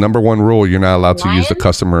know, the number one rule, you're not allowed to use the Lions?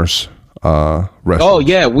 customers' restroom. Oh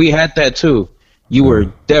yeah, we had that too. You were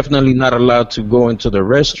definitely not allowed to go into the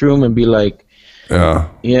restroom and be like,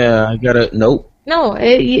 yeah, I gotta. Nope. No.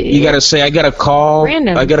 You gotta say, I gotta call.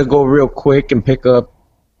 Random. I gotta go real quick and pick up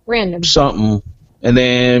Random. something, and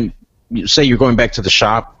then you say you're going back to the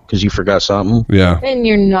shop because you forgot something. Yeah. And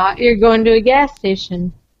you're not. You're going to a gas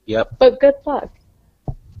station. Yep. But good luck.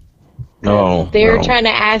 No. They're no. trying to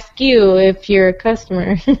ask you if you're a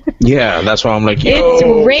customer. Yeah, that's why I'm like, It's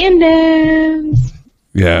yo. randoms.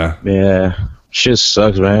 Yeah. Yeah. Shit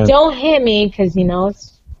sucks, man. Don't hit me because you know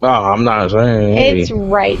it's Oh, I'm not saying. Hey. it's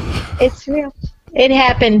right. It's real. It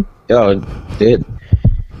happened. Yo, it did.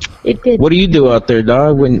 It did. What do you do out there,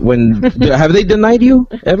 dog? When have they denied you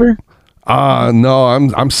ever? No, I'm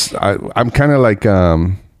kind of like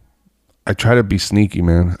I try to be sneaky,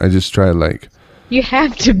 man. I just try to like, You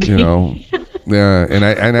have to be. you know, yeah, and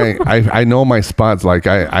I know my spots. Like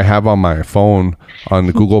I have on my phone on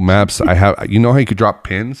the Google Maps. I have, you know how you could drop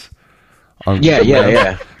pins on Yeah, Google yeah,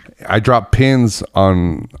 Maps? yeah. I drop pins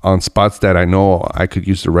on spots that I know I could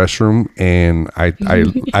use the restroom, and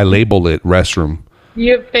I label it restroom.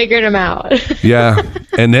 You figured them out. Yeah,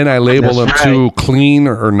 and then I label That's them to right. clean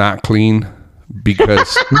or not clean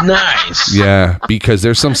because Nice. yeah, because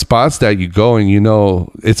there's some spots that you go and you know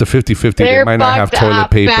it's a 50-50. They They're might not have fucked toilet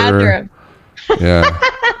up paper. bathroom. Yeah.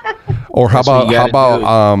 Or how That's what you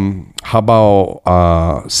how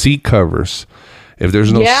about seat covers? If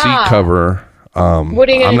there's no Yeah. seat cover, What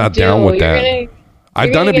are you gonna I'm not do? down with You're that. gonna- I've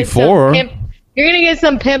you're done gonna it get some before. You're gonna get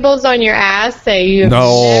some pimples on your ass that you.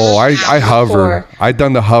 No, I hover. I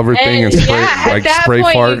done the hover thing and spray at like that spray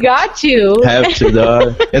point fart. you got to. Have to,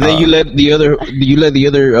 dog. And then you let the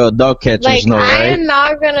other dog catchers Like know, I right? am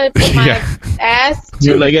not gonna put my Yeah. ass.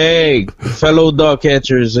 You're like, hey, fellow dog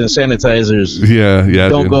catchers and sanitizers, Yeah,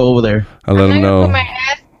 don't dude. go over there. I let them know.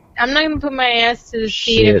 I'm not gonna put my ass to the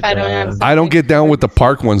seat Shit, if I don't have. I don't get down with the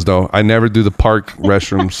park ones though. I never do the park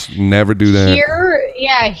restrooms. Never do that.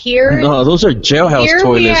 Here. No, those are jailhouse Here we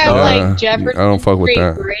toilets, have dog. Yeah, like Jefferson I don't fuck with Street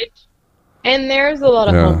that. Bridge, and there's a lot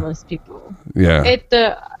of Yeah. homeless people Yeah. at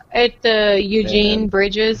the Eugene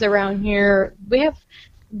bridges around here. We have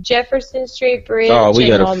Jefferson Street Bridge. Oh,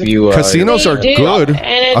 we and got all a the- few. Casinos are They do, good. and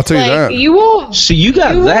it's I'll tell you like, that. You will. See, you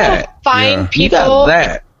got you that. Will find Yeah. You people. got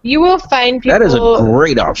that. You will find people. That is a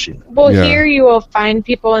great option. Well, Yeah. here you will find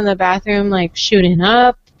people in the bathroom like shooting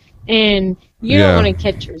up, and you Yeah. don't want to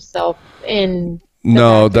catch yourself in.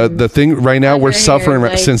 No, the bathrooms. thing right now we're Under here, suffering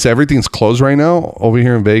like- since everything's closed right now over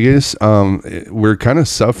here in Vegas. We're kind of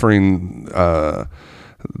suffering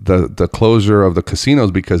the closure of the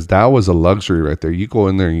casinos because that was a luxury right there. You go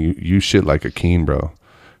in there and you shit like a king, bro.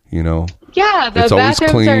 You know. Yeah, the It's always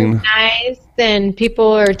bathrooms clean. are nice, and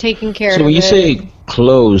people are taking care So of when you it. say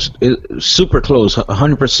closed, super closed,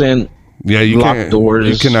 100%. Yeah, you Locked can't. doors.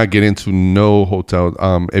 You cannot get into no hotel.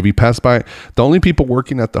 If you pass by, the only people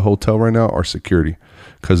working at the hotel right now are security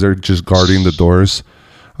because they're just guarding the doors.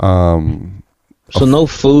 So no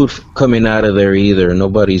food coming out of there either.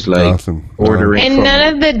 Nobody's like Nothing. ordering. and from-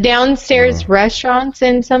 none of the downstairs restaurants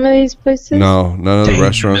in some of these places. No, none of the Damn,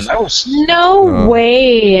 restaurants. man, that was- No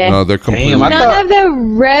way. No, they're completely. Damn, I None thought- of the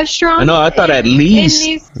restaurants. I know. I thought at in least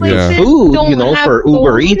these places Yeah. food, don't you know, have for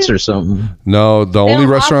Uber food. Eats or something. No, the only don't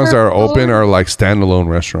restaurants that offer are open food? are like standalone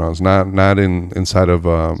restaurants, not inside of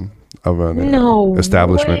an No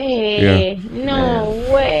establishment. way. Yeah, No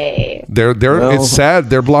way. they're Well- it's sad.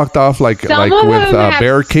 They're blocked off like Some like of with them have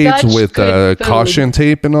barricades such with good food. caution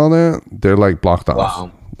tape and all that. They're like blocked off.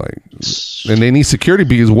 Wow. Like, and they need security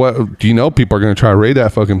because what do you know? People are gonna try to raid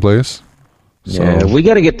that fucking place. So, Yeah, we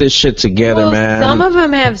got to get this shit together, Well, man. some of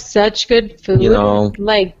them have such good food. You know.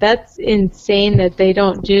 Like, that's insane that they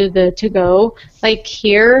don't do the to-go. Like,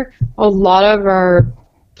 here, a lot of our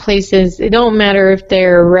places, it don't matter if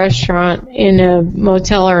they're a restaurant in a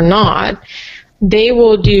motel or not, they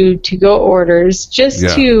will do to-go orders just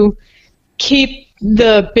Yeah. to keep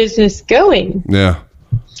the business going. yeah,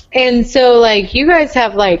 And so, like, you guys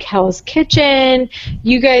have, like, Hell's Kitchen.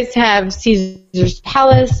 You guys have Caesar's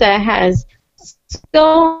Palace that has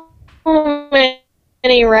so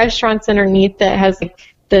many restaurants underneath that has, like,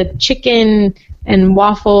 the chicken and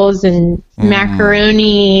waffles and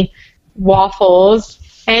macaroni waffles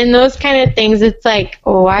and those kind of things. It's like,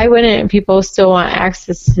 why wouldn't people still want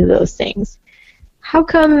access to those things? How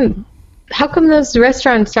come those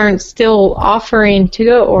restaurants aren't still offering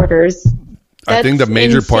to-go orders? I think the That's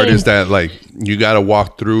major part insane. is that like you got to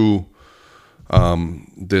walk through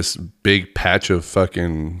this big patch of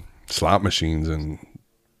fucking slot machines and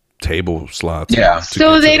table slots. Yeah. to So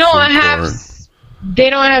get to they the don't food have court. they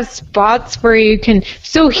don't have spots where you can.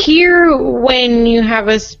 So here, when you have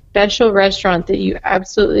a special restaurant that you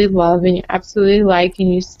absolutely love and you absolutely like,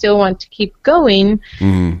 and you still want to keep going,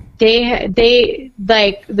 they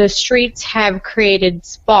like the streets have created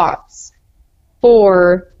spots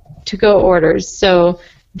for to-go orders. So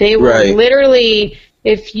they will Right. literally,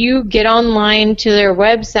 if you get online to their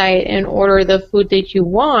website and order the food that you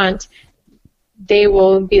want, they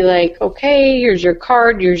will be like, okay, here's your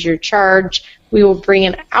card, here's your charge. We will bring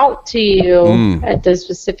it out to you at the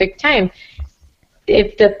specific time.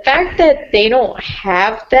 If the fact that they don't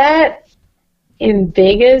have that in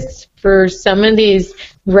Vegas for some of these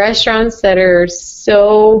restaurants that are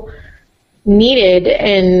so needed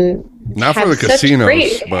and Not for have the such casinos,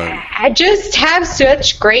 great, but I just have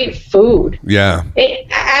such great food. yeah.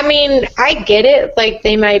 I mean, I get it. Like,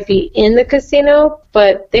 they might be in the casino,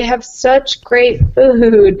 but they have such great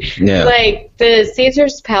food. Yeah. Like, the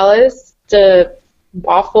Caesar's Palace, the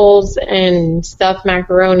waffles and stuffed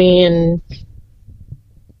macaroni and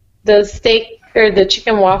the steak, or the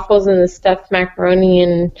chicken waffles and the stuffed macaroni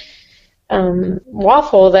and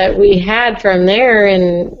waffle that we had from there,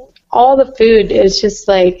 and all the food is just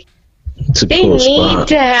like, It's a they cool need spot.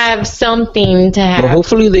 to have something to have. Well,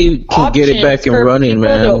 hopefully they can get it back options and for running, people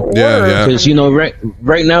man. to order. Yeah. Because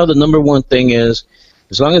right now the number one thing is,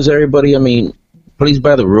 as long as everybody, I mean, plays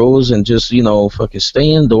by the rules and just fucking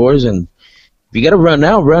stay indoors, and if you gotta run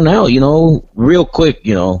out, real quick,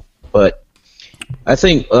 But I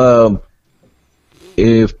think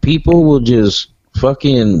if people will just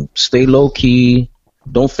fucking stay low key,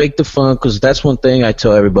 don't fake the fun, because that's one thing I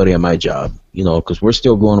tell everybody at my job, because we're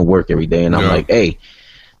still going to work every day, and I'm Yeah. like, hey,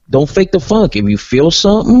 don't fake the funk. If you feel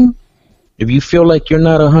something, if you feel like you're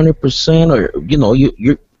not 100%, or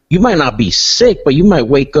you might not be sick, but you might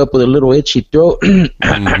wake up with a little itchy throat.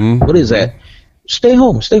 What is that? Stay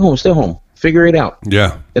home. Figure it out.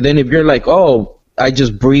 Yeah. And then if you're like, oh, I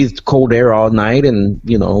just breathed cold air all night, and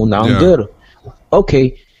now Yeah. I'm good.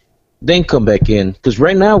 Okay, then come back in, because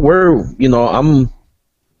right now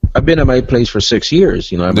I've been at my place for 6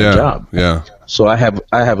 years, at my Yeah. job. Yeah. So I have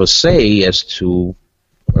a say as to,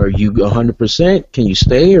 are you 100%? Can you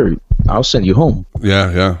stay, or I'll send you home.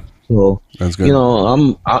 Yeah. Yeah. So That's good.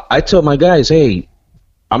 I tell my guys, hey,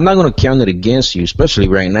 I'm not gonna count it against you, especially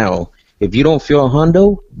right now. If you don't feel a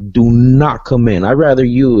hundo, do not come in. I'd rather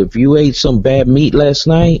if you ate some bad meat last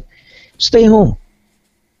night, stay home.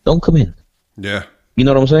 Don't come in. Yeah. You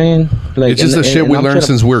know what I'm saying? Like, It's just the shit we I'm learned trying to-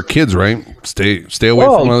 since we were kids, right? Stay away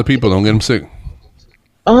Oh. from other people. Don't get them sick.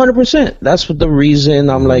 100%. That's what the reason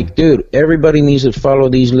I'm like, dude, everybody needs to follow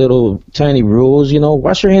these little tiny rules.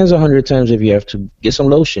 Wash your hands 100 times if you have to. Get some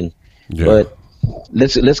lotion. Yeah. But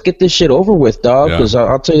let's get this shit over with, dog. Yeah. Because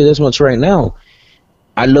I'll tell you this much right now.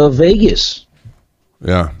 I love Vegas.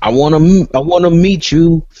 Yeah. I want to meet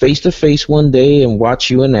you face to face one day and watch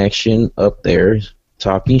you in action up there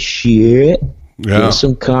talking shit. Yeah. Get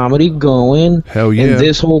some comedy going. Hell yeah. And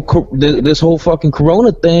this whole fucking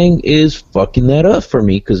Corona thing is fucking that up for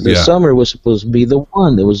me, because this Yeah. summer was supposed to be the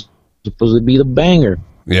one. It was supposed to be the banger.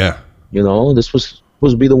 Yeah. This was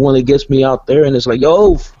supposed to be the one that gets me out there, and it's like,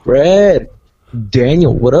 yo, Fred,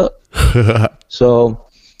 Daniel, what up? So,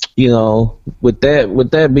 with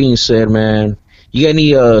that being said, man, you got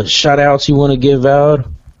any shout outs you want to give out?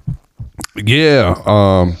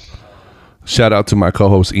 Yeah. Shout out to my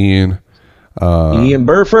co-host Ian. Ian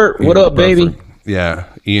Burford, what Ian up, baby? Burford. Yeah,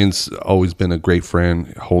 Ian's always been a great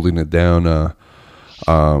friend, holding it down.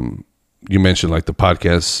 You mentioned like the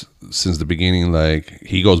podcast since the beginning. Like,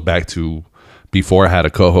 he goes back to before I had a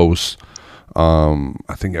co-host.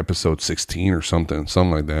 I think episode 16 or something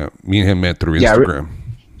like that. Me and him met through Yeah, Instagram.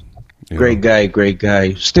 You Great know?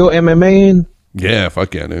 guy. Still MMA in? Yeah,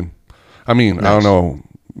 fuck yeah, dude. I mean, I don't know.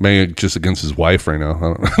 Maybe just against his wife right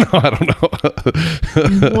now. I don't know.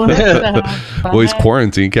 What the Well, he's fuck?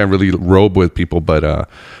 quarantined. Can't really robe with people, but no.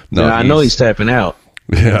 Yeah, I know he's tapping out.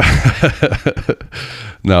 Yeah.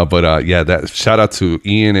 No, but yeah, that shout out to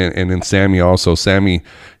Ian and then Sammy also. Sammy,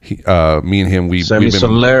 me and him, Sammy we've been,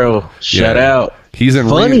 Solero, shout Yeah. out. He's in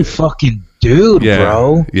Funny really- fucking dude, yeah,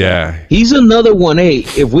 bro. Yeah. He's another one. Hey,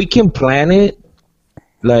 if we can plan it,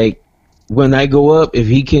 like when I go up, if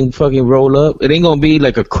he can fucking roll up, it ain't gonna be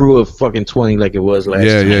like a crew of fucking 20 like it was last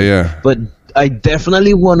Yeah, time. yeah. But I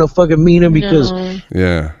definitely want to fucking meet him, because No.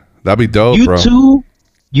 Yeah. That'd be dope, you bro.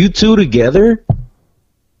 two together,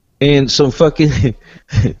 and some fucking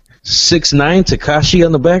 6ix9ine Tekashi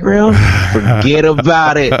on the background, forget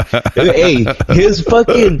about it. Hey, his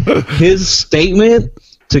statement,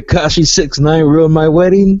 Tekashi 6ix9ine ruined my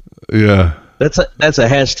wedding. Yeah. That's a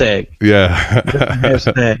hashtag. Yeah. That's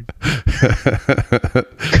a hashtag.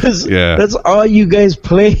 Because Yeah. that's all you guys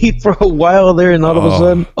played for a while there, and all of a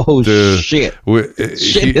sudden, dude. shit.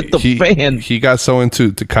 Shit hit the fan. He got so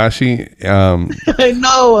into Tekashi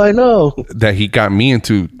I know. that he got me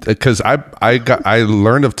into, because I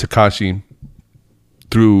learned of Tekashi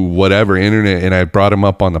through whatever internet, and I brought him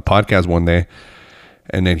up on the podcast one day,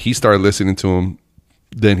 and then he started listening to him.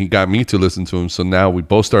 Then he got me to listen to him, so now we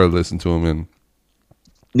both started listening to him. And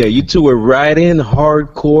yeah, you two were riding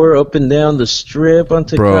hardcore up and down the strip on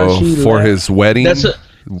Tekashi. Bro, for his wedding, That's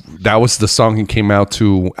that was the song he came out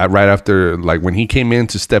to right after, like when he came in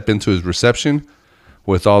to step into his reception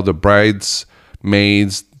with all the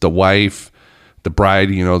bridesmaids, the wife, the bride,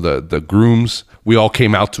 you know, the grooms. We all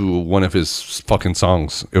came out to one of his fucking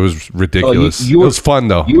songs. It was ridiculous. It was fun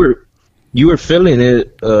though. You were feeling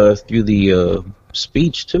it through the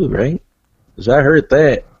speech too, right? Because I heard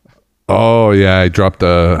that. Oh yeah, I dropped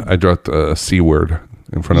a C word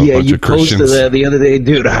in front of a bunch of Christians. Yeah, you posted that the other day,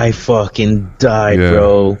 dude. I fucking died,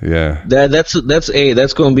 bro. Yeah. That's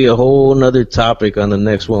going to be a whole nother topic on the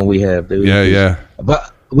next one we have, dude. Yeah.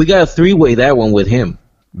 But we got a 3-way that one with him.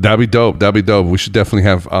 That'd be dope. We should definitely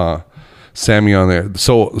have Sammy on there.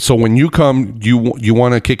 So when you come, you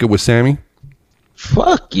want to kick it with Sammy?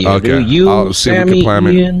 Fuck yeah, okay. dude. You, I'll see Sammy, if we can plan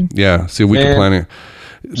Ian, it. Yeah, see if we can plan it.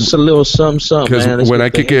 Just a little something, man. Because when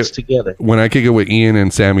I kick it together, when I kick it with Ian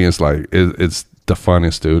and Sammy, it's like it's the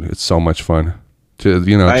funnest, dude. It's so much fun.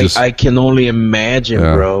 I can only imagine,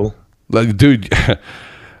 bro. Like, dude,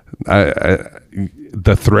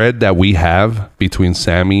 the thread that we have between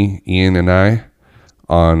Sammy, Ian, and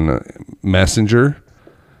on Messenger,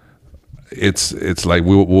 it's like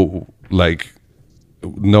we'll like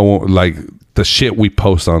the shit we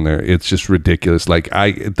post on there. It's just ridiculous. Like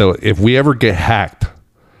if we ever get hacked,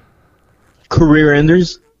 career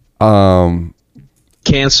enders,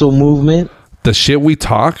 cancel movement, the shit we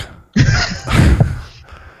talk.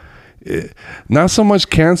 Not so much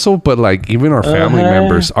cancel, but like even our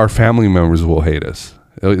family members will hate us.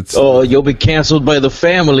 You'll be canceled by the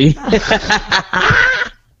family.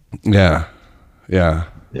 Yeah.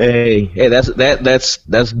 Hey,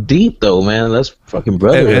 that's deep though, man. That's fucking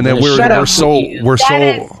brother. And then we're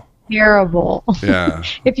so terrible. Yeah.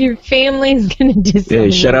 If your family's gonna disappear.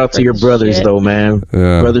 Yeah, shout out to your brothers though, man.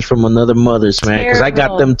 Yeah. Brothers from another mother's, man. Because I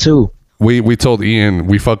got them too. We told Ian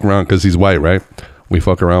we fuck around because he's white, right? We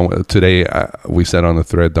fuck around today. We said on the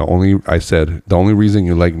thread the only reason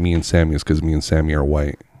you like me and Sammy is because me and Sammy are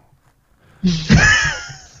white.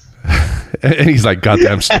 And he's like,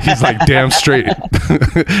 goddamn, he's like, damn straight.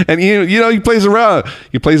 And he plays around,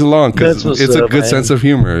 he plays along because it's a good sense of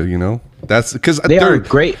humor. That's because they're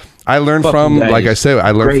great. I learned from, like I said,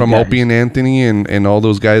 from Opie and Anthony and all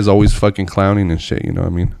those guys always fucking clowning and shit. You know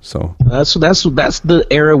what I mean? So that's the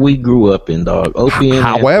era we grew up in, dog. Opie and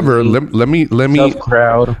however, Anthony, let me tough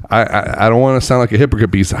crowd. I don't want to sound like a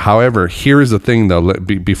hypocrite piece. However, here is the thing though.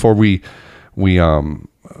 Before we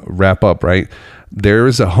wrap up, right? There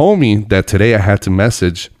is a homie that today I had to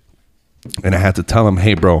message, and I had to tell him,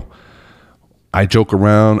 hey, bro, I joke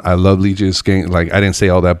around. I love Legion Gang. Like, I didn't say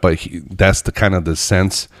all that, but that's the kind of the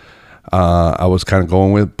sense I was kind of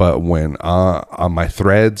going with. But when on my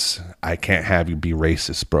threads, I can't have you be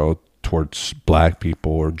racist, bro, towards black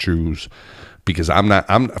people or Jews, because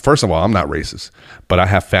first of all, I'm not racist, but I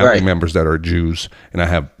have family members that are Jews, and I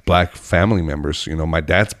have black family members. My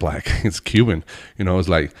dad's black. It's Cuban. It's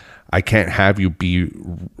like, I can't have you be.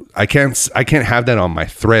 I can't have that on my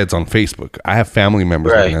threads on Facebook. I have family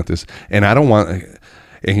members looking at this, and I don't want.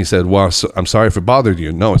 And he said, "Well, I'm sorry if it bothered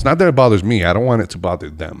you." No, it's not that it bothers me. I don't want it to bother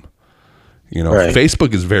them.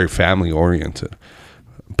 Facebook is very family oriented,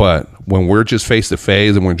 but when we're just face to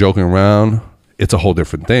face and we're joking around, it's a whole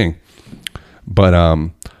different thing. But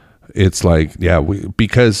it's like,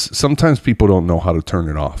 because sometimes people don't know how to turn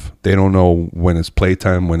it off. They don't know when it's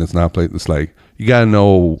playtime, when it's not play. It's like, you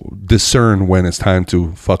gotta discern when it's time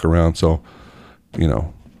to fuck around. So,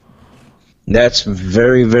 that's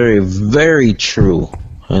very, very, very true.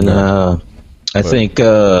 And I think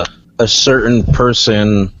a certain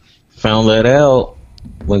person found that out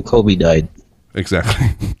when Kobe died. Exactly.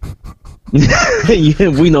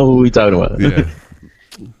 We know who we're talking about.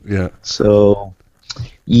 Yeah. So,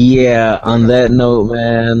 on that note,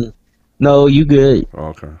 man. No, you good. Oh,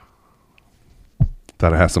 okay.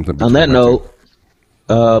 Thought I had something. On that note,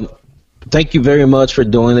 thank you very much for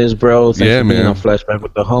doing this, bro. Thanks for being on Flashback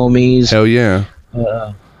with the Homies. Hell yeah.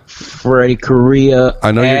 Freddie Correa.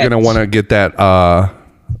 I know you're at- gonna want to get that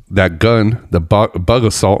that gun, the bug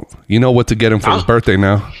assault. You know what to get him for his birthday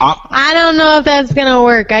now. I don't know if that's gonna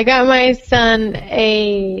work. I got my son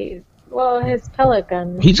his pellet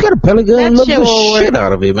gun. He's got a pellet gun. That Look shit the will shit work.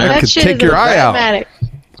 out of it, man. That could shit take is your eye out. automatic.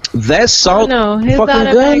 That salt No, his fucking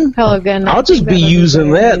automatic gun. pellet gun. I I'll just think be that would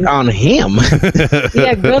using very that on him.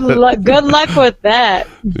 Yeah, good luck. Good luck with that.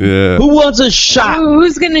 Yeah. Who wants a shot?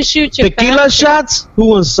 Who's gonna shoot you? Tequila faster? shots? Who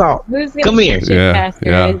wants salt? Who's gonna Come shoot here. you Yeah, faster?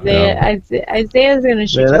 yeah, Isaiah's gonna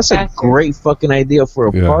shoot Man, you that's a faster. great fucking idea for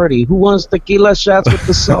a Yeah. party. Who wants tequila shots with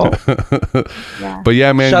the salt? Yeah. But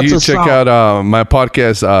yeah, man, Shots you of check salt. out my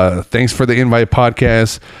podcast. Thanks for the invite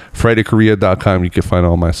podcast. FreddyKorea.com. You can find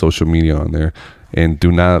all my social media on there. And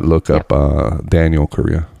do not look up Daniel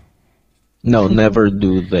Korea. No, never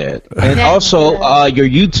do that. And Never. also, your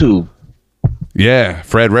YouTube. Yeah,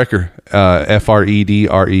 Fred Recker.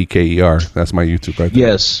 FredReker. That's my YouTube right there.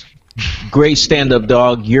 Yes. Great stand up,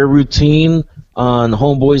 dog. Your routine on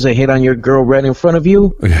Homeboys that hit on your girl right in front of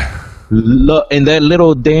you. Yeah. And that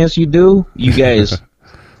little dance you do, you guys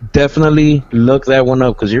definitely look that one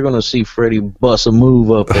up because you're going to see Freddie bust a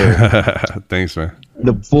move up there. Thanks, man.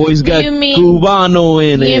 The boy's got You mean- Cubano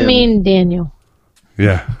in You him. mean Daniel?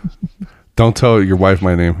 Yeah. Don't tell your wife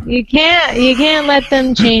my name. You can't let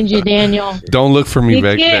them change you, Daniel. Don't look for me, You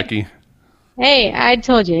can't- Becky. Hey, I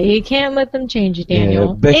told you, you can't let them change you,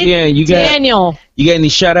 Daniel. Becky, It's you got- Daniel. You got any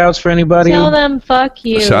shout outs for anybody? Tell them fuck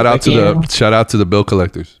you. Shout out Daniel. to the bill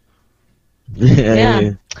collectors.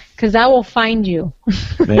 Yeah, because I will find you.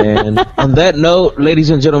 Man. On that note, ladies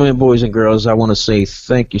and gentlemen, boys and girls, I want to say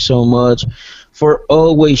thank you so much for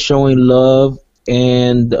always showing love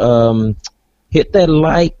and hit that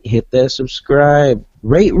like, hit that subscribe,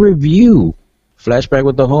 rate, review, Flashback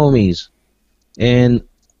with the Homies. And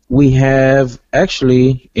we have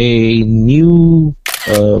actually a new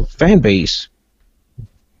fan base.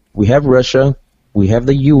 We have Russia, we have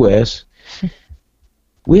the U.S.,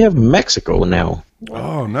 we have Mexico now.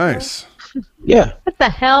 Oh, nice. Yeah. What the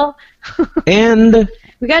hell? And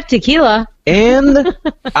We got tequila.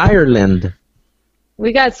 Ireland.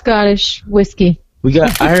 We got Scottish whiskey. We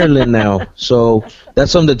got Ireland now. So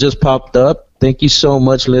that's something that just popped up. Thank you so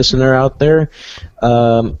much, listener out there.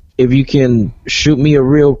 If you can shoot me a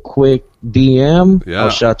real quick DM, Yeah. I'll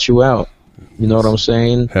shout you out. You know what I'm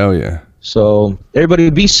saying? Hell yeah. So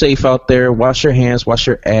everybody be safe out there. Wash your hands, wash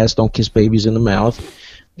your ass. Don't kiss babies in the mouth.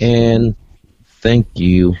 And thank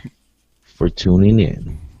you for tuning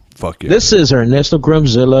in. Fuck yeah. This is Ernesto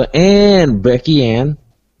Grumzilla and Becky Ann.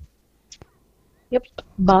 Yep.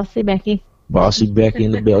 Bossy Becky. Bossy Becky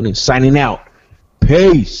in the building. Signing out.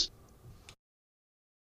 Peace.